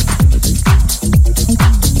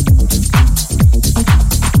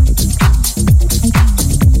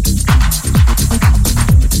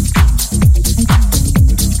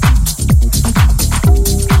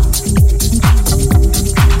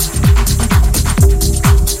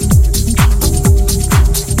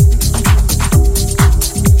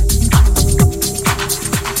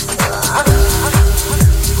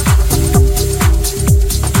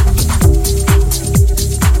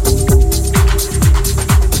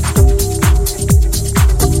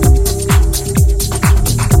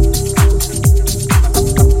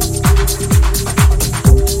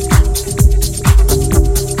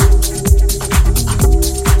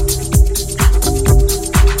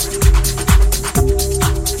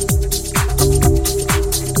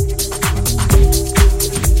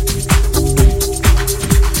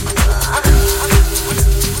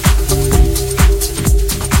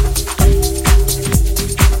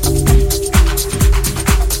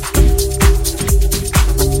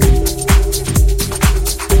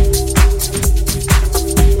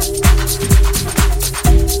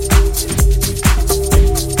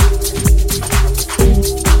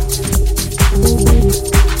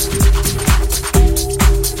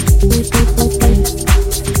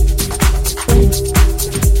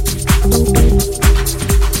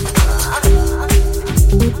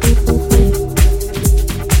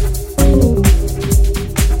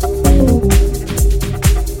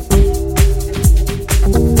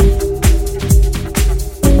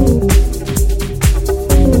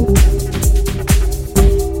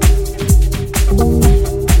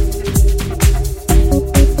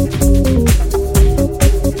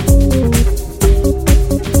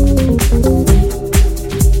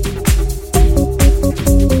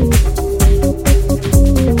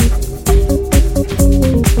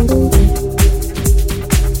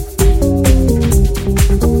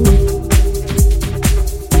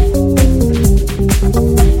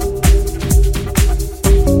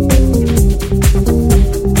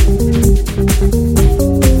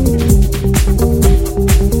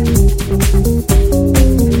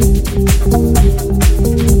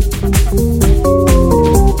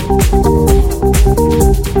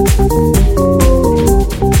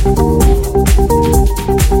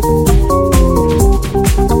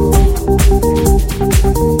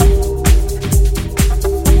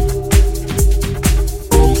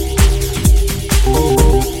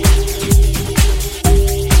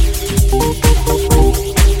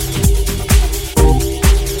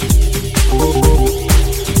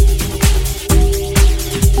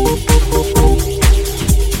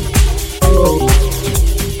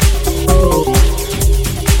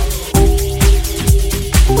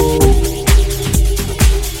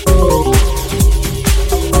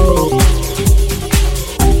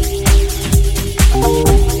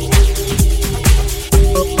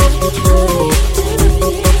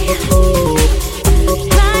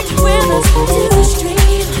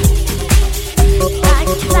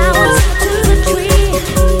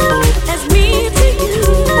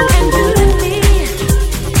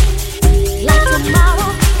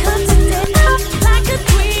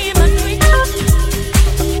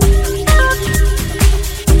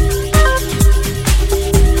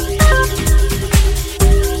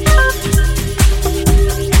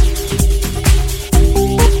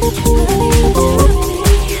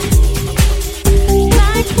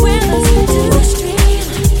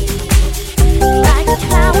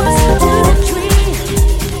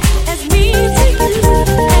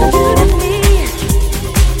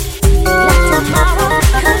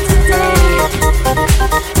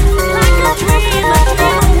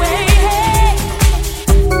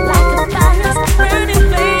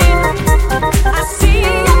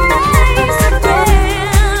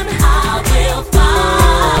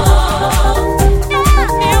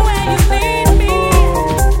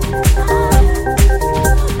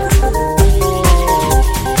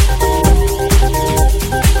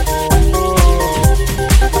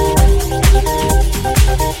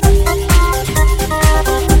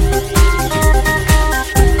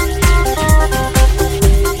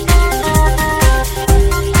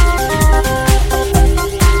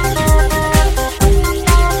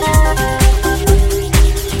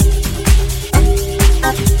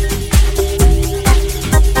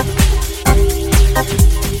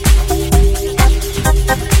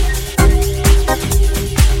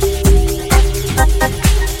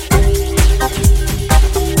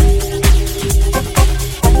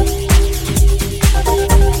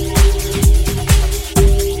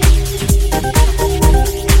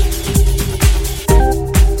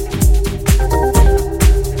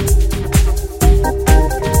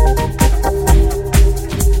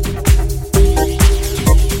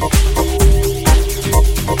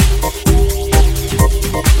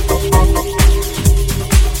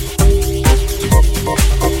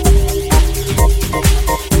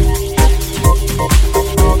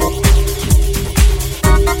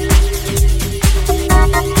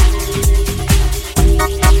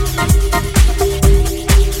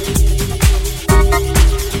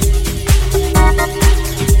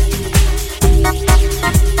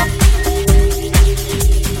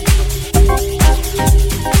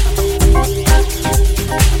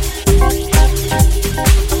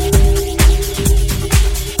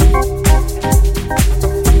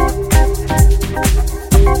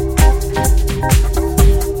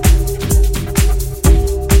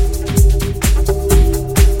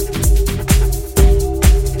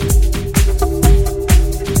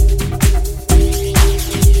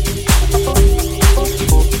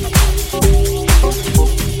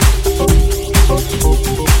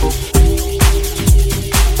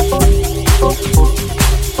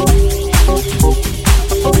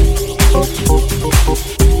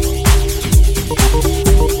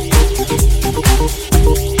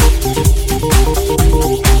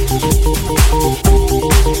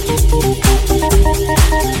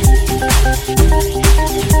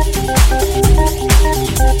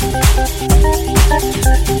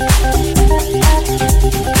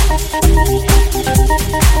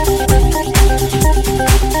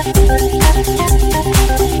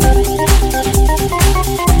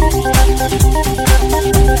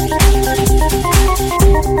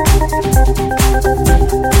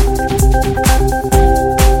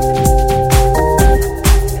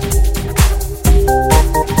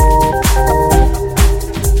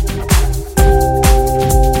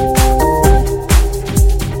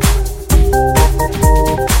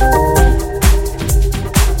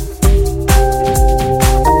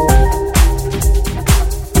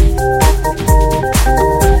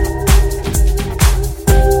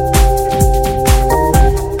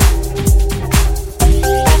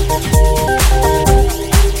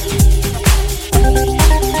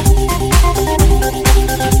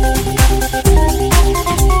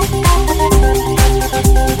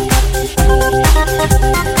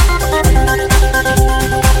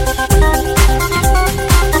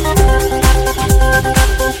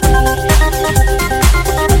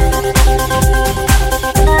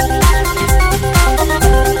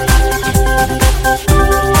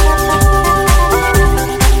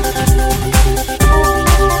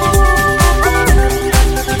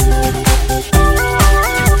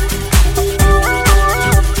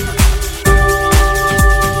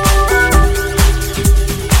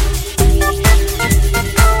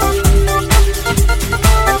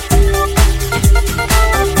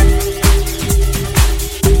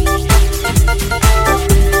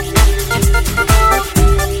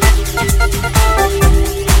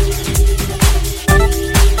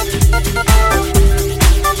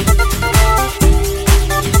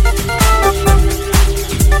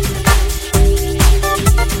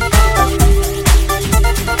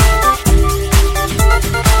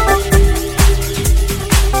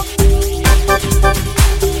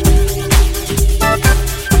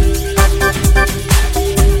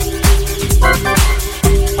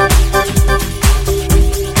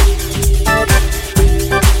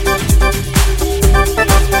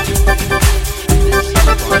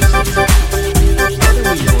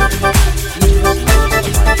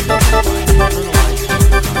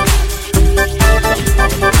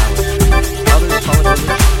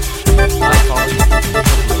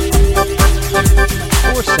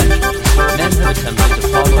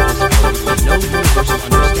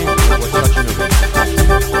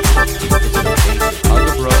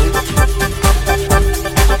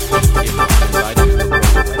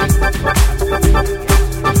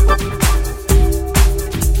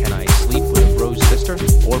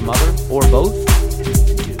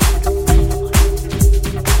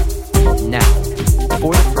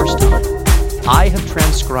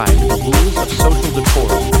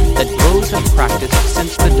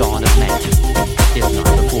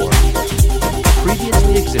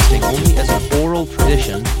 oral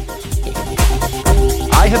tradition,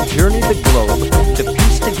 I have journeyed the globe to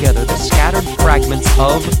piece together the scattered fragments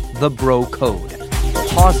of the Bro Code,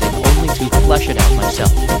 pausing only to flesh it out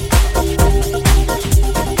myself.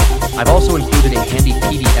 I've also included a handy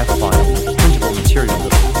PDF file with printable material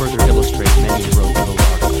that will further illustrate many Bro Code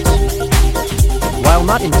articles. While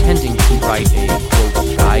not intending to write a,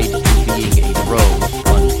 quote, guide to being a bro,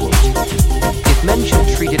 unquote, if men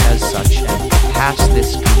should treat it as such and pass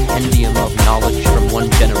this compendium of knowledge from one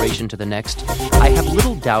generation to the next, I have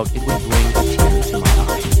little doubt it would bring a tear to my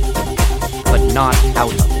eye. But not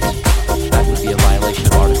out of it. That would be a violation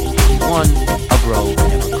of Article 31, a bro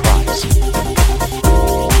never cries.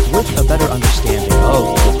 With a better understanding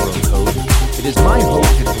of the Bro Code, it is my hope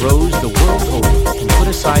that bros the world over can put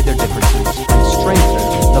aside their differences and strengthen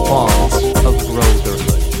the bonds of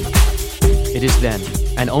brotherhood. It is then,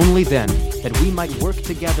 and only then, that we might work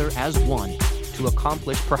together as one to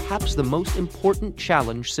accomplish perhaps the most important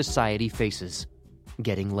challenge society faces: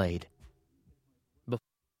 getting laid.